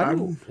too. Like, why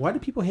do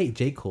people hate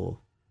J. Cole?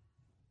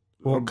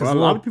 Well, But because a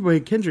lot of people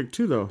hate Kendrick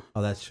too, though.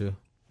 Oh, that's true.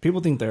 people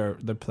think they're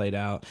played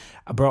out,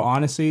 bro.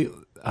 Honestly,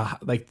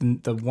 like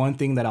the one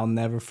thing that I'll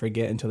never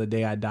forget until the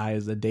day I die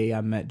is the day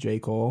I met J.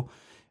 Cole.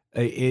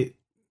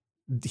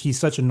 He's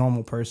such a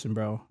normal person,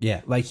 bro.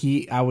 Yeah. Like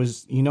I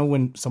was,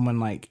 when someone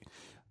like,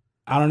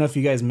 I don't know if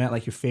you guys met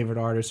like your favorite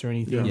artist or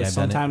anything. Yeah. But Yeah, I've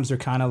done it. sometimes they're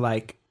kind of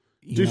like,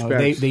 you know,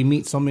 Douchebags. they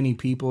meet so many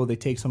people, they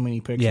take so many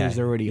pictures, Yeah,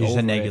 they're already you're just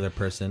over a it. regular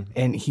person.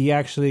 And he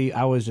actually,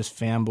 I was just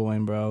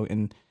fanboying, bro.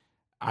 And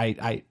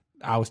I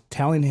was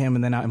telling him,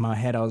 and then in my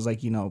head, I was like,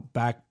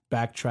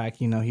 backtrack,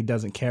 he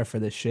doesn't care for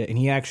this shit. And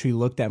he actually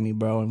looked at me,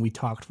 bro, and we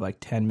talked for like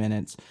 10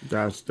 minutes.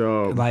 That's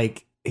dope.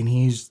 Like, and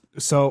he's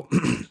so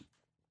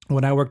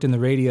when I worked in the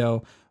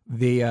radio,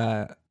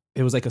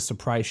 it was like a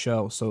surprise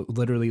show. So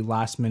literally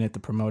last minute, the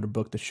promoter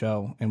booked the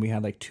show, and we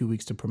had like 2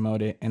 weeks to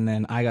promote it. And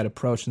then I got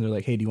approached, and they're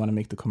like, "Hey, do you want to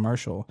make the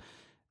commercial?"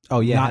 Oh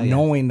yeah, Not hell yeah.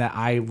 knowing that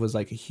I was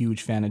like a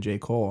huge fan of J.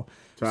 Cole.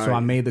 So Sorry. I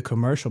made the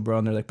commercial, bro,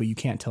 and they're like, "But you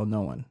can't tell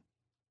no one.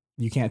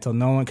 You can't tell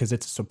no one because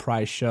it's a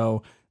surprise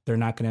show. They're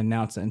not going to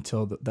announce it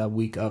until the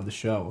week of the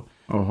show."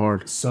 Oh,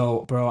 hard.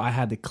 So, bro, I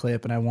had the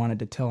clip, and I wanted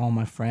to tell all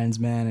my friends,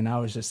 man, and I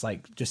was just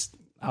like,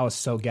 I was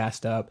so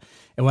gassed up.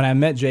 And when I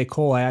met J.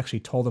 Cole, I actually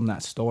told him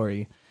that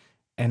story.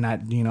 And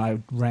I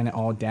ran it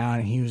all down,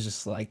 and he was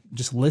just like,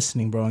 just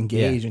listening, bro,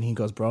 engaged. Yeah. And he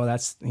goes, "Bro,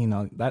 that's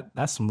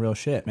that's some real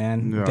shit,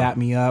 man." Yeah. Dapped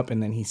me up,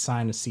 and then he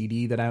signed a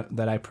CD that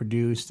I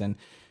produced, and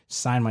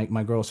signed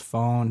my girl's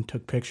phone,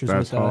 took pictures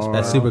That's with us. hard.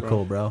 That's bro. super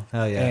cool, bro.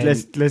 Hell yeah.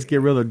 And- Let's get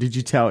real though. Did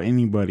you tell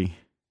anybody?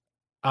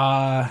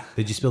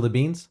 Did you spill the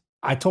beans?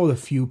 I told a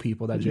few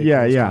people that J. Yeah,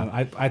 Cole was yeah.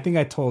 coming. I think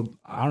I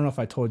don't know if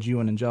I told you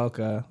and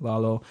Angelica,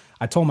 Lalo.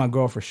 I told my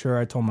girl for sure.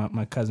 I told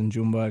my cousin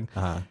Junebug.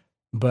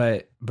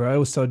 But bro, it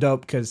was so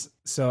dope because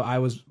I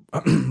was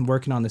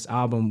working on this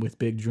album with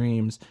Big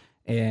Dreams,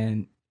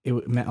 and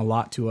it meant a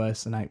lot to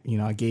us. And I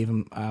gave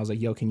him, I was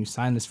like, "Yo, can you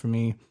sign this for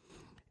me?"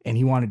 And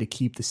he wanted to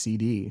keep the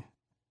CD.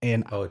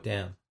 And Oh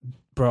damn.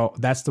 bro,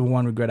 that's the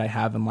one regret I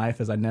have in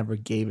life is I never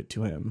gave it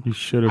to him. You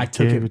should have. I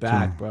took it to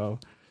back, him. bro.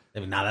 I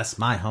mean, nah, that's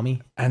my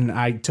homie. And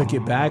I took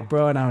it back,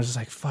 bro. And I was just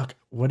like, fuck,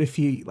 what if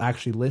he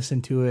actually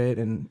listened to it?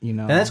 And, you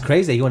know. And that's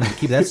crazy. You want to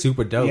keep that's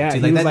super dope. Yeah, too.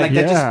 he Like was that, like, like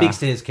that just yeah. speaks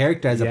to his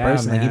character as a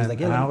person. Like he was like,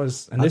 and yeah,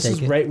 and this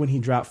is right when he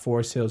dropped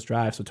Forest Hills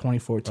Drive, so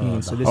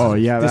 2014. So this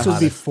this was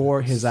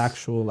before his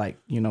actual, like,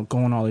 you know,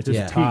 going all the way to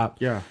Yeah. the top.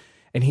 Yeah.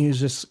 And he was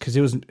just, because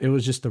it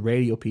was just the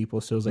radio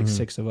people, so it was like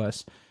 6 of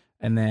us.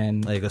 And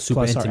then like a super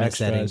plus our intimate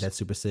setting. extras. That's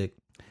super sick.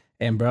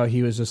 And bro,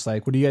 he was just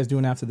like, "What are you guys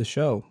doing after the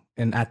show?"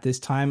 And at this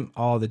time,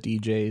 all the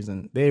DJs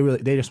and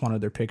they just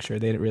wanted their picture.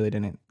 They really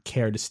didn't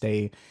care to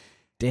stay.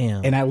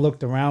 Damn. And I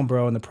looked around,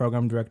 bro, and the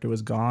program director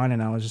was gone.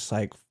 And I was just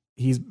like,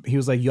 he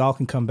was like, "Y'all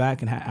can come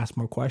back and ask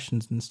more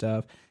questions and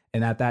stuff."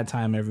 And at that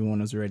time, everyone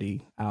was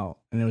already out,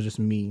 and it was just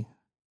me.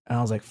 And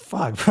I was like,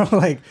 "Fuck, bro!"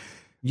 Like,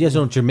 you guys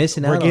know what you're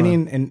missing out we're on.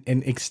 getting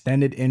an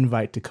extended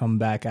invite to come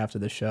back after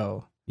the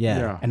show.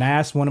 Yeah. And I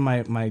asked one of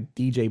my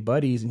DJ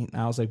buddies, and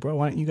I was like, "Bro,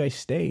 why don't you guys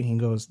stay?" And he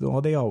goes,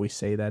 "Well, they always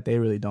say that. They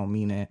really don't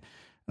mean it."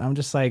 And I'm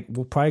just like,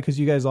 "Well, probably because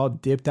you guys all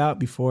dipped out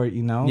before,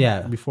 you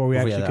know, before we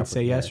actually could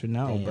say yes or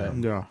no."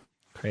 Damn. But Yeah.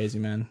 crazy,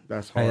 man.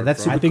 That's Hey, hard.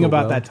 that's bro. I super think cool,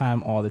 about bro. that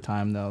time all the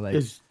time, though. Like,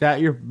 Is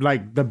that your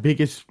like the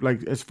biggest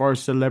like as far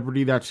as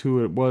celebrity? That's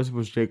who it was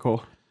J.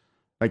 Cole.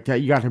 Like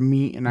that you got to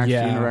meet and actually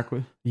interact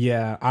with.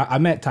 yeah, I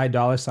met Ty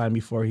Dolla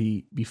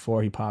 $ign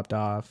before he popped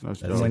off. That's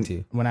That's dope. sick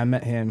too. When I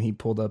met him, he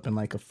pulled up in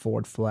like a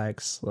Ford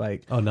Flex,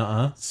 like Oh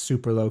no.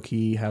 super low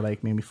key, had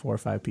like maybe 4 or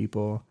 5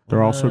 people.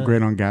 They're also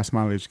great on gas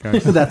mileage,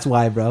 guys. That's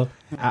why, bro.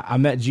 I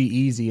met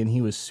G-Eazy and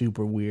he was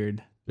super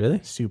weird.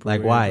 Really? Super Like,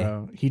 weird, why?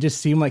 bro. He just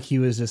seemed like he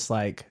was just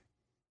like,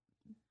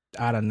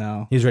 I don't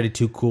know. He was ready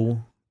too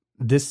cool.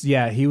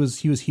 He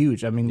was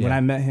huge. I mean, when Yeah.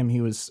 I met him, he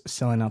was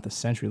selling out the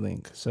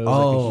CenturyLink, so it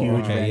was like a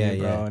huge venue, yeah,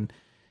 bro. yeah. And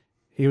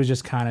he was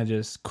just kind of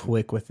just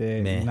quick with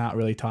it, Man. not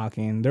really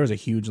talking. There was a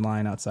huge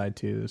line outside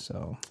too,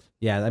 so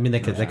Yeah, I mean,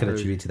 that could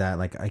attribute to that.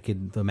 Like, I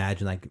could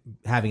imagine like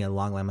having a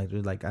long line. Like,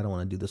 dude, like I don't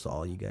want to do this to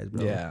all you guys,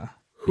 bro. yeah.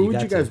 Who You would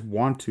got you guys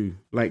want to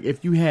like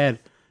if you get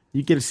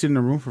to sit in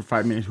a room for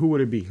 5 minutes? Who would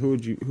it be? Who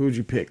would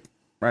you pick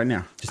right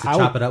now? Just to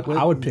chop it up with.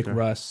 I would pick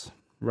Russ.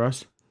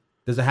 Russ.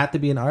 Does it have to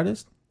be an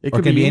artist? It Or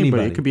could can be be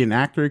anybody. anybody. It could be an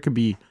actor. It could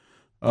be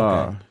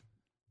Okay.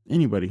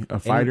 anybody, a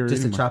fighter.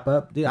 Just to anyone. chop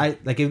up, dude. I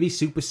like it'd be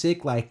super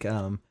sick. Like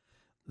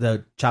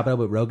the chop it up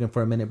with Rogan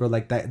for a minute, bro.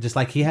 Like that, just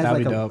like he has That'd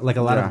like be dope.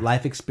 a lot Yeah. of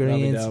life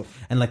experience, dope.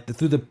 and like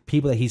through the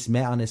people that he's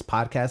met on his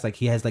podcast, like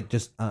he has like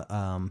just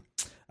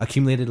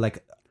accumulated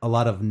like a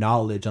lot of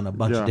knowledge on a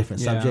bunch Yeah. of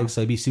different Yeah. subjects.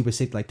 So it'd be super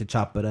sick, like to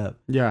chop it up.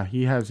 Yeah,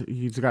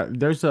 he's got.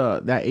 There's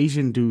that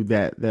Asian dude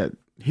that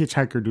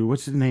hitchhiker dude.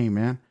 What's his name,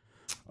 man?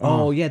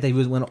 Oh yeah, they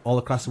went all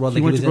across the world. He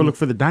Like, went was to go in- look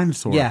for the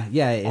dinosaur. Yeah,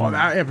 Oh, and-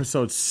 that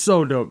episode's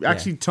so dope.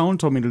 Actually, Tone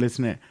told me to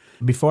listen to it.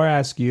 Before I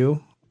ask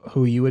you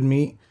who you would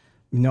meet,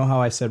 you know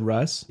how I said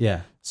Russ?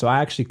 yeah. So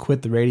I actually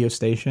quit the radio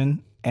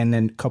station, and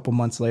then a couple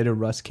months later,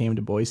 Russ came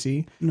to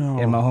Boise. No.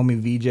 And my homie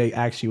VJ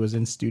actually was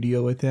in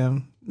studio with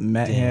him,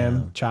 met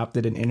him, chopped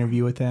it an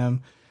interview with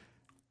him.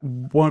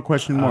 One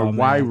question more. Oh,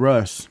 Why man.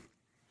 Russ?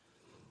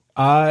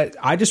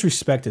 I just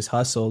respect his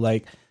hustle.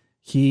 Like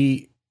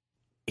he's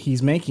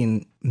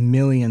making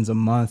millions a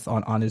month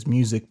on his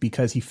music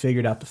because he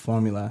figured out the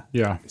formula.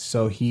 Yeah.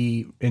 So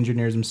he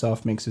engineers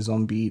himself, makes his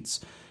own beats.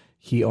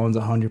 He owns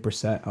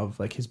 100% of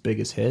like his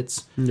biggest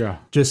hits. Yeah.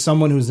 Just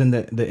someone who's in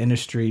the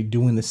industry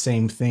doing the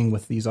same thing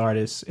with these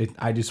artists.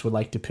 I just would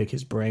like to pick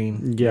his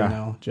brain. Yeah. You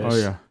know, just Oh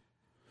yeah.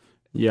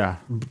 Yeah.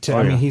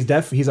 I mean, he's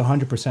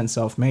 100%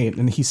 self-made,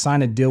 and he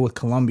signed a deal with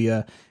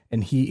Columbia,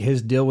 and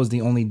his deal was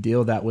the only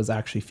deal that was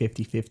actually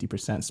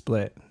 50%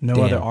 split. No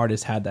Damn. other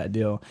artist had that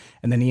deal,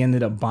 and then he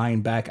ended up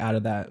buying back out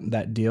of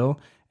that deal.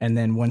 And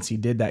then once he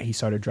did that, he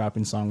started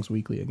dropping songs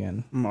weekly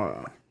again,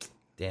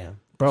 Damn.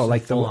 bro. So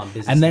Like full-on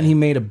business and then man. he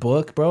made a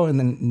book, bro, and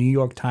then New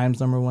York Times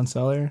 #1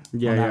 seller.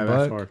 Yeah. on Yeah. that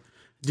That's book. hard.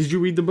 Did you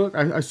read the book?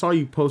 I saw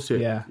you post it.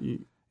 Yeah.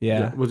 You-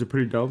 Yeah, Was it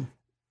pretty dope?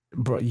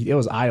 bro, it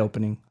was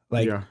eye-opening.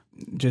 Like Yeah.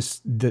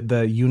 just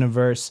the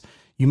universe.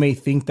 You may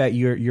think that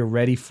you're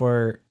ready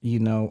for, you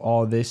know,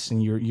 all this,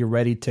 and you're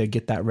ready to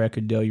get that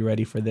record deal, you're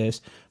ready for this,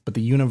 but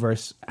the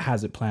universe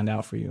has it planned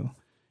out for you.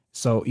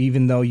 So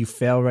even though you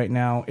fail right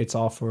now, it's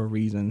all for a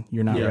reason.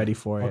 You're not Yeah. ready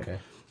for it. Okay.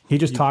 He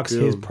just talks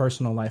his build.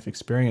 personal life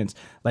experience.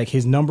 Like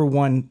his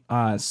 #1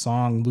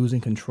 song, "Losing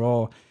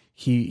Control,"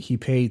 he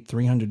paid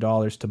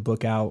 $300 to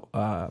book out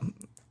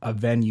a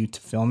venue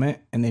to film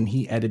it, and then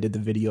he edited the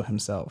video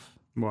himself.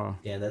 Wow.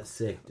 Yeah, that's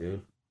sick,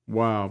 dude.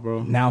 Wow,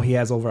 bro. Now he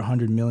has over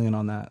 100 million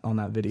on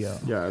that video.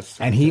 Yeah. It's,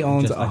 And he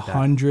owns Just like that.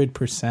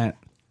 100%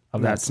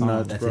 of that That's song.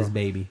 nuts. That's Bro. his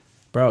baby.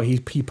 Bro, he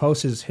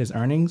posts his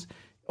earnings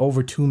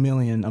over 2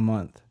 million a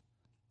month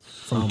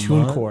from A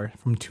TuneCore.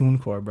 From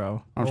TuneCore,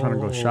 bro. I'm trying to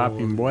go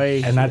shopping,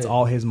 boy. And that's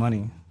all his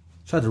money.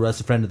 Shout out to Russ,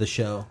 a friend of the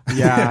show.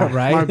 yeah,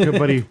 Right? My good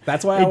buddy.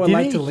 That's why Hey, I would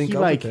didn't like to link he,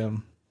 up like, with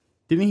him.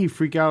 Didn't he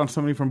freak out on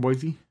somebody from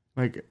Boise?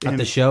 Like At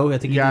the show, I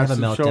think he yeah, did have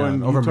a some show in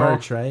meltdown over Utah.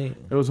 merch, right?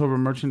 It was over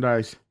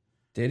merchandise.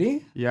 Did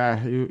he? Yeah.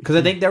 Because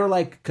I think they were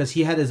like, because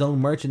he had his own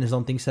merch and his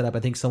own thing set up.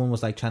 I think someone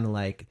was like trying to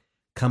like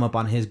come up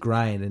on his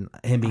grind and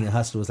him being a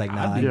hustler was like,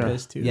 nah, I'd be Yeah.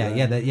 pissed too.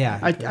 yeah, though.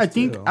 I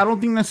think I don't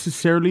think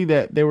necessarily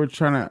that they were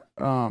trying to.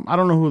 I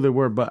don't know who they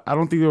were, but I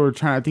don't think they were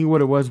trying. I think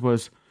what it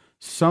was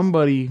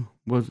somebody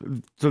was.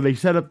 So they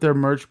set up their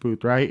merch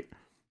booth right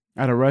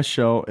at a Rush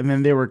show, and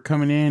then they were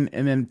coming in,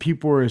 and then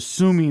people were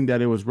assuming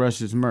that it was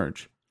Rush's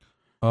merch.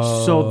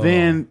 Oh. So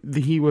then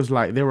he was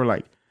like, they were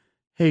like,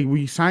 "Hey,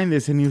 we signed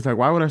this," and he was like,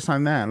 "Why would I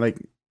sign that? Like,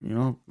 you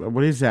know,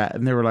 what is that?"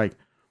 And they were like,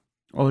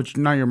 "Oh, it's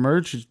not your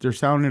merch. They're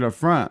selling it up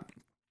front."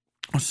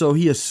 So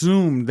he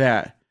assumed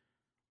that,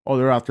 oh,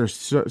 they're out there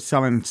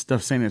selling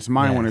stuff saying it's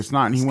mine Yeah, when it's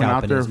not. And he went out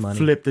scalping there, his money.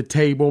 flipped the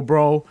table,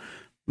 bro,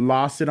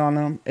 lost it on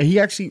them. And he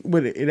actually,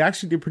 it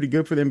actually did pretty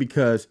good for them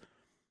because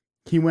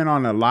he went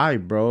on a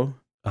live, bro,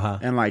 Uh-huh.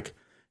 and like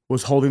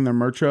was holding their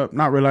merch up,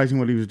 not realizing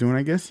what he was doing,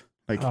 I guess.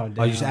 Like, Oh,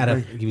 Oh, you just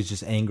damn. he was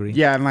just angry.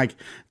 yeah, and like,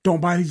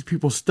 don't buy these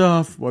people's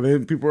stuff. Well,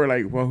 then people were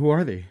like, well, who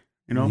are they?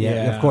 You know? Yeah,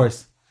 Yeah. of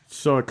course.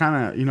 So it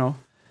kind of, you know,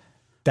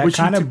 That Which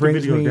he kind took of the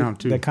brings video me. down,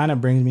 too. That kind of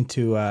brings me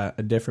to a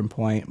different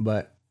point,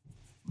 but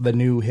the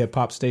new hip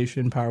hop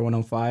station, Power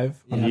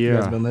 105. I don't know if you guys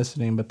Yeah. have been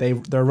listening, but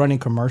they're running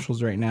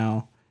commercials right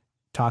now,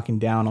 talking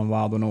down on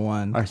Wild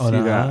 101. I see Oh,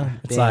 no. that.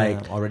 It's Damn,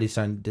 like- already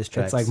starting diss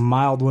tracks. It's like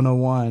Mild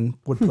 101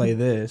 would play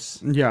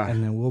this, Yeah.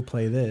 and then we'll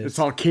play this. It's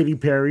all Katy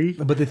Perry.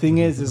 But the thing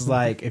is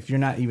like if you're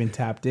not even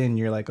tapped in,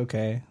 you're like,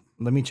 okay,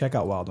 let me check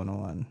out Wild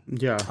 101.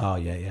 Yeah. oh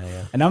yeah.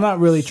 And I'm not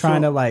really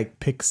trying to like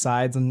pick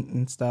sides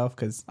and stuff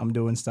because I'm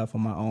doing stuff on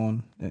my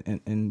own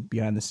and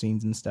behind the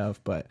scenes and stuff.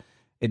 But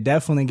it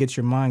definitely gets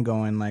your mind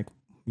going. Like,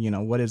 you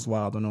know, what is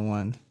Wild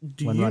 101?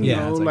 Do when you running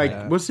know, ads like,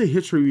 that? what's the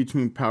history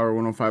between Power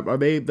 105? Are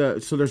they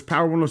so there's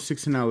Power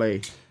 106 in LA.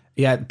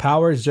 Yeah,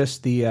 Power is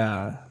just the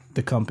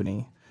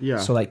company. Yeah.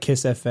 So like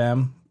Kiss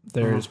FM,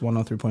 there's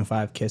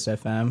 103.5 Kiss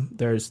FM.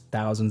 There's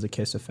thousands of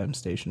Kiss FM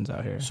stations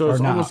out here. So Or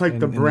it's not almost like in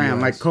the the brand,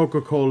 US. like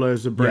Coca-Cola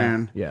is a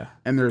brand. Yeah.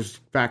 And there's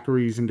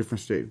factories in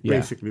different states, Yeah.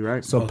 basically,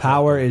 right? So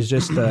Power is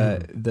just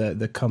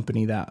the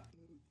company that,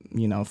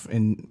 you know,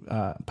 in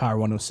Power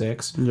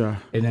 106. yeah,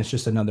 And it's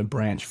just another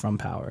branch from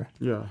Power.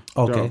 yeah.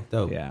 Okay, Dope.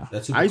 dope. Yeah.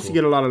 That's super I used to cool.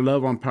 get a lot of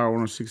love on Power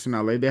 106 in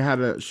LA. They had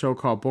a show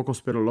called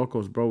Pocos Pero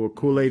Locos, bro, with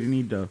Kool-Aid and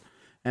Ida.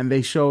 And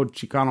they showed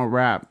Chicano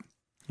rap,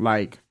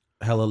 like,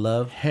 hella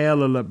love.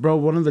 hella love. Bro,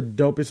 one of the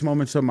dopest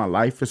moments of my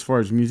life as far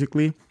as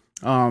musically.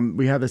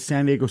 We had the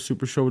San Diego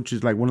Super Show, which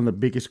is like one of the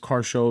biggest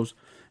car shows.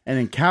 And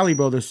in Cali,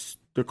 bro,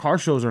 the car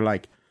shows are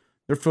like,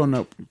 they're filling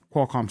up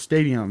Qualcomm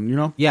Stadium, you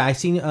know? Yeah, I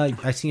seen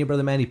your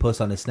brother Manny post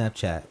on his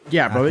Snapchat.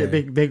 Yeah, bro,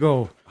 After. they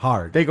go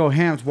hard. They go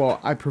hams. Well,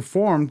 I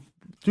performed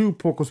through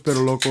Pocos Pero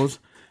Locos,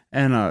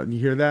 and you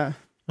hear that?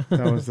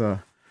 That was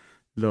a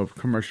little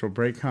commercial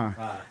break, huh?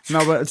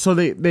 No, but so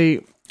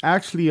they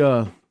actually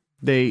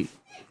they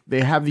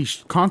have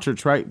these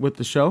concerts right with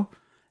the show,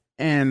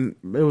 and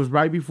it was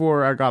right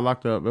before I got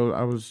locked up.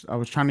 I was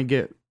trying to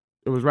get.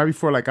 It was right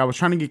before, like, I was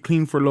trying to get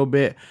clean for a little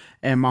bit,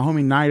 and my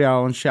homie Night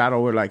Owl and Shadow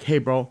were like, "Hey,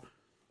 bro,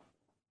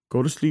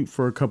 go to sleep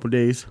for a couple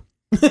days,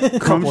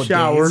 come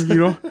shower, you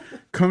know,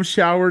 come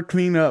shower,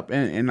 clean up,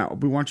 and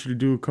we want you to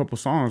do a couple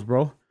songs,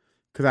 bro."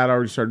 Because I'd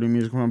already started doing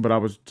music with him, but I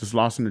was just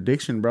lost in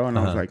addiction, bro. And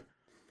I was like,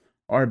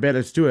 "All right, bet,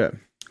 let's do it."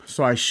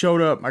 So I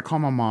showed up. I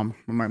called my mom.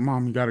 I'm like,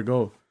 "Mom, you gotta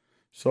go."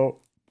 So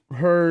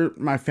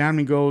my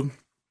family goes,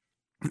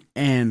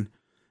 and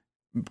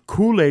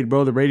Kool-Aid,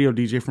 bro, the radio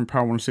DJ from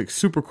Power 106,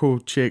 super cool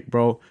chick,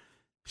 bro.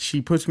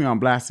 She puts me on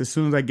blast as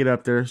soon as I get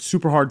up there.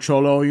 Super hard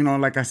cholo, you know,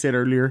 like I said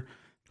earlier.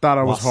 Thought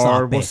I was What's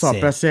hard. up, What's up,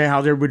 ese? Besse?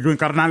 How's everybody doing,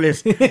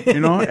 carnales? You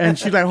know? And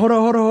she's like, hold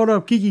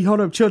up. Kiki,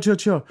 hold up. Chill.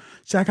 She's like,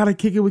 I gotta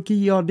kick it with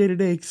Kiki all day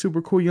today.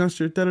 Super cool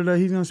youngster. Da-da-da.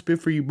 He's gonna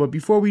spit for you. But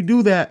before we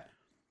do that,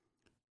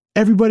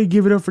 everybody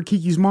give it up for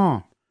Kiki's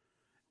mom.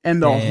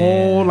 And the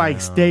whole,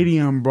 like,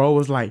 stadium, bro,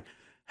 was like,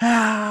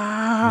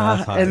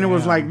 That's hard. and it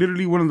was like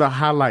literally one of the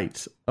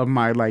highlights of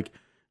my like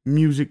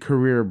music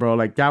career, bro.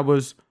 Like that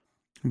was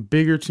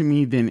bigger to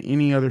me than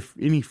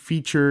any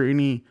feature,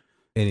 any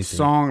Anything.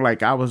 song.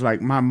 Like I was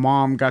like, my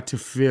mom got to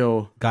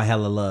feel Got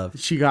hella love.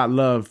 she got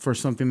love for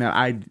something that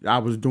I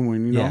was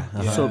doing, you know. Yeah,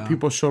 uh-huh. So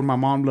people showed my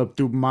mom love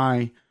through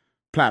my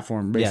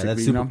platform, basically. Yeah, that's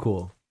you super know?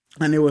 cool.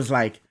 And it was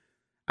like,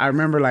 I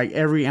remember like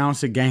every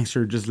ounce of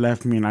gangster just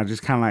left me, and I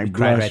just kind of like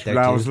cried blushed. right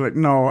there, I too? was like,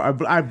 no,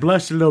 I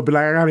blushed a little bit,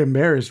 like I got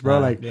embarrassed, bro.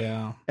 Like,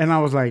 Yeah. and I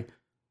was like,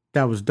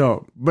 that was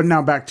dope. But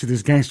now back to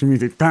this gangster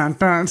music, dun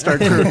dun, start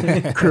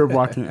crib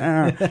walking.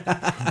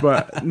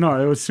 But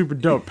no, it was super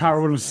dope. Power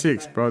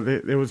 106, bro.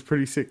 It was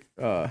pretty sick.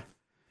 Hell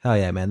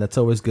yeah, man. That's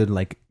always good.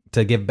 Like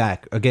to give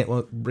back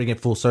again, bring it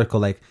full circle.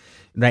 Like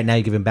right now,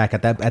 you're giving back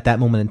at that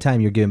moment in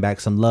time. You're giving back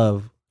some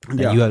love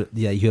that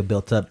you have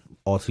built up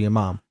all to your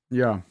mom.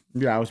 Yeah,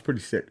 I was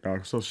pretty sick,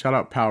 dog. So shout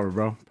out Power,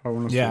 bro. Power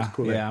 106 Yeah, is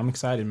cool. I'm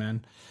excited,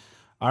 man.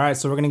 All right,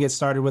 so we're going to get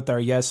started with our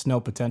yes, no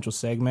potential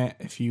segment.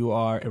 If you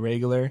are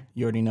irregular,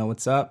 you already know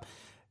what's up.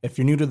 If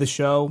you're new to the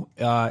show,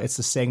 it's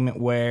a segment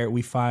where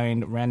we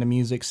find random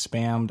music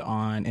spammed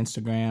on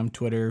Instagram,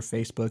 Twitter,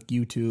 Facebook,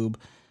 YouTube,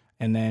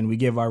 and then we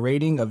give our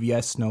rating of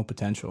yes, no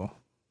potential.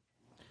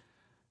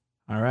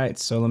 All right,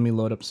 so let me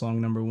load up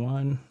song number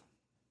 1.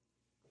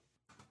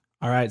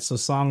 All right, so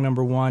song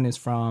number 1 is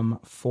from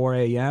 4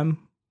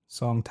 a.m.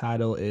 Song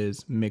title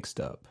is Mixed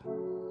Up.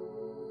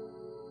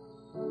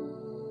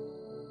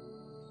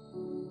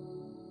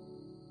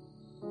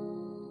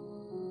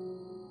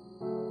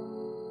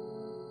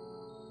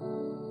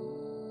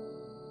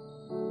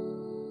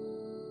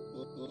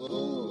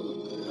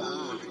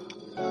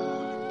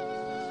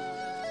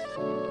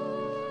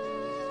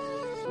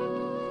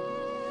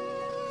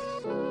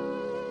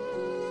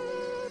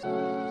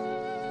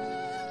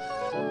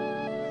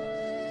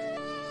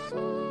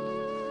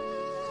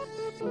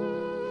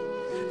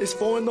 It's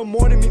 4 in the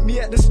morning, meet me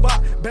at the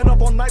spot. Been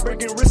up all night,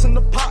 breaking wrists in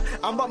the pot.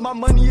 I'm about my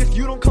money, if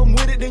you don't come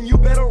with it, then you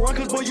better run,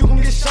 cause boy, you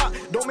gon' get shot.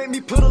 Don't make me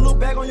put a little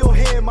bag on your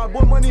head. My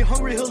boy money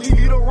hungry, he'll leave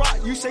you to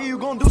rot. You say you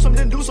gon' do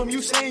something, do some.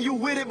 You saying you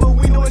with it, but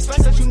we know it's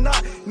fast that you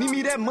not. Need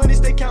me that money,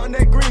 stay counting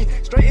that green.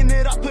 Straighten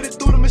it up, put it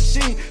through the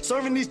machine.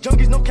 Serving these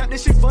junkies, no cap,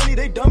 this shit funny.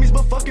 They dummies,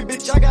 but fuck it,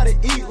 bitch, I gotta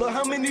eat. Look,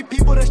 how many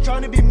people that's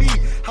trying to be me?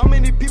 How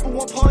many people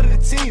want part of the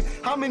team?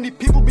 How many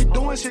people be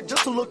doing shit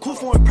just to look cool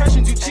for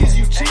impressions? You cheese,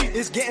 you cheat.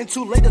 It's getting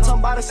too late to talk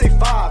about to say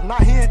 5.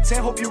 Not here in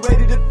 10, hope you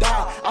ready to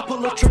die. I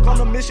pull a trick on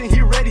the mission,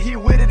 he ready, he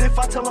with it. If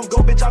I tell him go,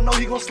 bitch, I know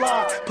he gon'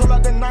 slide. Pull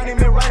out the 90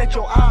 man right at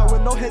your eye.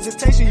 With no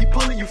hesitation, he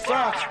pull it, you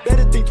fly.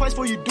 Better think twice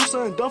before you do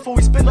something dumb, before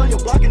we spend on your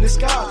block in the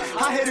sky.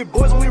 High-headed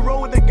boys only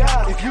roll with the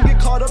guys. If you get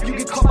caught up, you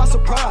get caught by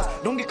surprise.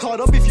 Don't get caught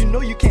up if you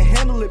know you can't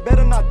handle it.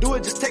 Better not do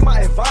it, just take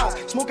my advice.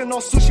 Smoking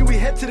on sushi, we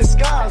head to the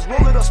skies.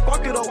 Roll it up,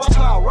 spark it up, watch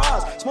how I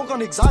rise. Smoke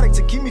on exotic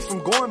to keep me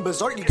from going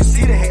berserk. You can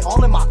see the hate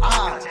all in my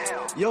eyes.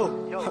 Yo.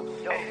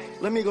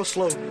 Let me go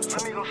slow.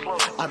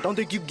 I don't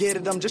think you get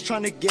it, I'm just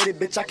trying to get it,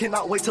 bitch. I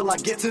cannot wait till I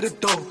get to the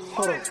door.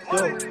 Hold on,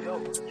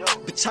 yo.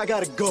 Bitch, I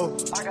gotta go.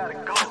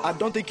 I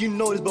don't think you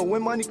know this, but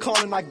when money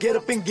calling, I get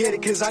up and get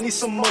it, cause I need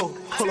some more.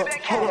 Hold up.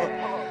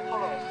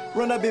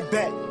 Run a bit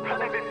back.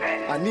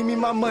 I need me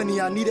my money,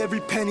 I need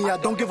every penny. I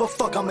don't give a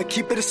fuck, I'ma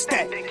keep it a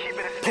stack.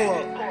 Pull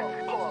up.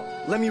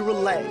 Let me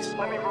relax.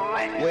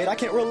 Wait, I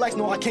can't relax,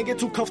 no, I can't get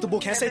too comfortable.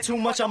 Can't say too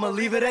much, I'ma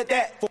leave it at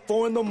that.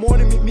 4 in the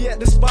morning, meet me at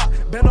the spot.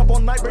 Been up all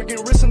night,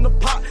 breaking wrists in the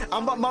pot.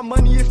 I'm about my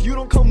money, if you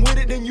don't come with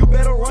it, then you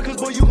better run, cause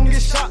boy, you gon'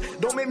 get shot.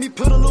 Don't make me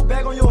put a little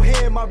bag on your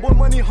head. My boy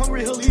money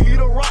hungry, he'll leave you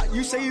to rot.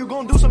 You say you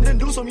gon' do something,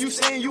 do some. You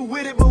saying you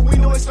with it, but we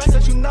know it's fast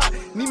that you not.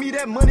 Need me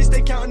that money,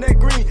 stay counting that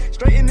green.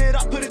 Straighten it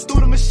up, put it through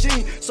the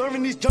machine.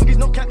 Serving these junkies,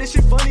 no cap, this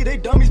shit funny. They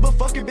dummies, but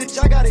fuck it,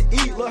 bitch, I gotta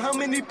eat. Look, how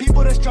many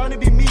people that's trying to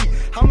be me?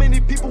 How many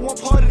people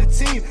want part of the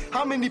team?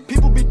 How many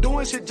people be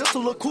doing shit just to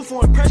look cool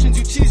for impressions?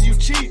 You cheese, you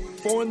cheat.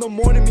 4 in the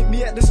morning, meet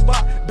me at the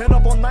spot. Been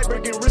up all night,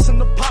 breaking wrists in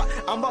the pot.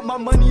 I'm about my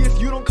money, if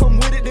you don't come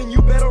with it, then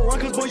you better run,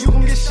 cause boy, you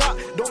gon' get shot.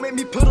 Don't make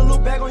me put a little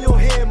bag on your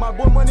head. My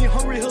boy money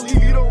hungry, he'll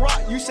leave you to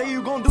rot. You say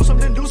you gon' do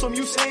something, do some.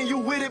 You saying you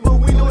with it, but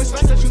we know it's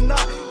fast that you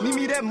not. Need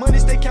me that money,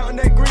 stay counting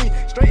that green.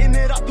 Straighten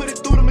it up, put it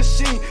through the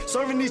machine.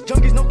 Serving these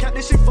junkies, no cap,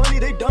 this shit funny.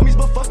 They dummies,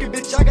 but fuck it,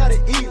 bitch, I gotta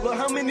eat. Look,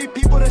 how many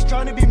people that's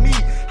trying to be me?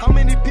 How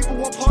many people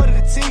want part of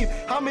the team?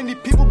 How many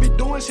people be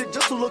doing shit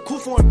just to look cool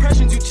for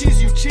impressions? You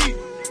cheese, you cheat.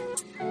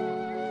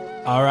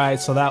 All right,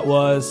 so that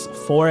was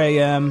 4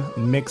 a.m.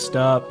 Mixed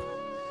Up.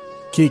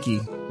 Kiki,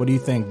 what do you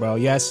think, bro?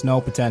 Yes,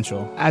 no,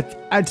 potential?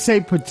 I'd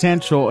say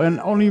potential, and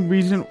only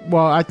reason,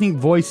 well, I think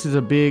voice is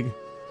a big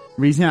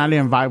reason I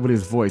didn't vibe with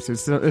his voice.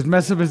 It's as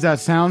messed up as that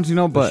sounds, you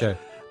know, but sure.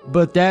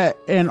 But that,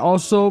 and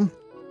also,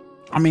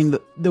 I mean,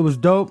 it was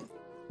dope,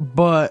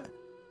 but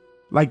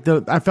like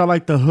I felt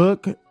like the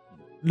hook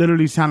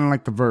literally sounded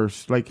like the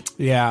verse. Like,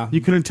 yeah, you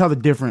couldn't tell the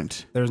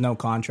difference. There's no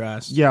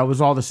contrast. Yeah, it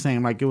was all the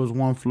same. Like, it was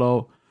one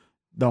flow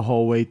the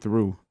whole way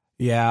through.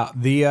 Yeah,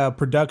 the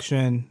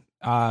production,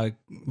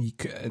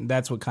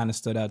 that's what kind of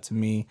stood out to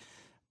me.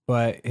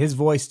 But his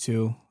voice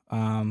too,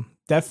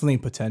 definitely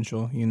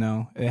potential. You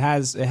know, it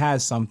has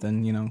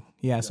something. You know,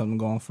 he has something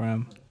going for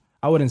him.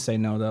 I wouldn't say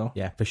no though.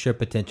 Yeah, for sure,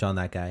 potential on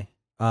that guy.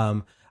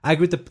 I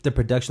agree with the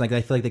production. Like,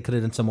 I feel like they could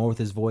have done some more with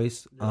his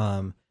voice.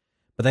 But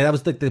like, that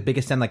was the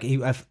biggest sound. Like,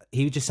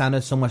 he just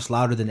sounded so much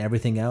louder than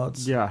everything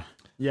else. Yeah.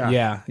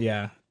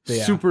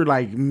 Super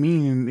like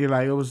mean.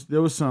 Like,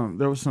 there was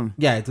some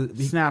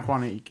snap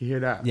on it. You could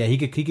hear that. Yeah, he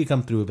could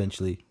come through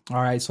eventually.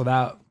 All right, so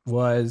that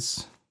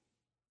was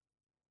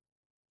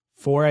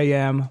 4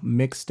 a.m.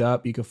 Mixed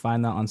Up. You can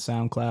find that on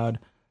SoundCloud.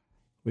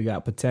 We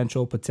got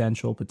potential.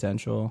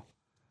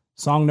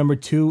 Song number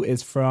 2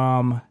 is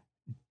from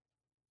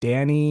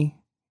Danny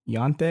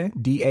Yante,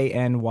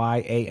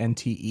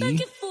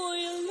 DANYANTE.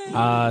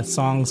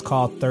 Song's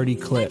called 30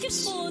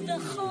 Clips.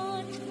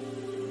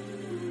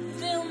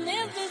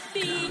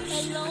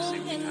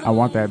 I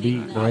want that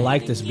beat. I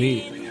like this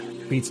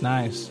beat. Beat's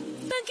nice.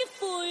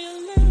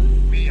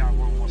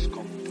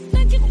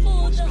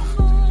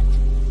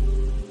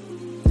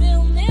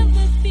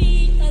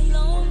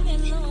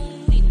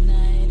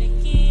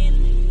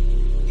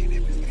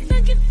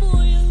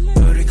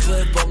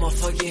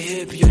 Fucking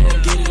hip, you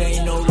don't get it,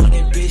 ain't no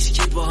running, bitch.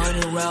 Keep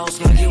 100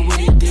 rounds, like it with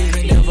it,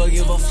 dig. Never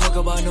give a fuck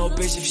about no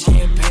bitch if she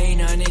in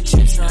pain. I need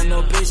chips, not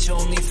no bitch,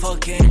 only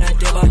fucking. I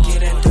dip, I get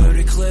that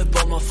dirty clip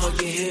on my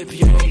fucking hip.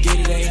 You don't get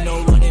it, ain't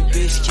no running,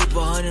 bitch. Keep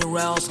 100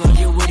 rounds, gonna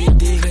get what he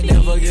did. And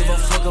never give a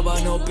fuck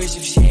about no bitch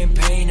if she in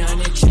pain. I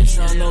need chips,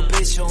 not no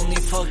bitch, only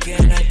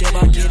fucking. I dip,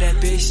 I get that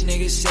bitch.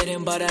 Niggas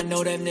sitting, but I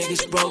know them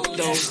niggas broke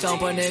though.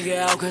 Stomp a nigga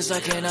out, cause I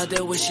cannot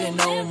deal with shit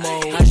no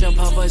more. I jump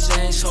off a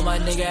Zen, so my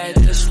nigga at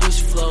the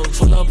switch flow.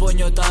 Pull up on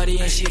your thotty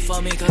and she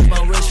fuck me cause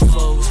my wrist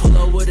flows. Pull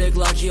up with a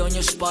Glocky on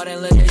your spot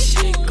and let that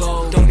shit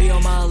go. Don't be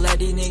on my leg,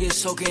 these niggas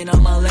soaking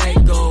on my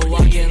leg go.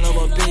 I can't love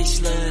a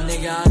bitch, little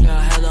nigga, I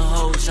got hella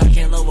hoes. I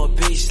can't love a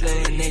bitch,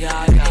 little nigga,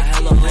 I got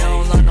hella hoes. I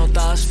don't like no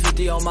thoughts,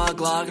 50 on my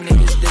Glock.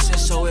 Niggas dissing,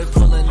 so it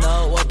pulling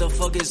up. What the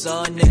fuck is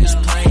up?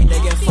 Niggas playing,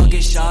 they get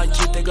fucking shot.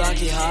 Keep the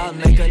Glocky hot,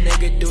 make a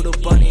nigga do the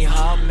bunny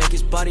hop, make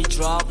his body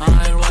drop.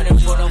 I ain't running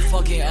for no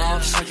fucking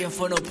ops, checking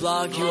for no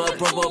block. You a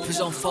bro, please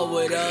don't fuck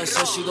with us.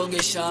 So she gon'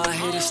 get shot,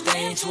 hit a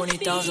stain,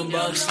 $20,000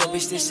 bucks. No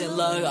bitch, this in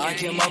luck. I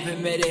came up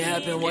and made it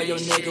happen while your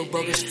nigga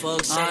broke as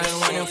fuck. I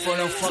ain't running for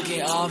no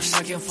fucking ops,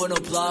 checking for no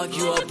block.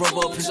 You a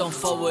bro, please don't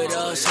fuck with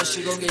us. So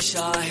she gon' get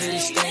shot, hit a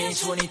stain,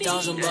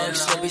 $20,000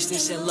 bucks. No bitch,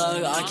 this in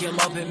luck. I came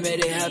up and made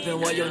it happen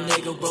while your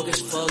nigga broke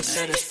as fuck.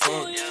 Sad as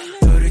fuck.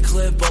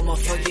 Clip on my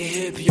fucking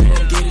hip, you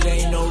don't get it,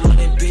 ain't no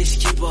running, bitch.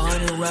 Keep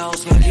 100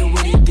 rounds, gonna get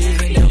what he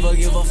did. And never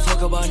give a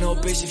fuck about no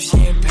bitch if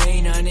she in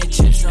pain. I need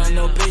chips, not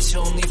no bitch,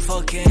 only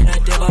fucking. I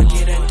dip, I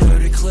get that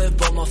dirty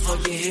clip on my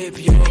fucking hip,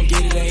 you don't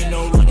get it, ain't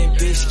no running,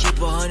 bitch. Keep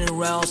 100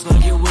 rounds,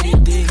 gonna get what he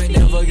did. And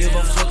never give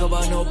a fuck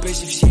about no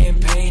bitch if she in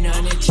pain.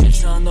 I need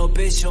chips, not no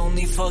bitch,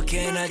 only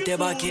fucking. I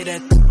dip, I get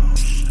that.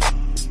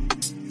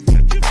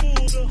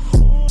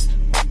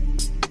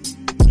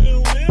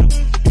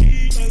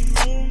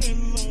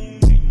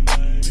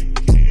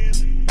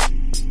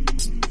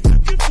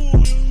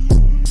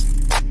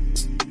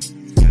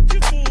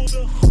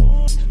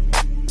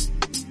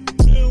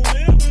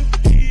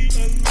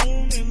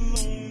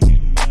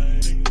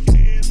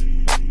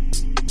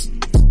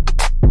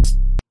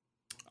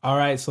 All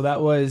right, so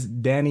that was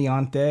Danny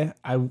Ante.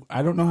 I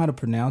don't know how to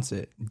pronounce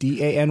it.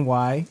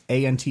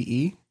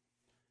 DANYANTE.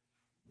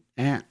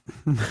 Ant.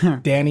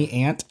 Danny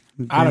Ant.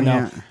 I don't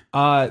know.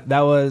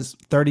 That was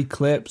 30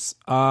 clips.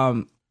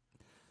 I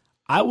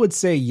would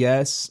say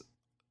yes,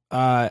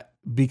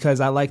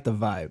 because I like the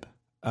vibe.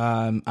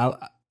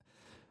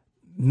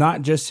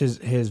 Not just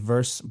his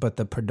verse, but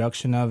the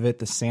production of it,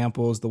 the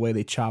samples, the way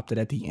they chopped it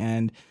at the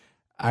end.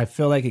 I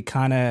feel like it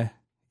kind of,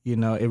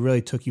 it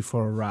really took you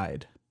for a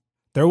ride.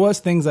 There was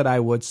things that I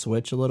would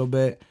switch a little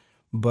bit,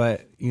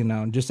 but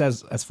just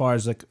as far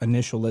as like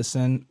initial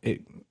listen,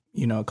 it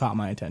caught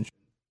my attention.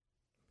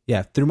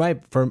 Yeah,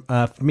 for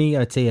me,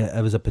 I'd say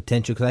it was a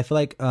potential because I feel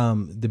like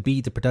the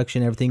beat, the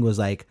production, everything was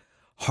like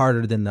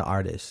harder than the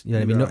artist. You know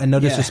what I mean? And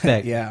no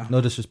disrespect, no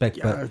disrespect,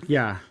 but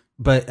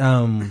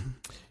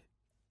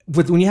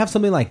when you have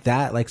something like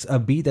that, like a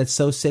beat that's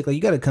so sick, like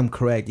you got to come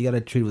correct, you got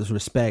to treat it with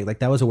respect. Like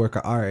that was a work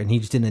of art, and he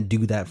just didn't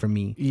do that for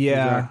me.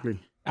 Yeah, exactly.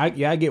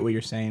 I get what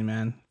you're saying,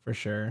 man. For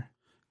sure.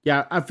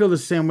 Yeah, I feel the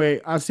same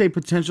way. I'd say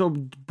potential,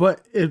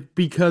 but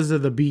because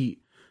of the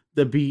beat.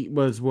 The beat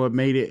was what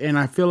made it. And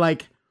I feel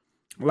like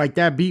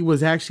that beat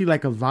was actually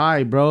like a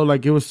vibe, bro.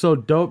 Like it was so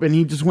dope. And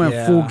he just went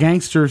full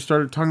gangster,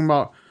 started talking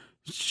about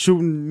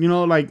shooting,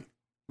 like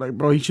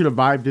bro, he should have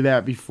vibed to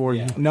that before.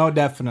 Yeah. No,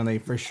 definitely,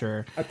 for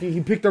sure. I think he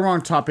picked the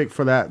wrong topic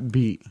for that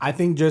beat. I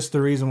think just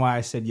the reason why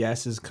I said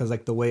yes is because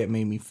like the way it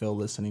made me feel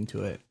listening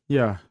to it.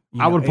 Yeah.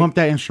 I would bump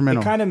that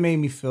instrumental. It kind of made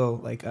me feel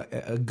like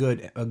a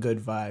good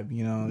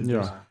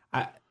vibe,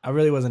 I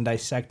really wasn't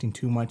dissecting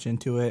too much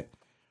into it,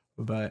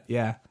 but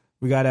yeah,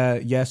 we got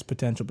a yes,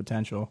 potential.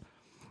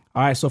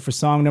 All right, so for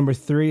song number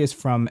 3 is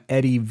from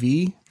Eddie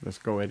V. Let's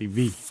go, Eddie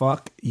V.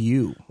 Fuck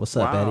you. What's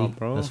up, Eddie?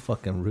 Bro. That's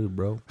fucking rude,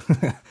 bro.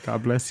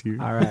 God bless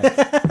you. All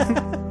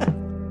right.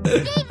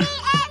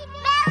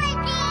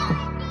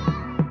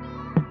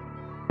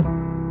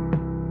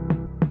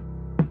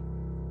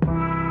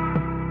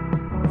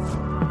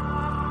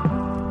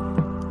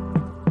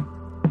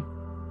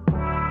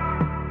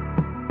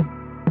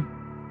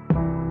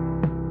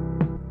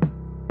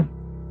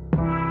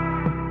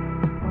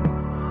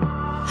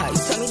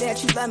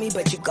 You love me,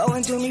 but you go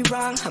and do me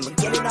wrong. I'ma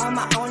get it on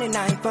my own and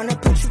I ain't gonna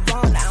put you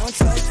on. I don't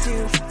trust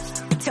you.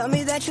 Tell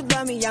me that you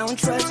love me, I don't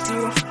trust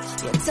you.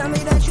 Yeah, tell me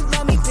that you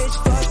love me, bitch,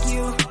 fuck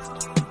you.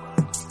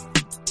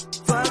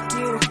 Fuck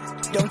you.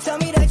 Don't tell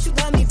me that you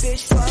love me,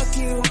 bitch, fuck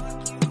you.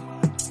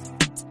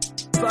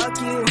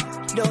 Fuck you.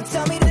 Don't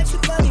tell me that you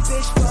love me,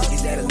 bitch, fuck you.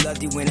 That I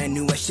loved you when I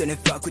knew I shouldn't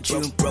fuck with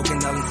you.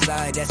 Broken all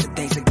inside, that's the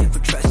thanks I get for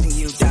trusting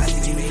you. Die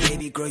for you,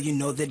 baby girl, you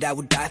know that I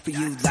would die for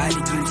you. Lie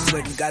to you,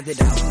 swear to God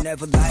that I will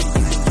never lie to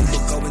you.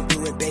 Going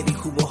through it, baby,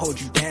 who will hold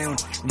you down?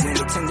 When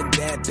it turned to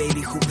bad,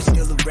 baby, who was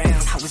still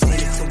around? I was in it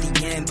till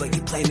the end, but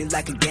you play me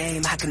like a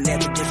game. I can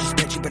never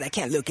disrespect you, but I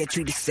can't look at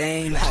you the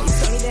same. How you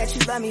tell me that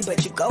you love me,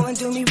 but you go and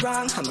do me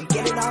wrong. I'ma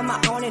get it on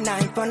my own and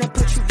I ain't gonna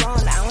put you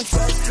on. I don't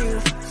trust you.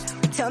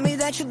 Tell me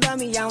that you love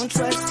me, I don't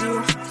trust you.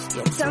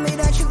 Yeah, tell me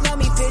that you love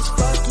me, bitch,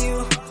 fuck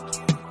you.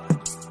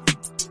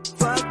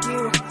 Fuck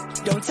you.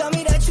 Don't tell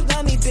me that you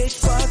love me, bitch,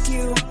 fuck you.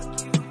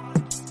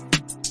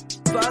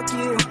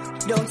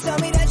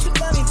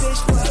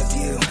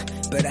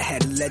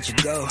 let you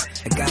go.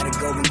 I gotta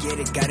go and get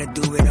it, gotta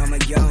do it on my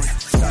own.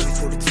 Sorry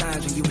for the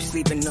times when you were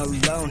sleeping all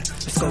alone. I'm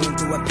scrolling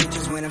through our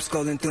pictures when I'm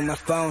scrolling through my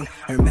phone.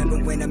 I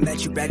remember when I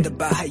met you, bragged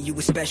about how you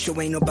were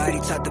special. Ain't nobody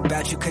talked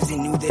about you, cause they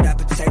knew that I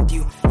protect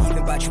you.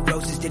 Even bought you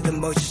roses, did the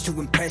most just to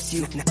impress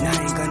you. Now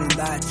I ain't gonna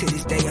lie, to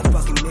this day I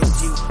fucking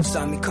miss you.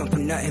 Saw me come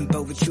from nothing,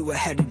 but with you I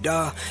had it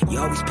all. You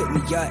always pick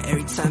me up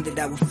every time that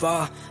I would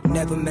fall.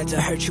 Never meant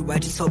to hurt you, I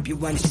just hope you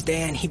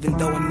understand. Even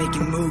though I'm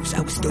making moves, I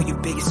was still your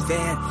biggest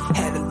fan.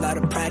 Had a lot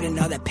of pride and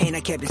all that pain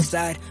I kept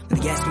inside. When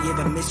you ask me if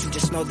I miss you,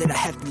 just know that I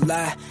have to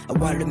lie. I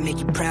wanted to make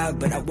you proud,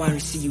 but I wanted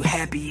to see you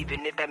happy,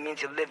 even if that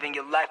means you're living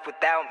your life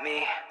without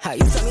me. How you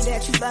tell me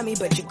that you love me,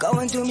 but you go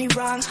and do me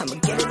wrong. I'ma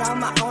get it on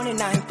my own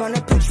and I ain't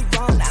gonna put you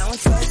wrong. I don't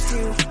trust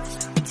you.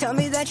 Tell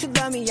me that you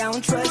love me, I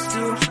don't trust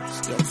you.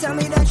 Yeah, tell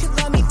me that you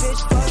love me,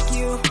 bitch, fuck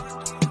you.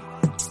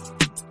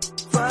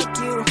 Fuck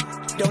you.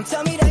 Don't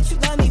tell me that you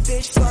love me,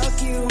 bitch,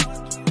 fuck you.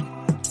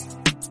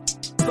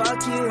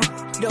 Fuck you.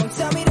 Don't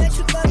tell me that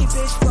you love me,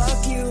 bitch,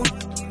 fuck you.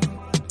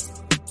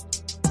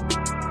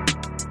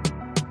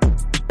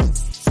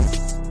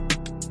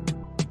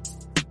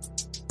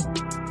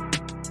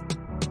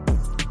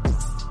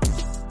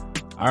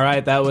 All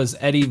right, that was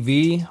Eddie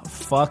V.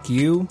 Fuck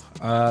you.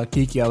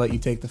 Kiki, I'll let you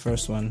take the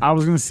first one. I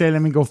was going to say,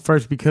 let me go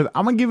first because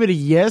I'm going to give it a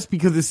yes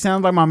because it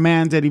sounds like my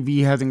man's Eddie V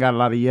hasn't got a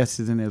lot of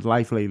yeses in his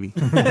life lately.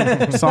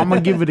 So I'm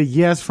going to give it a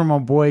yes for my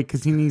boy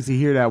because he needs to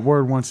hear that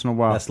word once in a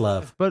while. That's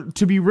love. But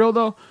to be real,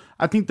 though,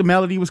 I think the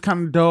melody was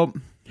kind of dope.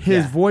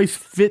 His voice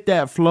fit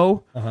that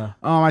flow.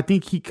 I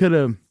think he could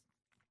have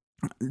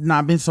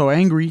not been so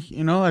angry,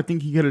 you know. I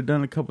think he could have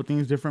done a couple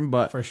things different,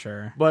 but For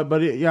sure.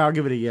 Yeah, I'll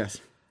give it a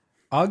yes.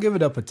 I'll give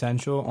it a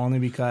potential only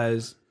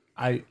because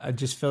I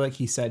just feel like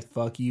he said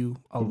fuck you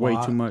a lot. Way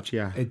too much,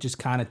 yeah. It just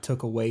kind of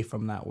took away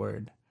from that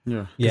word.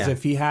 Yeah. Because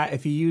if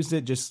he used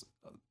it just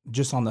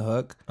on the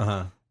hook,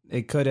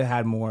 it could have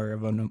had more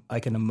of an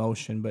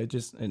emotion, but I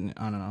don't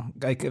know.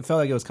 Like it felt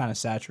like it was kind of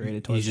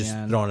saturated towards He's just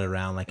the end. throwing it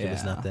around like it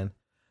was nothing.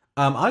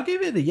 I'll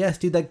give it a yes,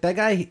 dude. Like that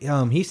guy,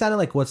 he sounded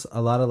like what's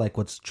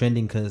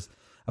trending because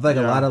I feel like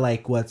a lot of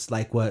like what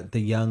the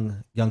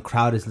young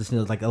crowd is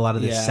listening to, like a lot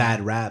of this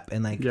sad rap,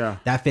 and like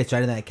that fits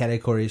right in that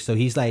category. So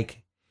he's like,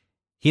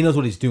 he knows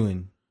what he's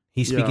doing.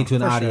 He's speaking to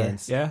an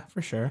audience. Sure. Yeah,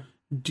 for sure.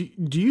 Do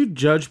you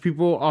judge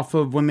people off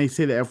of when they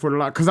say the F word a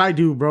lot? Because I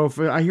do, bro. If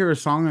I hear a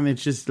song and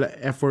it's just like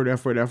F word,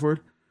 F word, F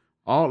word,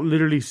 I'll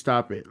literally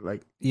stop it.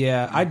 Like,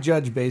 yeah, I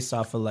judge based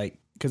off of like,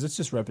 because it's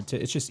just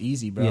repetitive. It's just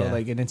easy, bro. Yeah.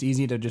 Like, and it's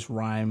easy to just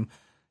rhyme.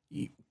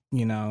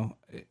 You know,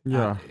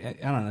 I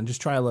don't know.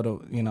 Just try a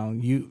little. You know,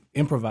 you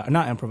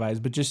not improvise,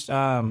 but just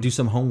do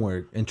some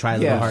homework and try a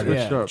little harder.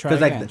 Yeah, sure. try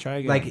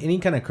again. Like any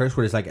kind of curse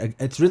word is like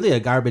it's really a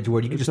garbage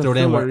word. You can just throw it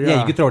in filler, you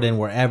can throw it in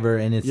wherever,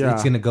 and it's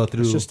gonna go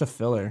through. It's just a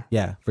filler.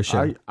 Yeah, for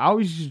sure. I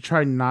always used to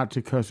try not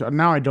to cuss.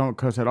 Now I don't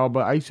cuss at all,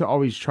 but I used to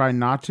always try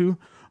not to.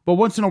 But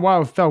once in a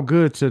while, it felt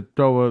good to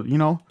throw a, you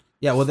know.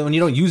 Yeah, well, then when you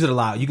don't use it a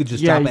lot, you could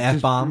just drop an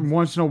F-bomb.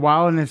 Once in a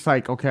while, and it's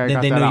like, okay, I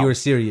got they that knew out. you were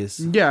serious.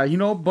 Yeah, you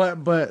know,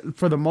 but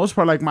for the most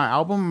part, like my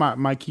album,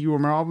 my Kiki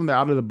Romero album, the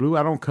Out of the Blue,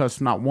 I don't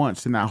cuss not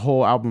once in that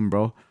whole album,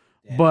 bro.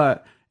 Yeah.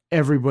 But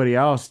everybody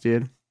else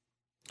did.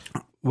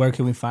 Where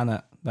can we find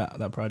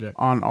that project?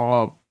 On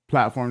all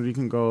platforms. You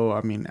can go,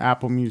 I mean,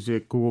 Apple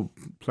Music, Google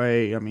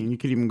Play. I mean, you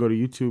could even go to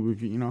YouTube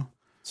if you know.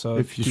 So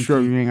if you're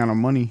sure you ain't got no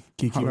money.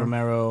 Kiki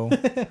Romero,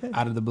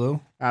 Out of the Blue?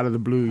 Out of the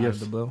Blue, yes. Out of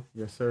the Blue.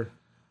 Yes, sir.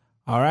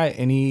 All right.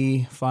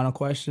 Any final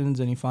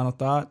questions? Any final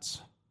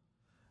thoughts?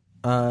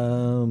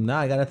 No,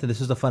 I got nothing.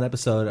 This was a fun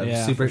episode.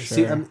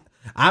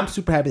 I'm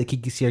super happy that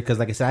Kiki's here because,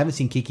 like I said, I haven't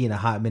seen Kiki in a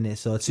hot minute,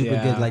 so it's super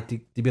good, like to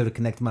be able to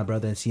connect with my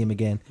brother and see him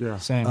again. Yeah,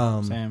 same.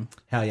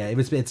 Hell yeah,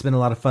 it's been a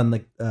lot of fun.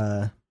 Like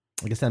I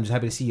said, I'm just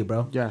happy to see you,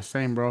 bro. Yeah,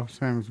 same, bro.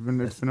 Same.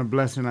 It's been a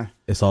blessing.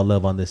 It's all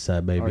love on this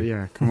side, baby. Oh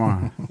yeah, come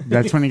on.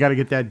 That's when you got to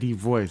get that deep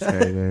voice.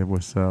 Hey,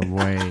 what's up,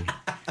 boy?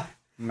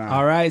 Nah.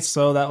 All right,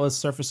 so that was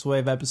Surface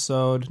Wave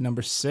episode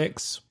number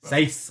 6.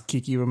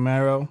 Kiki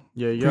Romero.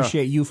 Yeah.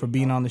 Appreciate you for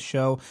being on the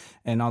show,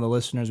 and all the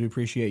listeners. We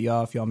appreciate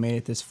y'all if y'all made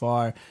it this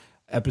far.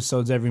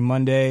 Episodes every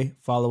Monday.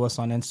 Follow us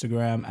on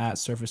Instagram at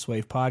Surface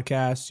Wave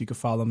Podcast. You can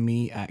follow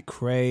me at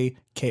Kray,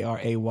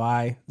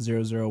 KRAY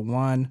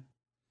 001. You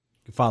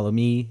can follow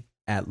me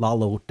at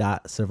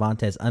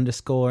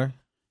lalo.cervantes_.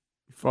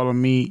 Follow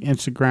me,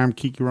 Instagram,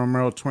 Kiki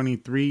Romero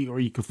 23, or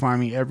you can find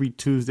me every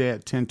Tuesday at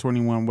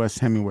 1021 West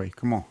Hemingway.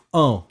 Come on.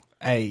 Oh,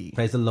 hey.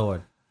 Praise the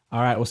Lord.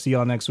 All right, we'll see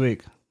y'all next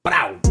week.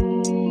 Bow.